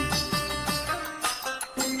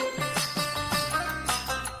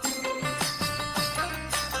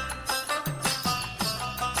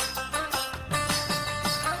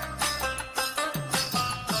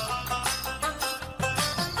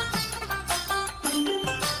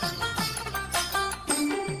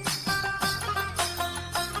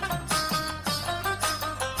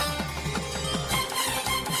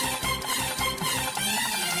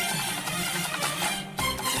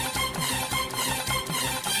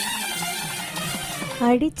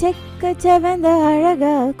 அடிச்சக்க செவந்த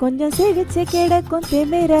அழகா கொஞ்சம் சிரிச்சு கிடக்கும்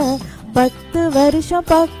திமிர 10 வருஷம்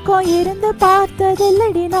பக்கம் இருந்து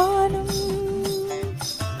பார்த்ததில்லடி நானும்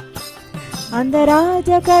அந்த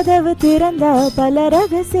ராஜ கதவு திறந்தா பல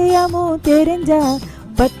ரகசியமும் தெரிஞ்சா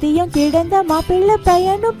பத்தியும் கிடந்த மாப்பிள்ளை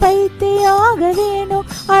பையனும் பைத்தியாக வேணும்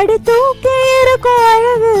அடி தூக்கி இருக்கும்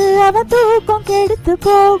அழகு அவன் தூக்கம் கெடுத்து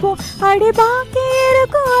போகும் அடி பாக்கி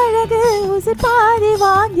இருக்கும் அழகு உசு பாதி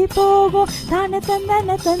வாங்கி போகும் தான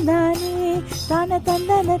தந்தன தந்தானே தான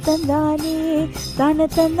தந்தன தந்தானே தான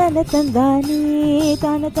தந்தன தந்தானே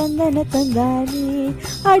தான தந்தன தந்தானே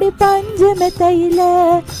அடி பஞ்சு மெத்தையில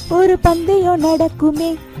ஒரு பந்தயம்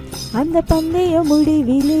நடக்குமே அந்த பந்தய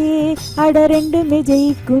முடிவிலே அட ரெண்டுமே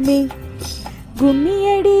ஜெயிக்குமே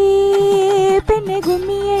கும்மியடி பெண்ணை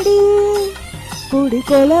கும்மியடி குடி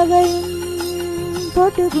கொலவையும்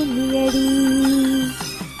போட்டு கும்மியடி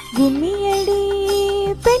கும்மியடி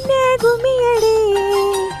பெண்ணை கும்மியடி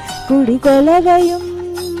குடி கொலவையும்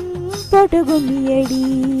போட்டு கும்மியடி.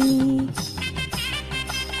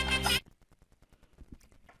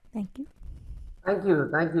 Thank you thank you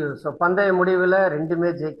thank you. ஸோ பந்தய முடிவில்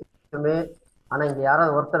ரெண்டுமே ஜெயிக்குமே. ஆனால் இங்கே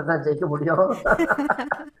யாராவது ஒருத்தர் தான் ஜெயிக்க முடியும்.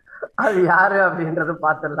 அது யாரு அப்படின்றது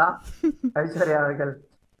பார்த்துடலாம். ஐஸ்வர்யா அவர்கள்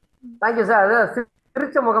தேங்க்யூ சார். அது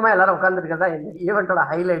சிரிச்ச முகமாக எல்லாரும் உட்காந்துருக்கிறதா இந்த ஈவெண்ட்டோட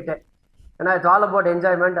ஹைலைட்டு. ஏன்னா இட்ஸ் ஆல் அபவுட்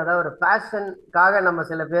என்ஜாய்மெண்ட். அதாவது ஒரு பேஷனுக்காக நம்ம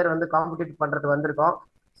சில பேர் வந்து காம்படிட் பண்ணுறது வந்திருக்கோம்.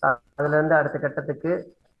 அதுலேருந்து அடுத்த கட்டத்துக்கு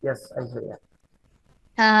எஸ் ஐஸ்வர்யா.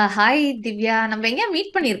 ஹாய் திவ்யா, நம்ம எங்கேயா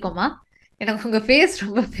மீட் பண்ணியிருக்கோமா? எனக்கு உங்க ஃபேஸ்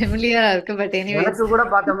ரொம்ப ஃபெமிலியரா இருக்கு. பட் எனிவேஸ் எனக்கு கூட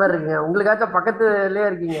பார்த்த மாதிரி இருக்கீங்க. உங்களுக்காச்சும் பக்கத்துலயே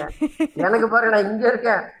இருக்கீங்க. எனக்கு பாரு, நான் இங்க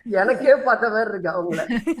இருக்கேன், எனக்கே பார்த்த மாதிரி இருக்கு அவங்கள.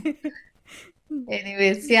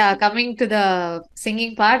 Anyways yeah, coming to the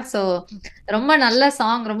singing part. So ரொம்ப நல்ல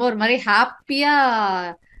சாங், ரொம்ப ஒரு மாதிரி ஹாப்பியா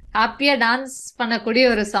டான்ஸ் பண்ணக்கூடிய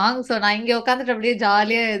ஒரு சாங். ஸோ நான் இங்க உட்காந்துட்டு அப்படியே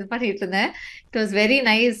ஜாலியா இது பண்ணிட்டு இருந்தேன். It was very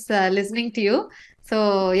nice listening to you. So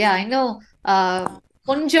yeah, இன்னும்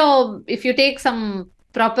கொஞ்சம் if you take some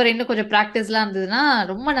proper இன்னும் கொஞ்சம் ப்ராக்டிஸ்லாம் இருந்ததுன்னா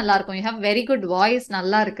ரொம்ப நல்லா இருக்கும். You have very good voice,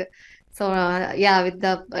 நல்லா இருக்கு. So yeah, with the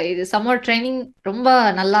summer training ரொம்ப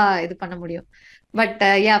நல்லா இது பண்ண முடியும். பட்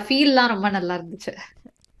ஃபீல்லாம் ரொம்ப நல்லா இருந்துச்சு.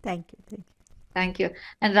 தேங்க்யூ. தேங்க்யூ.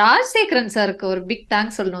 அண்ட் ராஜசேகரன் சாருக்கு ஒரு பிக்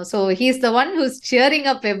தேங்க்ஸ் சொல்லணும். So he is the one who's cheering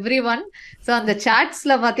up every one. So அந்த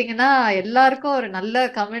சாட்ஸ்ல பாத்தீங்கன்னா எல்லாருக்கும் ஒரு நல்ல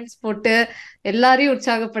கமெண்ட்ஸ் போட்டு எல்லாரையும்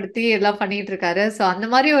உற்சாகப்படுத்தி எல்லாம் பண்ணிட்டு இருக்காரு. ஸோ அந்த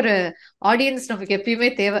மாதிரி ஒரு ஆடியன்ஸ் நமக்கு எப்பயுமே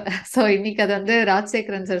தேவை. ஸோ இன்னைக்கு அது வந்து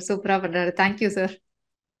ராஜசேகரன் சார் சூப்பரா பண்றாரு. Thank you sir.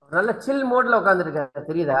 நல்ல சில் மோட்ல உட்காந்துருக்காரு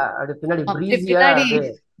தெரியுதா? அப்படி பின்னாடி பிரீஸியா பின்னாடி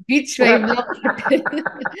பீச் வைப்லாம்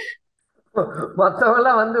போட்டு மத்தவங்க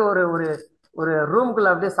எல்லாம் வந்து ஒரு ஒரு ஒரு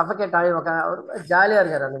ரூம்குள்ள அப்படியே சஃபகேட் ஆகி உட்காந்து ஜாலியா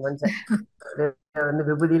இருக்காரு அந்த மனுஷன். வந்து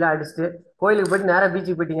விபூதியெல்லாம் அடிச்சுட்டு கோயிலுக்கு போயிட்டு நேரம்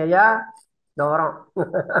பீச்சுக்கு போயிட்டீங்க ஐயா, இந்த வரோம்.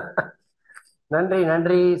 நன்றி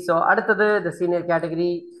நன்றி. ஸோ அடுத்தது இந்த சீனியர் கேட்டகரி.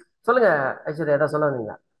 சொல்லுங்க ஐஸ்வர்யா, ஏதாவது சொல்ல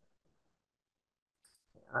வந்தீங்களா?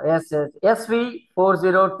 S SV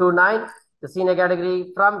 4029, the senior category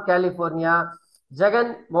from California,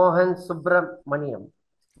 Jagan மோகன் சுப்பிரமணியம்.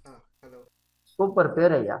 சூப்பர்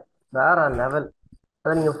பேர் ஐயா, வேற லெவல்.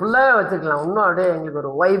 அதை நீங்க ஃபுல்லாவே வச்சிருக்கலாம், இன்னும் அப்படியே எங்களுக்கு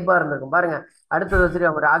ஒரு வைபா இருந்திருக்கும். பாருங்க, அடுத்தது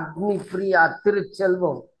வச்சிருக்க ஒரு அக்னி பிரியா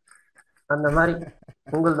திருச்செல்வம், அந்த மாதிரி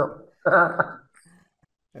உங்களுதும்.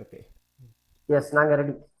 ஓகே எஸ், நாங்க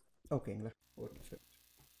ரெடி. ஓகேங்களா? Okay sir.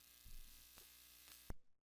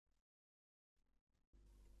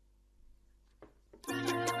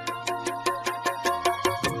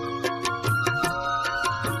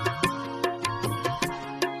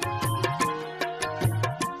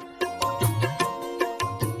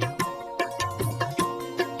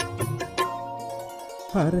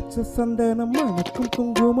 அரைச்ச சந்தனம் மணக்கும்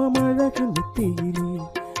குங்குமம் அழகு நெத்தியிலே,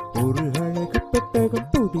 ஒரு அழகு பெட்டகம்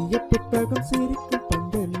புதிய புத்தகம் சிரிக்கும்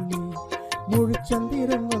பந்தலிலே, முழு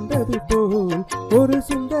சந்திரன் வந்தது போல் ஒரு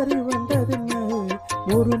சுந்தரி வந்ததுங்க,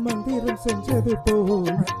 ஒரு மந்திரம் செஞ்சது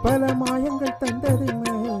போல் பல மாயங்கள் தந்ததுங்க,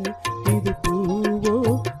 இது பூவோ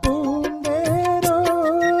பூந்தேரோ.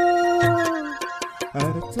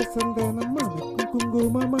 அரைச்ச சந்தனம் மணக்கும்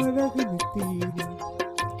குங்குமம் அழகு நெத்தியிலே,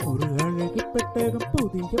 ஒரு அழகு பெட்டகம்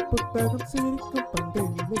புதிய புத்தகம் சிரிக்கும்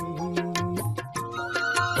பந்தலிலே.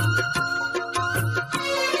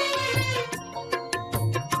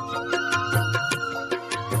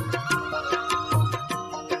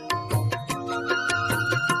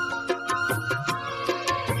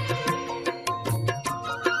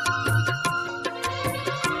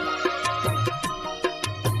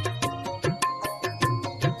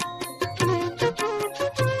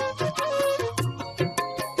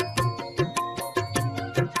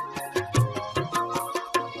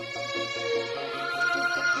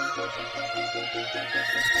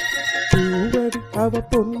 பூவடி அவ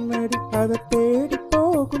பொன்னடி அதை தேடி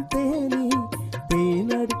போகும் தேனி,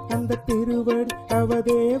 தேனடி அந்த திருவடி அவ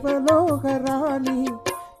தேவலோக ராணி,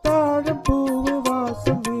 தாழம் பூவு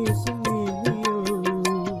வாசம் வீசும் மேனியோ,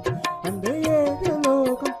 அந்த ஏழு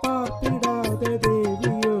லோகம் பார்த்திடாத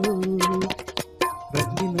தேவியோ,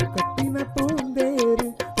 ரத்தின கட்டின பூந்தேரு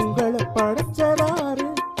உங்களை படைச்சதாரு,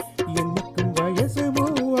 என்னைக்கும் வயசு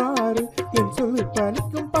மூவாறு என் சொல்லு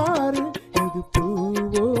பலிக்கும் பாரு, இது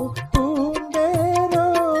பூவோ பூந்தேரோ.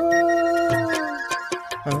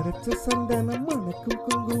 அரைச்ச சந்தனம் மணக்கும்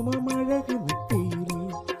குங்குமம் அழகு நெத்தியிலே,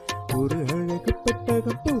 ஒரு அழகு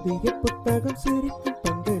பெட்டகம் புதிய புத்தகம் சிரிக்கும்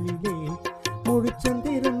பந்தலிலே, முழு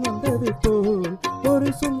சந்திரன் வந்தது போல் ஒரு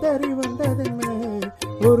சுந்தரி வந்ததுன்ன,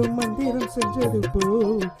 ஒரு மந்திரம் செஞ்சது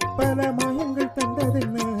போல் பல மாயங்கள்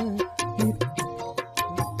தந்ததுன்ன, இது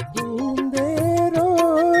பூந்தேரோ.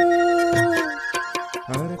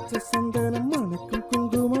 அரைச்ச சந்தனம் மணக்கும்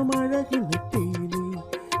குங்குமம் அழகு நெத்தியிலே,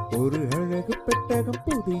 ஒரு அழகு பெட்டகம்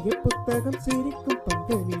புதிய புத்தகம் சிரிக்கும்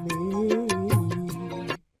பந்தலிலே.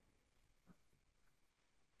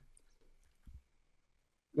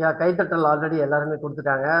 கைத்தட்டல் ஆல்ரெடி எல்லாருமே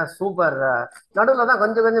கொடுத்துட்டாங்க. சூப்பர். நடுவில் தான்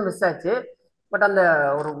கொஞ்சம் கொஞ்சம் மிஸ் ஆச்சு. பட் அந்த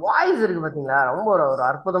ஒரு வாய்ஸ் இருக்கு பாத்தீங்களா, ரொம்ப ஒரு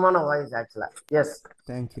அற்புதமான வாய்ஸ் ஆக்சுவலா. எஸ்,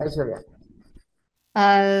 ஐஸ்வர்யா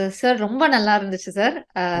சார் ரொம்ப நல்லா இருந்துச்சு சார்.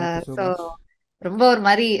 ஸோ ரொம்ப ஒரு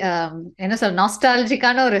மாதிரி என்ன சொல்ற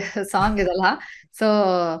நாஸ்டாலஜிக்கான ஒரு சாங் இதெல்லாம். ஸோ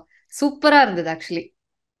சூப்பரா இருந்தது ஆக்சுவலி,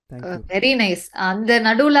 வெரி நைஸ். அந்த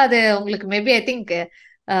நடுவுல அது உங்களுக்கு மேபி ஐ திங்க்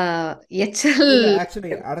எச்சல்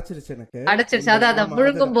அடைச்சிருச்சு எனக்கு, அடைச்சிருச்சு. அத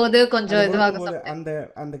முழுங்கும் போது கொஞ்சம் இதுவாகும். அந்த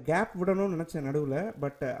அந்த கேப் விடணும்னு நினைச்சேன் நடுவுல,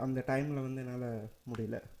 பட் அந்த டைம்ல வந்து என்னால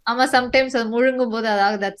முடியல. ஆமா, சம்டைம்ஸ் அது முழுங்கும் போது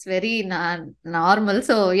அதாவது that's very normal.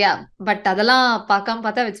 So yeah, but அதெல்லாம் பார்க்காம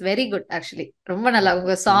பார்த்தா இட்ஸ் வெரி குட் ஆக்சுவலி. ரொம்ப நல்லா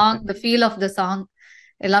உங்க song, the feel of the song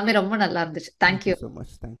எல்லாமே ரொம்ப நல்லா இருந்துச்சு. Thank you so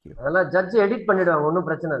much. தேங்க்யூ. அதெல்லாம் ஜட்ஜ் எடிட் பண்ணிடுவாங்க, ஒன்றும்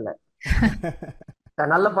பிரச்சனை இல்லை.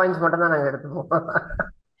 நல்ல பாயிண்ட்ஸ் மட்டும் தான் நாங்கள் எடுத்துப்போம்.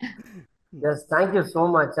 S, thank you so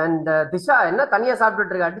much. And Disha, என்ன தனியா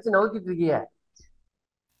சாப்பிட்டுட்டு இருக்க, அடிச்சு நவுத்திட்டு இருக்கிய?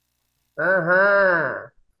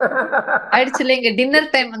 ஆயிடுச்சு இல்ல, இங்க டின்னர்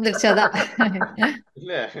டைம் வந்துருச்சு. அதான்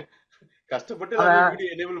இல்ல கஷ்டப்பட்டு அவ எல்லாமே வீடியோ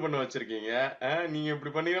எனேபிள் பண்ண வச்சிருக்கீங்க. நீங்க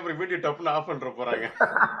இப்படி பண்ணீங்கன்னா அப்புறம் வீடியோ டப்புன்னு ஆஃப் பண்ற போறாங்க.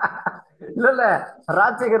 இல்ல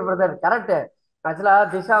ராஜசேகர் பிரதர் கரெக்ட். ஆக்சுவலா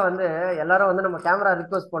திஷா வந்து எல்லாரும் வந்து நம்ம கேமரா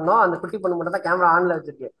ரிக்வஸ்ட் பண்ணோம். அந்த குட்டி பொண்ணு மட்டும் தான் கேமரா ஆன்ல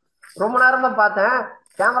வச்சிருக்கு. ரொம்ப நேரமா பார்த்தேன்,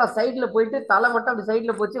 கேமரா சைட்ல போயிட்டு தலை மட்டும் அப்படி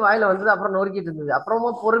சைட்ல போச்சு, வாயில வந்தது, அப்புறம் நொறுக்கிட்டு இருந்தது.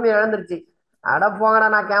 அப்புறமா பொறுமையை இழந்துருச்சு. அட போங்கடா,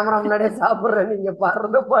 நான் கேமரா முன்னாடியே சாப்பிடுறேன், நீங்க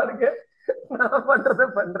பாடுறத பாருங்க, நான் பண்றத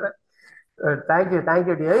பண்றேன். Thank you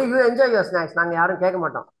thank you dear, you enjoy your snacks, நாங்க யாரும் கேட்க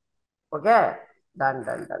மாட்டோம். Okay, done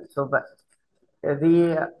done done, super. இது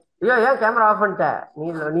ஐயோ, ஏன் கேமரா ஆஃப் பண்ணிட்ட?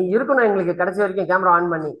 நீ இருக்கணும் எங்களுக்கு கடைசி வரைக்கும் கேமரா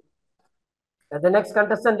ஆன் பண்ணி. The next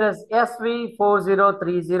contestant is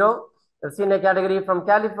SV4030, the senior category from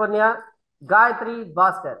California, Gayatri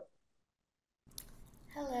Bhaskar.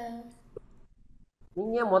 Hello.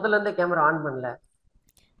 நீங்க ஏன் முதல்ல இருந்தே கேமரா ஆன் பண்ணல?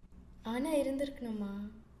 ஆனா இருந்திருக்கணுமா?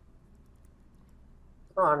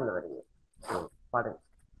 ஆன்ல வரீங்க, பாடுங்க.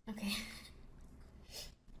 ஓகே.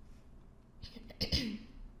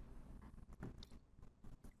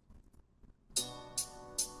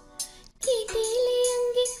 கேட்டேலே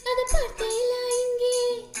அங்கே அதை பார்த்தேலா இங்கே,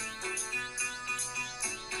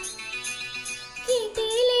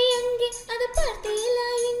 கேட்டேலே அங்கே அதை பார்த்தேலா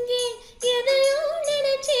இங்கே, எதையோ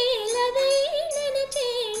நினைச்சேல் அதை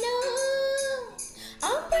நினைச்சேனா,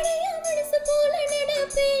 அப்படியே மனசு போல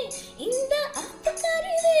நடப்பேன், இந்த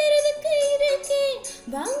ஆத்துக்காரி வேறதுக்கு இருக்கே,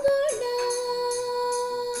 வாங்கோனா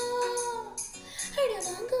அட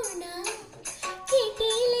வாங்கோனா,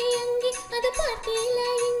 கேட்டேலே அங்கே அதை பார்த்தேலா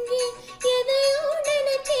இங்கே, எதையோ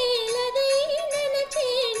நினைச்சேல் அதை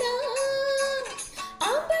நினைச்சேனா,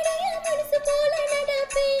 அப்படியே மனசு போல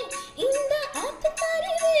நடப்பேன், இந்த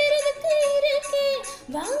ஆத்துக்காரி வேறதுக்கு இருக்கே,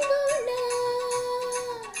 வாங்கோனா.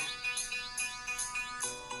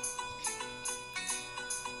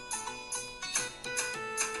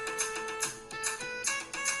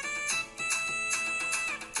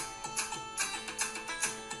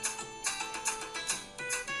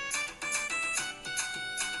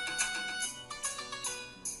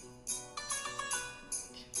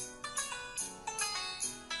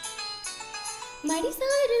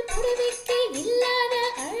 மடிசாறு புடவைக்கு இல்லாத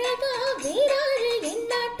அழகா வேறாறு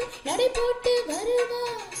என்னாட்டும் நடை போட்டு வருவா,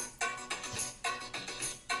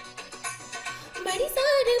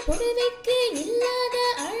 மடிசாறு புடவைக்கு இல்லாத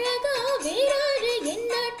அழகா வேறாறு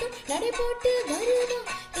என்னாட்டும் நடை போட்டு வருவா,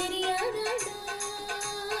 தெரியாதானா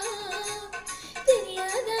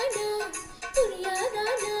தெரியாதானா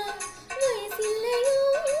புரியாதானா, வயசில்லையோ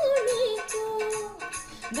நீக்கும்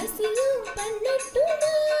வசியும்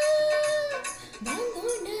பண்ணட்டுமா,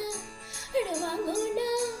 வாங்கோனா அட வாங்கோனா,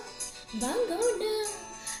 வாங்கோனா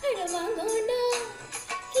அட வாங்கோனா,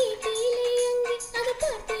 கேட்டேலே அங்கே அதை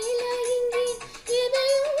பார்த்தேலா இங்கே,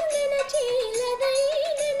 எதையோ நினைச்சேல் அதை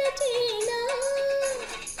நினைச்சேனா,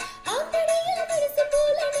 அப்படியே மனசு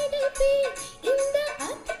போல நடப்பேன், இந்த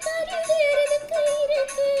ஆத்துக்காரி வேறதுக்கு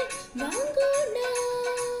இருக்கு, வாங்கோனா.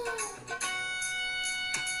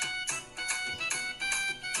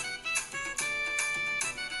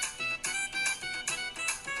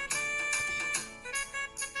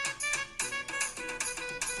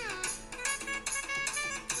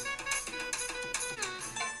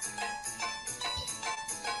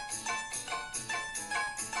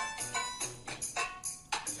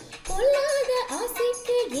 பொல்லாத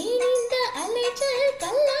ஆசைக்கு ஏன் இந்த அலைச்சல்,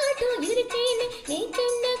 கல்லாட்டம் இருக்கேன்னு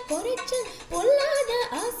நேக்கென்ன குறைச்சல், பொல்லாத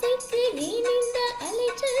ஆசைக்கு ஏன் இந்த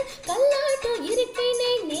அலைச்சல், கல்லாட்டம் இருக்கேன்னு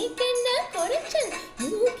நேக்கென்ன குறைச்சல்,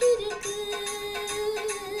 மூக்கிருக்கு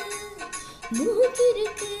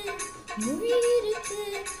மூக்கிருக்கு மொழியிருக்கு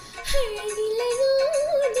அழகிலையோ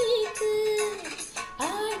நீக்கு,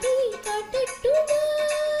 ஆடி காட்டட்டுமா,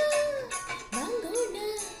 வாங்கோனா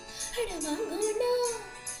அட வாங்கோனா,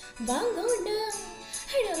 வாங்கோனா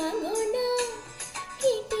அட வாங்கோனா,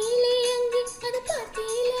 கேட்டேலே அங்கே அதை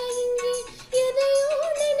பார்த்தேலா இங்கே, எதையோ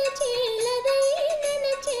நினைச்சேல் அதை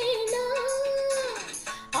நினைச்சேனா,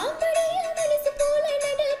 அப்படியே மனசு போல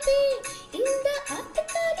நடப்பேன், இந்த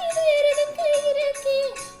ஆத்துக்காரி வேறதுக்கு இருக்கே,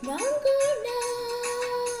 வாங்கோனா.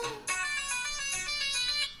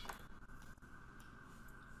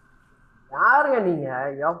 யாருங்க நீங்க?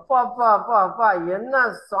 எப்பா அப்பா அப்பா அப்பா, என்ன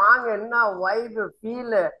சாங், என்ன வைப்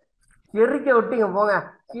ஃபீல், எரிக்க விட்டீங்க போங்க,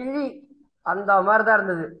 கிளி அந்த மாதிரி தான்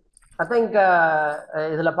இருந்தது. ஐ திங்க்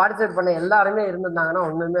இதுல பார்ட்டிசிபேட் பண்ண எல்லாருமே இருந்திருந்தாங்கன்னா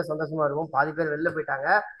ஒண்ணுமே சந்தோஷமா இருக்கும். பாதி பேர் வெளில போயிட்டாங்க,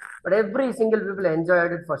 but every single people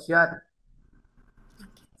enjoyed it for shear.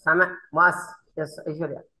 செம mass. S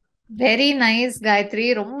Aishwarya. Very nice Gayatri,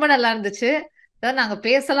 ரொம்ப நல்லா இருந்துச்சு. அதாவது நாங்க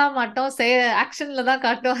பேசலாம் மாட்டோம், ஆக்ஷன்ல தான்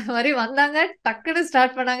காட்டுவோம், அந்த மாதிரி வந்தாங்க, டக்குன்னு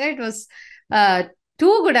ஸ்டார்ட் பண்ணாங்க. It was two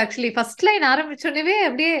good actually. First line ஆரம்பிச்சோடனே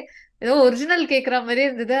அப்படியே ஏதோ ஒரிஜினல் கேட்குற மாதிரியே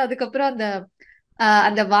இருந்தது. அதுக்கப்புறம் அந்த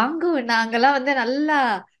அந்த வாங்கு நாங்கெல்லாம் வந்து நல்லா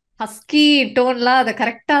ஹஸ்கி டோன்லாம் அதை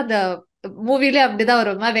கரெக்டா அந்த மூவிலே அப்படிதான்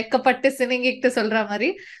ஒரு மாதிரி வெக்கப்பட்டு சினிங்கிட்டு சொல்ற மாதிரி.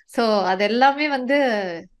 ஸோ அது எல்லாமே வந்து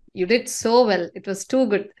you did so well. It was two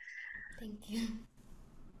good. Thank you.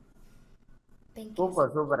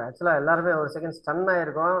 Super super. ஆக்சுவலா எல்லாருமே ஒரு செகண்ட் ஸ்டன்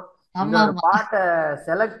ஆயிருக்கும். இந்த ஆமா ஒரு ஆமா பாட்டை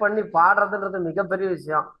செலக்ட் பண்ணி பாடுறதுன்றது மிகப்பெரிய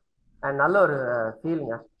விஷயம். அண்ட் நல்ல ஒரு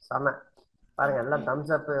ஃபீலுங்க. செம. பாருங்க எல்லாம்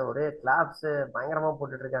தம்ஸ் அப், ஒரே கிளாப்ஸ் பயங்கரமா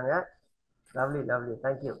போட்டுட்டு இருக்காங்க. Lovely lovely.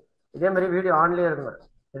 தேங்க்யூ. இதே மாதிரி வீடியோ ஆன்லயே இருக்கணும்.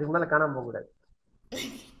 இதுக்கு மேல காணாம போக கூடாது.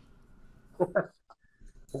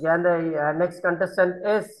 And the next contestant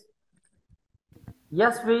is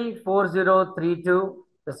SV4032,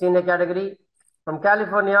 the senior category from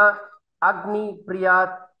California, Agni Priya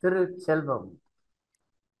Tiruchelvam.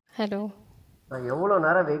 Hello. நான் எவ்வளவு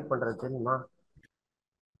நேரம் வெயிட் பண்றது தெரியுமா?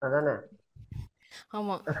 அதானே?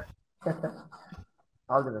 ஆமா.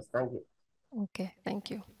 All the best. Thank you. Okay,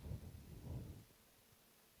 thank you.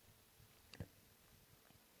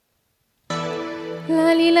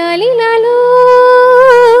 லாலி லாலி லாலோ,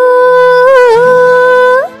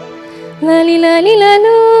 லாலி லாலி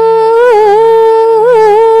லாலோ,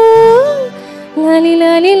 லாலி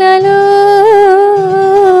லாலி லாலோ.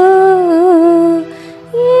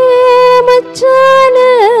 மச்சான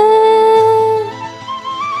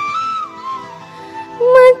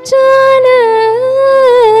மச்சான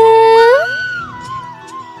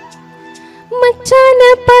மச்சான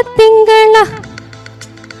பாத்தீங்களா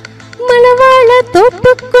மலவாழ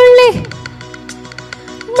தோப்புக்குள்ளே?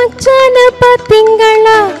 மச்சான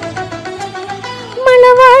பாத்தீங்களா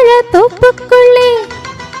மலவாழ தோப்புக்குள்ளே?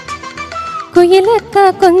 குயிலக்கா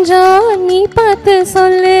கொஞ்சம் நீ பார்த்து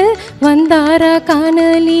சொல்லு, வந்தாரா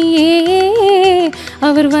காணலியே,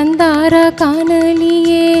 அவர் வந்தாரா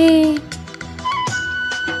காணலியே?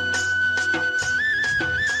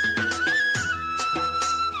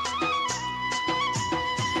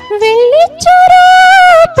 வெள்ளிச்சோரா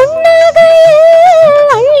புன்னகையில்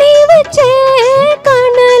அள்ளி வச்சே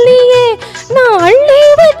காணலியே, நான் அள்ளி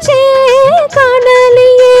வச்சே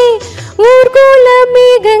காணலியே. ஊர்கோல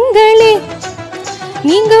மேகங்களே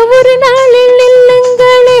நீங்க ஒரு நாளில்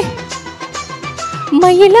நில்லுங்களே,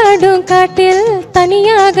 மயிலாடும் காட்டில்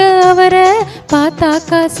தனியாக அவரை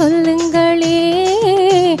பார்த்தாக்கா சொல்லுங்களே,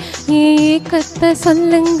 ஏக்கத்தை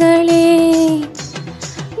சொல்லுங்களே.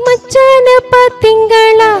 மச்சான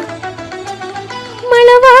பாத்தீங்களா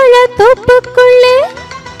மலவாழ தோப்புக்குள்ளே?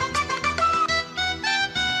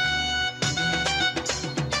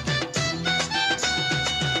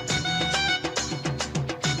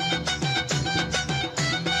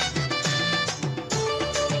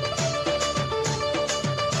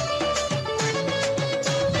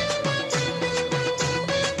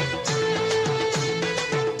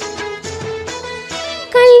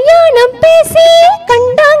 கல்யாணம் பேசி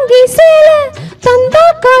கண்டாங்கி சேல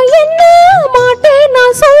தந்தாக்கா என்ன மாட்டேன்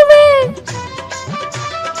நான் சொல்வேன்.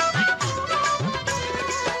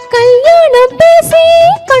 கல்யாணம் பேசி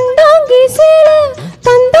கண்டாங்கி சேல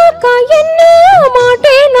தந்தாக்கா என்ன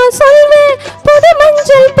மாட்டேன் நான் சொல்வேன். புது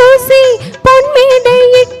மஞ்சள் பூசி பொன்மேடை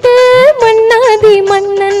இட்டு மன்னாதி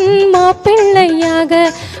மன்னன் மாப்பிள்ளையாக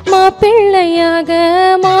மாப்பிள்ளையாக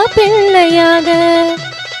மாப்பிள்ளையாக.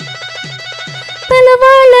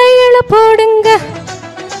 தலவாழ இழ போடுங்க,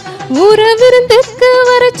 ஊர விருந்துக்கு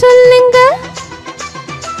வர சொல்லுங்க.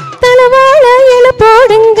 தலவாழ இழ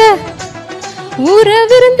போடுங்க, ஊர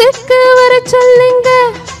விருந்துக்கு வர சொல்லுங்க.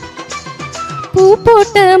 பூ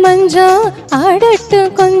போட்ட மஞ்சம்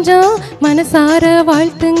ஆடட்டும் கொஞ்சம், மனசார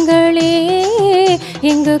வாழ்த்துங்களே,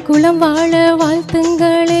 எங்க குலம் வாழ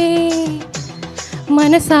வாழ்த்துங்களே.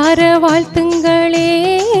 மனசார வாழ்த்துங்களே,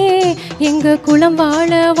 எங்க குலம் வாழ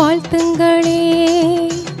வாழ்த்துங்களே.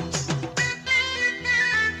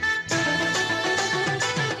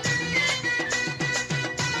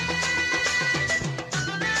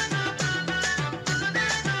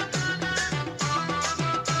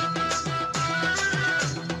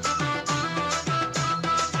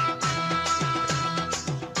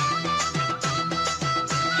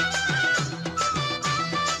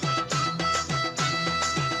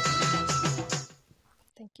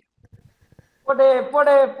 போடே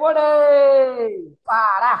போடே போடே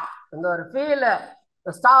பாடா. இந்த ஒரு ஃபீல்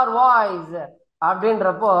ஸ்டார் வாய்ஸ்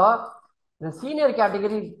அப்படின்றப்போ இந்த சீனியர்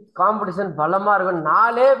கேட்டகரி காம்படிஷன் பலமா இருக்கும்.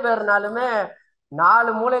 4 பேர்னாலுமே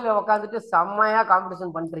 4 மூலையில உட்காந்துட்டு செம்மையா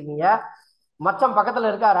காம்படிஷன் பண்ணிருக்கீங்க. மச்சம்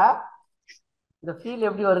பக்கத்துல இருக்காரா? இந்த ஃபீல்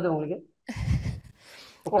எப்படி வருது உங்களுக்கு?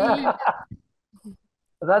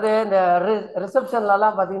 அதாவது இந்த ரிசப்ஷன்ல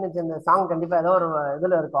எல்லாம் பாத்தீங்கன்னு இந்த சாங் கண்டிப்பா ஏதோ ஒரு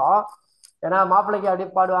இதுல இருக்கும். ஏன்னா மாப்பிள்ளைக்கு அப்படியே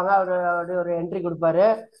பாடுவாங்க, அவரு அப்படியே ஒரு என்ட்ரி கொடுப்பாரு.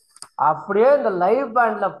 அப்படியே இந்த லைவ்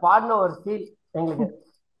பேண்ட்ல பாடின ஒரு ஃபீல் எங்களுக்கு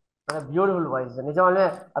பியூட்டிஃபுல் வாய்ஸ் நிஜமாலுமே.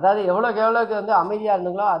 அதாவது எவ்வளோக்கு வந்து அமைதியா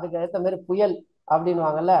இருந்தீங்களோ அதுக்கு ஏற்ற மாதிரி புயல்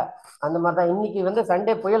அப்படின்வாங்கல்ல, அந்த மாதிரி தான். இன்னைக்கு வந்து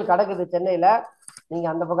சண்டே புயல் கிடக்குது சென்னையில, நீங்க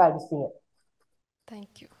அந்த பக்கம் அடிச்சிட்டீங்க.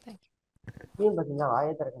 Thank you thank you. டீம் பார்த்தீங்களா,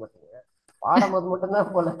 வாயை திறக்க மாட்டீங்க, பாடும்போது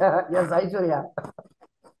மட்டும்தான் போல. எஸ் ஐஸ்வர்யா.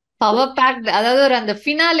 பவர் பேக்ட், அதாவது ஒரு அந்த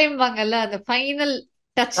ஃபினாலேம்பாங்கல்ல, அந்த ஃபைனல்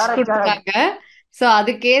டச் கொடுத்துருக்காங்க. ஸோ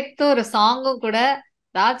அதுக்கேற்ற ஒரு சாங்கும் கூட.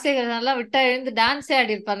 ராஜசேகர் நல்லா விட்டா எழுந்து டான்ஸே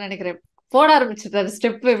ஆடி இருப்பாருன்னு நினைக்கிறேன். போட ஆரம்பிச்சிட்டாரு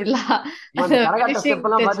ஸ்டெப் இப்படிலாம், அந்த ஃபினிஷிங்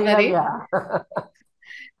டச் மாதிரி.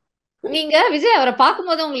 நீங்க விஜய் அவரை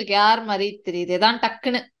பார்க்கும்போது உங்களுக்கு யார் மாதிரி தெரியுது? ஏதான்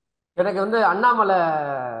டக்குன்னு? எனக்கு வந்து அண்ணாமலை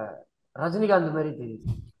ரஜினிகாந்த் மாதிரி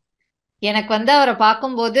தெரியுது. எனக்கு வந்து அவரை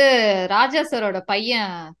பார்க்கும்போது ராஜா சாரோட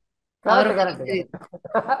பையன்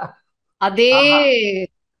அதே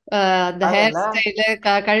அந்த ஹேர் ஸ்டைலு,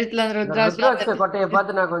 கழுத்துல ருத்ராட்ச கொட்டையை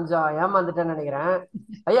பார்த்து நான் கொஞ்சம் ஏமாந்துட்டேன்னு நினைக்கிறேன்.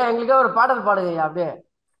 ஐயா எங்களுக்கே ஒரு பாடல் பாடுங்க ஐயா அப்படியே.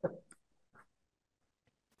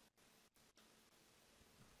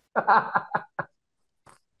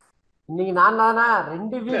 இன்னைக்கு நான் தானா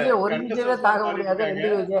 2 விஜே, ஒரு விஜேவே தாங்க முடியாது, 2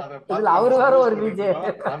 விஜே. இதுல அவரு வேற ஒரு விஜே.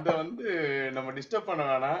 அத வந்து நம்ம டிஸ்டர்ப் பண்ண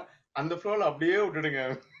வேணாம், அந்த ஃப்ளோல அப்படியே விட்டுடுங்க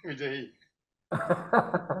விஜய்.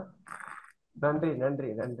 நன்றி நன்றி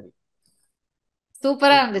நன்றி.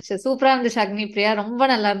 சூப்பரா இருந்துச்சு அக்னி பிரியா, ரொம்ப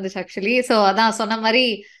நல்லா இருந்துச்சு ஆக்சுவலி. ஸோ அதான் சொன்ன மாதிரி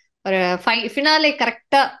ஒரு ஃபினாலே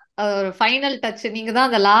கரெக்டா ஒரு ஃபைனல் டச். நீங்க தான்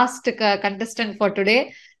அந்த last contestant for today.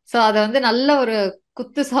 So அதை வந்து நல்ல ஒரு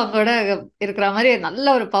குத்து சாங்கோட இருக்கிற மாதிரி நல்ல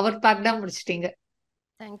ஒரு பவர் பேக்டா முடிச்சிட்டீங்க.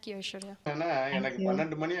 தேங்க்யூ ஐஸ்வர்யா. ஆனா எனக்கு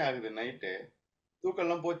 12 மணி ஆகுது நைட்டு,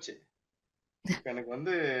 தூக்கம்லாம் போச்சு. எனக்கு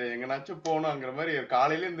வந்து எங்கனாச்சும் போகணுங்கிற மாதிரி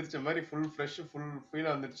காலையில எந்திரிச்ச மாதிரி ஃபுல் ஃப்ரெஷ் ஃபுல் ஃபீல்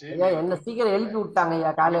வந்துருச்சு. என்ன சீக்கிரம் எழுப்பி விட்டாங்க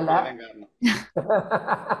ஐயா காலையில.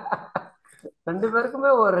 2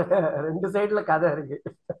 பேருக்குமே ஒரு 2 சைடுல கதை இருக்கு.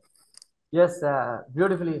 S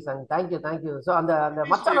beautifully Sangh. Thank you. So அந்த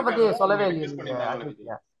மச்சானை பத்தி சொல்லவே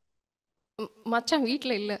இல்லையா? மச்சான்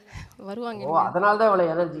வீட்ல இல்ல, வருவாங்க. ஓ அதனால தான்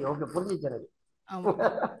இவ்வளவு எனர்ஜி. ஓகே புரிஞ்சிச்சு எனக்கு. ஆமா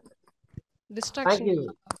டிஸ்ட்ராக்ஷன். தேங்க்யூ.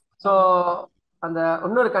 ஸோ அந்த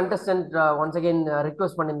இன்னொரு கண்டஸ்டன்ட் ஒன்ஸ் அகைன்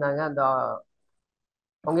ரிக்வெஸ்ட் பண்ணியிருந்தாங்க, அந்த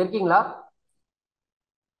அவங்க இருக்கீங்களா?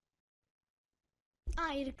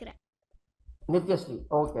 இருக்கிறேன். Nithyasri.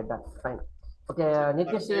 Okay done fine. Okay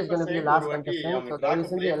Nithyasri is going to be last contestant. So தயவு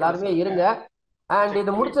செஞ்சு எல்லாருமே இருங்க. அண்ட்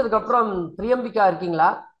இது முடிச்சதுக்கு அப்புறம் திரியம்பிகா இருக்கீங்களா?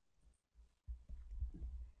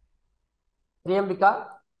 திரியம்பிகா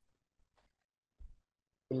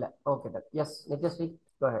இல்ல. Okay done. S Nithyasri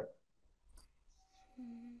go ahead.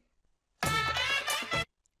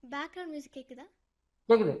 Background music கேக்குதா?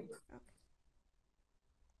 கேக்குது.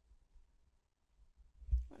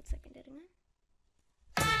 ஒரு செகண்ட் இருங்க.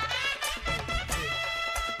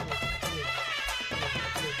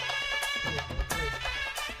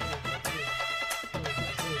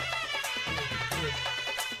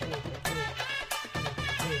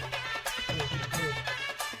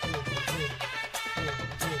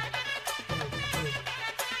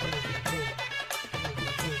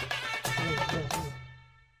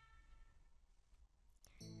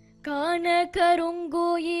 காண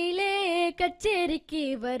கருங்கோயிலே கச்சேரிக்கு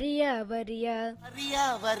வரியா வரியா வரியா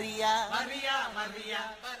வரியா வரியா வரியா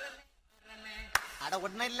அட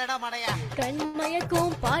ஒண்ணு இல்லடா மடையா.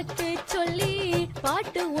 கண்மயக்கும் பாட்டு சொல்லி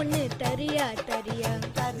பாட்டு ஒண்ணு தரியா தரியா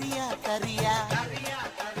தரியா தரியா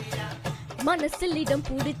மனசில் இடம்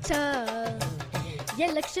பிடிச்சா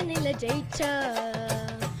எலெக்ஷனில் ஜெயிச்சா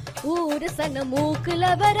ஊரு சன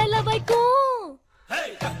மூக்குல வரல வைக்கும்.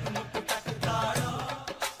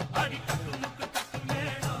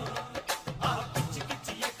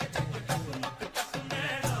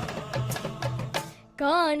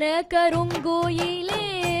 காண கருங்கோயிலே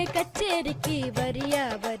கச்சேரிக்கு வரியா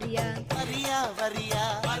வரியா வரியா வரியா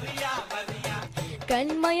வரியா வரியா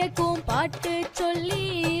கண்மயக்கும் பாட்டு சொல்லி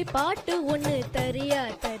பாட்டு ஒண்ணு தரியா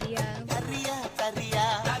தரியா தரியா தரியா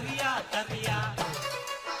தரியா தரியா.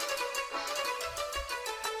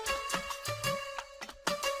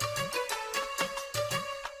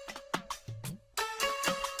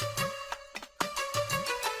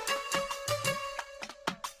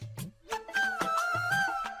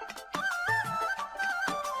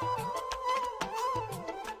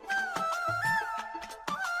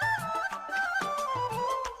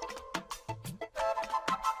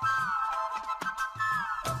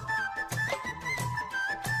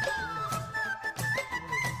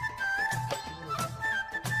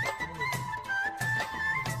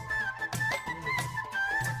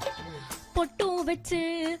 பொட்டும் வச்சு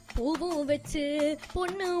பூவும் வச்சு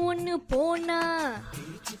பொண்ணு ஒண்ணு போனா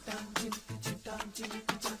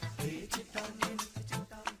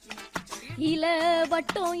இல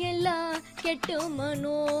வட்டம் எல்லாம் கெட்டு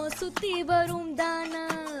மனோ சுத்தி வரும் தானா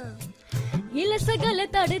இலசகளை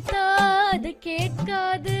தடுத்தா அது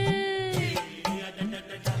கேட்காது,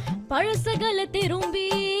 பழசகளை திரும்பி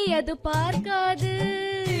அது பார்க்காது.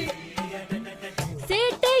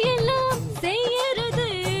 சேட்டையெல்லாம் செய்யறது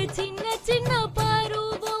சின்ன சின்ன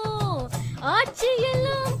பருவம்,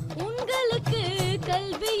 ஆட்சியெல்லாம் உங்களுக்கு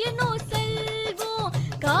கல்வியனோ செல்வம்.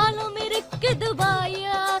 காலம் இருக்குது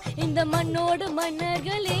வாயா இந்த மண்ணோடு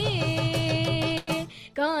மன்னர்களே,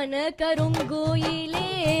 காண கருங்கோயிலே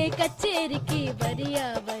கச்சேரிக்கு வரியா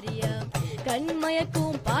வரியா,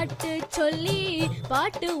 கண்மயக்கும் பாட்டு சொல்லி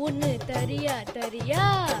பாட்டு ஒண்ணு தரியா தரியா.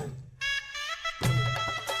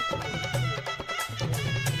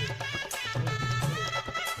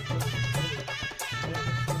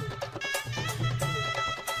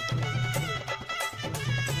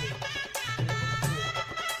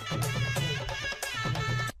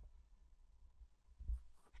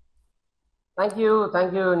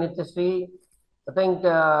 Thank you Nithyasri. I think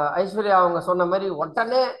Aishwarya அவங்க சொன்ன மாதிரி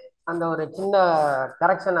உடனே அந்த ஒரு சின்ன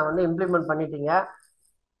கரெக்ஷனை வந்து இம்ப்ளிமெண்ட் பண்ணிட்டீங்க.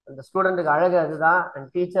 அந்த ஸ்டூடெண்ட்டுக்கு அழகு அதுதான். அண்ட்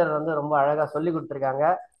டீச்சர் வந்து ரொம்ப அழகாக சொல்லி கொடுத்துருக்காங்க.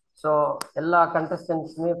 ஸோ எல்லா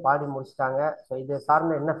கண்டஸ்டன்ட்ஸுமே பாடி முடிச்சிட்டாங்க. ஸோ இது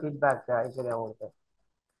சார்ந்த என்ன ஃபீட்பேக் ஐஸ்வர்யா உங்களுக்கு?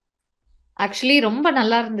 ஆக்சுவலி ரொம்ப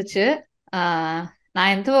நல்லா இருந்துச்சு.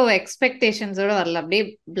 நான் எந்த எக்ஸ்பெக்டேஷன்ஸோட வரல, அப்படியே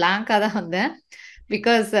பிளாங்காக தான் வந்தேன்.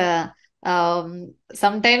 பிகாஸ்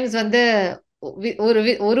சம்டைம்ஸ் வந்து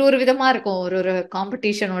ஒரு விதமா இருக்கும் ஒரு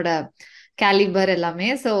காம்படிஷனோட கேலிபர் எல்லாமே.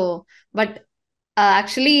 ஸோ பட்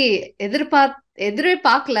ஆக்சுவலி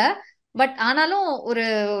எதிர்பார்க்கல. பட் ஆனாலும் ஒரு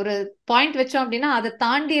ஒரு பாயிண்ட் வச்சோம் அப்படின்னா அதை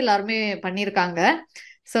தாண்டி எல்லாருமே பண்ணியிருக்காங்க.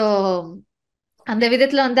 ஸோ அந்த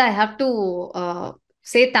விதத்துல வந்து I have to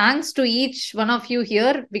say thanks to each one of you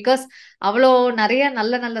here. Because அவ்வளோ நிறைய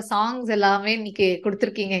நல்ல நல்ல சாங்ஸ் எல்லாமே இன்னைக்கு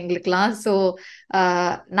கொடுத்துருக்கீங்க எங்களுக்குலாம். ஸோ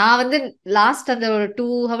நான் வந்து லாஸ்ட் அந்த ஒரு 2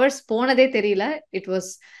 hours போனதே தெரியல. It was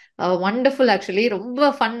wonderful actually. ரொம்ப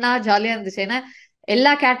ஃபன்னா ஜாலியா இருந்துச்சு. ஏன்னா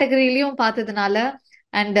எல்லா கேட்டகரியிலையும் பார்த்ததுனால,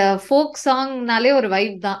 அண்ட் ஃபோக் சாங்னாலே ஒரு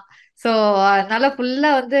வைப் தான். ஸோ அதனால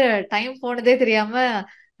ஃபுல்லா வந்து டைம் போனதே தெரியாம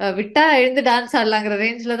விட்டா எழுந்து டான்ஸ் ஆடலாங்கிற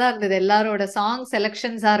ரேஞ்சில தான் இருந்தது. எல்லாரோட சாங்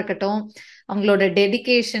செலெக்ஷன்ஸா இருக்கட்டும், அவங்களோட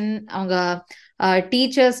டெடிகேஷன், அவங்க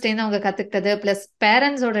டீச்சர்ஸ்டேருந்து அவங்க கத்துக்கிட்டது, பிளஸ்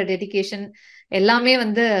பேரண்ட்ஸோட டெடிகேஷன் எல்லாமே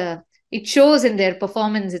வந்து it shows in there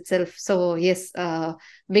performance it self. So S,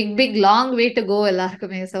 big long way to go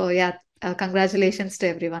எல்லாருக்குமே. So yeah, congratulations to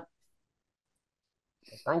every one.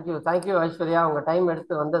 Thank you Aishwarya, உங்க டைம்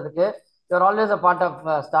எடுத்து வந்ததுக்கு. You are always a part of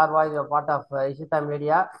star voice, part of Ishita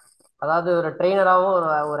media. அதாவது ஒரு ட்ரெயினராகவும்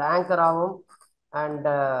ஒரு ஆங்கராகவும் and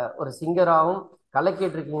ஒரு சிங்கராகவும்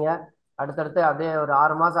கலக்கிட்டு இருக்கீங்க. அடுத்தடுத்து அப்படியே ஒரு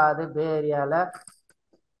 6 மாதம் ஆகுது பே ஏரியாவில்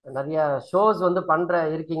நிறைய ஷோஸ் வந்து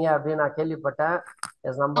இருக்கீங்க அப்படின்னு நான் கேள்விப்பட்டேன்.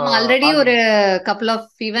 ஆல்ரெடி ஒரு கப்புள் ஆஃப்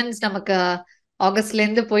ஈவென்ட்ஸ் நமக்கு ஆகஸ்ட்ல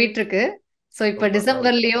இருந்து போயிட்டு இருக்கு. ஸோ இப்போ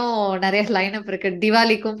டிசம்பர்லயும் நிறைய லைனப் இருக்கு.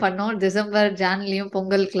 திவாலிக்கும் பண்ணோம், டிசம்பர் ஜான்லயும்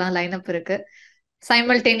பொங்கலுக்குலாம் லைனப் இருக்கு.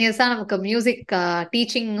 சைமல்டேனியஸா நமக்கு மியூசிக்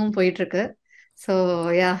டீச்சிங்கும் போயிட்டு இருக்கு. So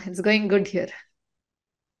yeah, it's going good here.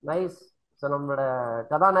 Nice. So நம்மளோட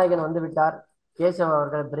கதாநாயகன் வந்து விட்டார், கேசவ்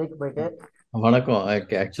அவர்கள். பிரேக் போயிட்டு வணக்கம்.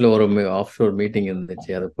 ஆக்சுவலி ஒரு ஆஃப் ஷோர் மீட்டிங் இருந்துச்சு,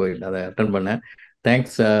 அதை போயிட்டு அதை அட்டன் பண்ணேன்.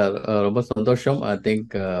 தேங்க்ஸ், ரொம்ப சந்தோஷம். ஐ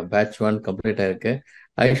திங்க் பேட்ச் 1 கம்ப்ளீட் ஆயிருக்கு.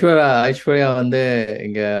 ஐஸ்வர்யா வந்து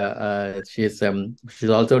இங்கே she's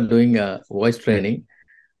also doing voice training.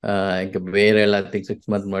 இங்கே வேற எல்லாத்தையும் 6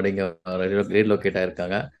 months முன்னாடி இங்கே ரீலோகேட்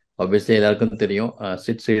ஆயிருக்காங்க. ஆப்வியஸ்லி எல்லாருக்கும் தெரியும்,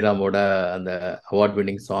 சிட் ஸ்ரீராமோட அந்த அவார்ட்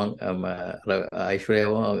வின்னிங் சாங்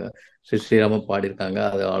ஐஸ்வர்யாவும் சிட் ஸ்ரீராமும் பாடியிருக்காங்க.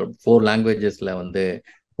 அது 4 languagesல வந்து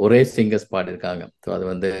ஒரே சிங்கர்ஸ் பாடியிருக்காங்க. ஸோ அது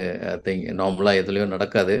வந்து ஐ திங்க் நார்மலாக எதுலேயும்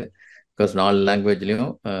நடக்காது. பிகாஸ் 4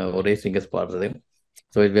 languageலையும் ஒரே சிங்கர்ஸ் பாடுறது.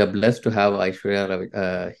 So we are blessed to have Aishwarya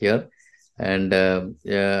here. And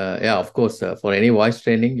yeah, of course, for any voice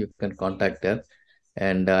training, you can contact her.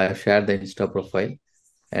 And I have shared the Insta profile.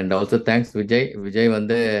 And also thanks Vijay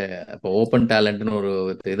வந்து இப்போ open டேலண்ட்னு ஒரு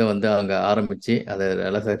இதை வந்து அங்கே ஆரம்பித்து அதை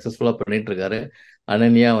நல்லா சக்ஸஸ்ஃபுல்லாக பண்ணிட்டு இருக்காரு.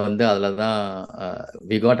 அனன்யா வந்து அதில் தான்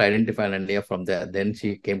we got identified Ananya from there. Then she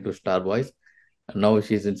came to Star Voice. Now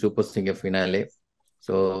she's in Super Singer finale.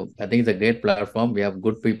 So I think it's a great platform. We have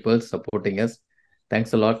good people supporting us.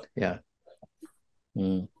 Thanks a lot. Yeah.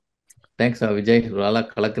 Thanks Vijay, நல்லா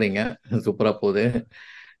கலக்குறீங்க, சூப்பராக போகுது.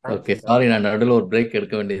 Okay, sorry நான் நடுவில் ஒரு break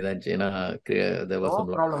எடுக்க வேண்டியதாச்சு.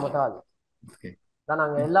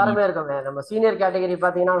 நாங்க எல்லாருமே இருக்கோங்க. நம்ம சீனியர் கேட்டகரி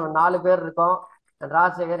பாத்தீங்கன்னா 4 பேர் இருக்கோம்.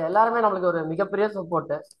 ராஜசேகர் எல்லாருமே நம்மளுக்கு ஒரு மிகப்பெரிய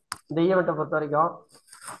சப்போர்ட் இந்த ஈவெண்ட்டை பொறுத்த வரைக்கும்.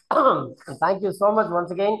 Thank you so much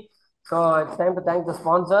once again. So it's time to thank the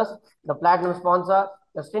sponsors. The platinum sponsor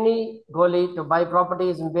Destiny Goli to buy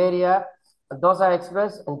properties in Bay Area, Dosa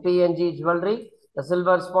Express and PNG Jewelry. The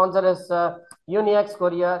silver sponsor is Unix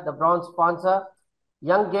Korea. The bronze sponsor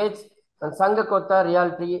Young Gates and Sangakota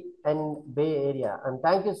Realty and Bay Area. And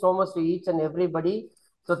thank you so much to each and everybody.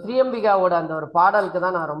 So த்ரியம்பிகாவோட அந்த ஒரு பாடலுக்கு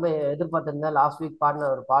தான் நான் ரொம்ப எதிர்பார்த்திருந்தேன். Last week பாடின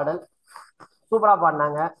ஒரு பாடல் சூப்பராக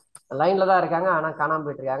பாடினாங்க. லைனில் தான் இருக்காங்க, ஆனால் காணாமல்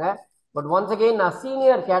போயிட்டு இருக்காங்க. பட் ஒன்ஸ் அகெயின் நான்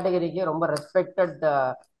சீனியர் கேட்டகரிக்கு ரொம்ப ரெஸ்பெக்டட்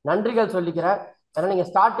நன்றிகள் சொல்லிக்கிறேன். ஏன்னா நீங்கள்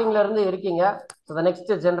ஸ்டார்டிங்ல இருந்து இருக்கீங்க. ஸோ த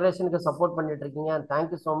நெக்ஸ்ட் ஜென்ரேஷனுக்கு சப்போர்ட் பண்ணிட்டு இருக்கீங்க. And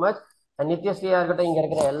thank you so much. And நித்யஸ்ரீயா இருக்கட்டும், இங்கே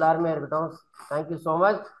இருக்கிற எல்லாருமே இருக்கட்டும், thank you so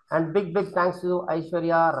much. And big thanks to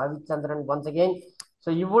Aishwarya, Ravichandran once again. So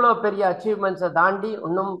இவ்வளோ பெரிய அச்சீவ்மெண்ட்ஸை தாண்டி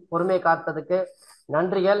இன்னும் பொறுமை காத்ததுக்கு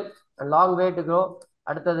நன்றிகள். Long way to go.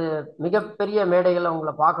 அடுத்தது மிகப்பெரிய மேடைகளை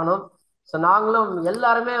உங்களை பார்க்கணும். ஸோ நாங்களும்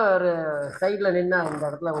எல்லாருமே ஒரு சைடில் நின்று இந்த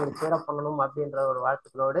இடத்துல உங்களுக்கு சேர பண்ணணும் அப்படின்ற ஒரு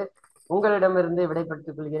வாழ்த்துக்களோடு உங்களிடமிருந்து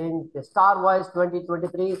விடைபெற்றுக் கொள்கிறேன். Star voice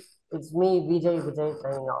 2023. It's me Vijay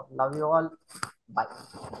signing off. Love you all. Bye.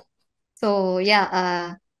 So yeah,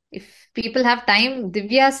 if people have time,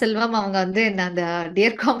 Divya செல்வம் அவங்க வந்து அந்த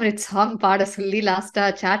டியர் காம்ரேட் சாங் பாட சொல்லி லாஸ்டா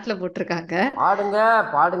சாட்ல போட்டிருக்காங்க. பாடுங்க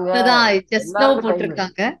அதான் just now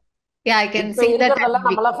போட்டிருக்காங்க. Yeah, I can sing that.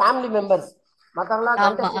 நம்மள ஃபேமிலி மெம்பர்ஸ், மத்தவங்க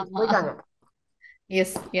கண்டஸ்டன்ட்ஸ் போயிட்டாங்க.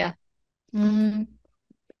 Yes, yeah.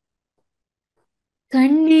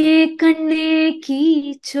 கண்ணே கண்ணே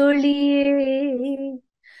கீச்சொளியே,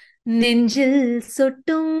 நெஞ்சில்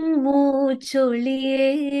சொட்டும் மூச்சொளியே,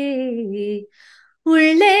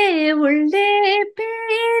 உள்ளே உள்ளே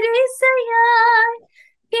பேரிசையாய்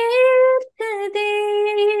கேட்குதே,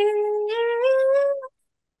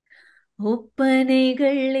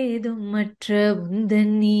 ஒப்பனைகள் ஏதும் மற்ற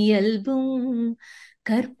உந்தன் இயல்பும்,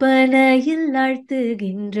 கற்பனையில்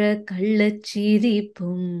ஆழ்த்துகின்ற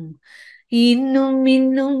கள்ளச்சிரிப்பும், இன்னும்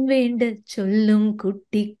இன்னும் வேண்ட சொல்லும்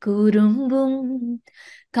குட்டி குறும்பும்,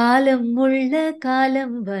 காலம் உள்ள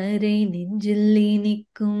காலம் வரை நெஞ்சில்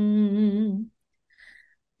இனிக்கும்,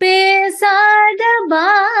 பேசாத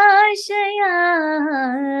பாஷையாய்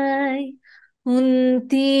உன்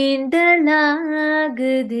தீண்டலாகுதே,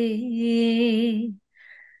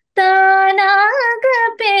 தானாக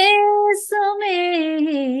பேசுமே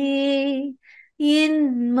என்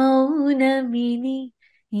மௌனமினி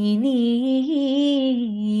இனி,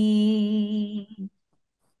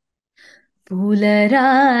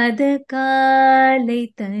 புலராத காலை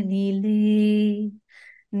தனிலே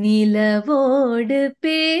நிலவோடு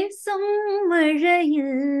பேசும்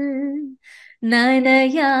மழையில்,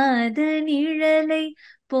 நனையாத நிழலை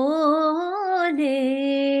போலே,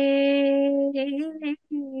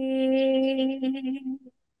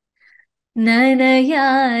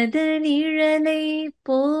 நனையாத நிழலை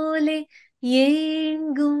போலே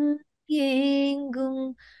ஏங்கும் ஏங்கும்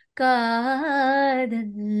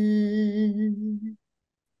காதல்.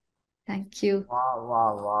 தேங்க்யூ. வா வா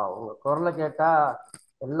வா, உங்க குரலை கேட்டா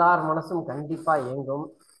எல்லார் மனசும் கண்டிப்பா ஏங்கும்.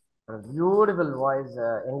 Beautiful voice.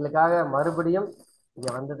 எங்களுக்காக மறுபடியும் இங்க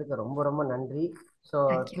வந்ததுக்கு ரொம்ப ரொம்ப நன்றி. ஸோ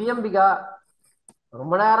திரியம்பிகா,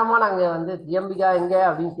 ரொம்ப நேரமா நாங்க வந்து திரியம்பிகா எங்க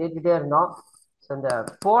அப்படின்னு கேட்டுட்டே இருந்தோம். ஸோ இந்த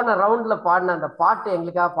போன ரவுண்ட்ல பாடின அந்த பாட்டு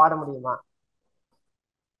எங்களுக்காக பாட முடியுமா?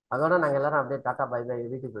 அதோட நாங்க எல்லாரும் அப்படியே டாட்டா பை பை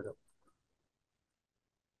வீட்டுக்கு போயிடும்.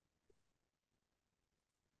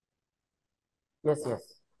 எஸ் எஸ்,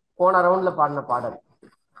 போன ரவுண்ட்ல பாடின பாடல்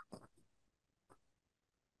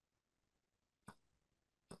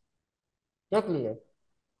கேட்கலையே.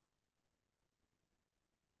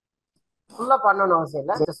 ஃபுல்லா பண்ணணும்னு அவசியம்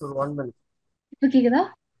இல்லை. ஜஸ்ட் ஒரு 1 minute. கேக்குதா?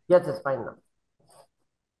 எஸ் எஸ், ஃபைன் தான்.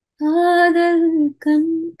 காதல்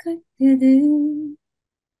கண் கட்டுது,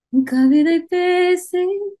 கவிதை பேசி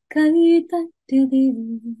கை தட்டுது,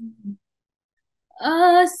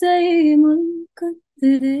 ஆசை முன்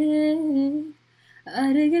கத்துது,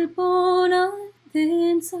 அருகில் போனால்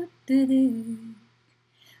தேன் சொட்டுது,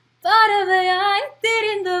 பறவையாய்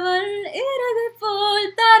தெரிந்தவள் இறகு போல்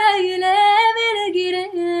தரையிலே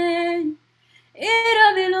விழுகிறேன்,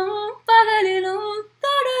 இரவிலும் பகலிலும்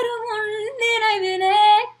தொடரும் உன் நினைவிலே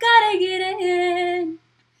கரைகிறேன்,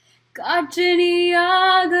 காற்று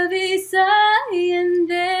நீயாக வீச என்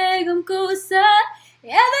தேகம் கூச,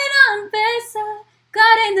 எதை நான் பேச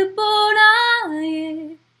கரைந்து போனாயே,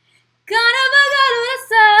 கனவுகள்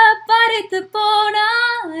உரச பறித்து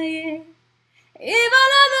போனாயே,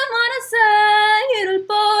 இவளது மனச இருள்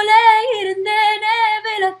போல இருந்தேனே,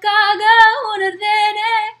 விளக்காக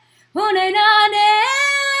உணர்ந்தேனே உன்னை நானே.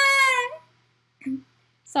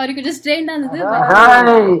 Sorry, could just strain down the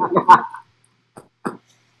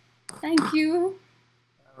Thank you.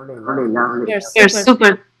 You're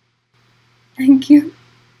super. Thank you.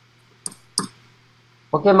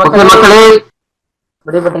 Okay, மக்களே,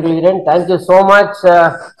 விடைபெற்றுகிறேன். Thank you so much.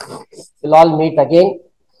 Will all meet again.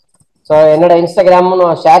 So என்னோட இன்ஸ்டாகிராமும்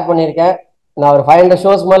நான் ஷேர் பண்ணியிருக்கேன். நான் ஒரு 500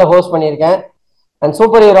 ஷோஸ் மேலே ஹோஸ்ட் பண்ணியிருக்கேன். And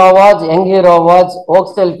super hero awards, young hero awards, okay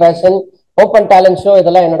style fashion, open talent show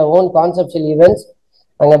இதெல்லாம் என்னோட ஓன் கான்செப்ஷுவல் ஈவெண்ட்ஸ்.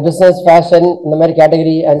 நாங்கள் பிஸ்னஸ், ஃபேஷன் இந்த மாதிரி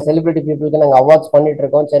கேட்டகரி அண்ட் செலிபிரிட்டி பீப்புளுக்கு நாங்கள் அவார்ட்ஸ் பண்ணிட்டு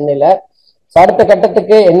இருக்கோம் சென்னையில். ஸோ அடுத்த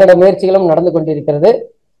கட்டத்துக்கு என்னோட முயற்சிகளும் நடந்து கொண்டிருக்கிறது.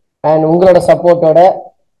 அண்ட் உங்களோட சப்போர்ட்டோட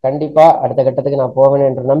கண்டிப்பா அடுத்த கட்டத்துக்கு நான் போவேன்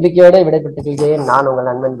என்ற நம்பிக்கையோடு விடைபெற்று விஜயன். நான் உங்கள்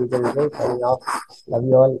நண்பன் Vijay. Love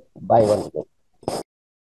you all. By one.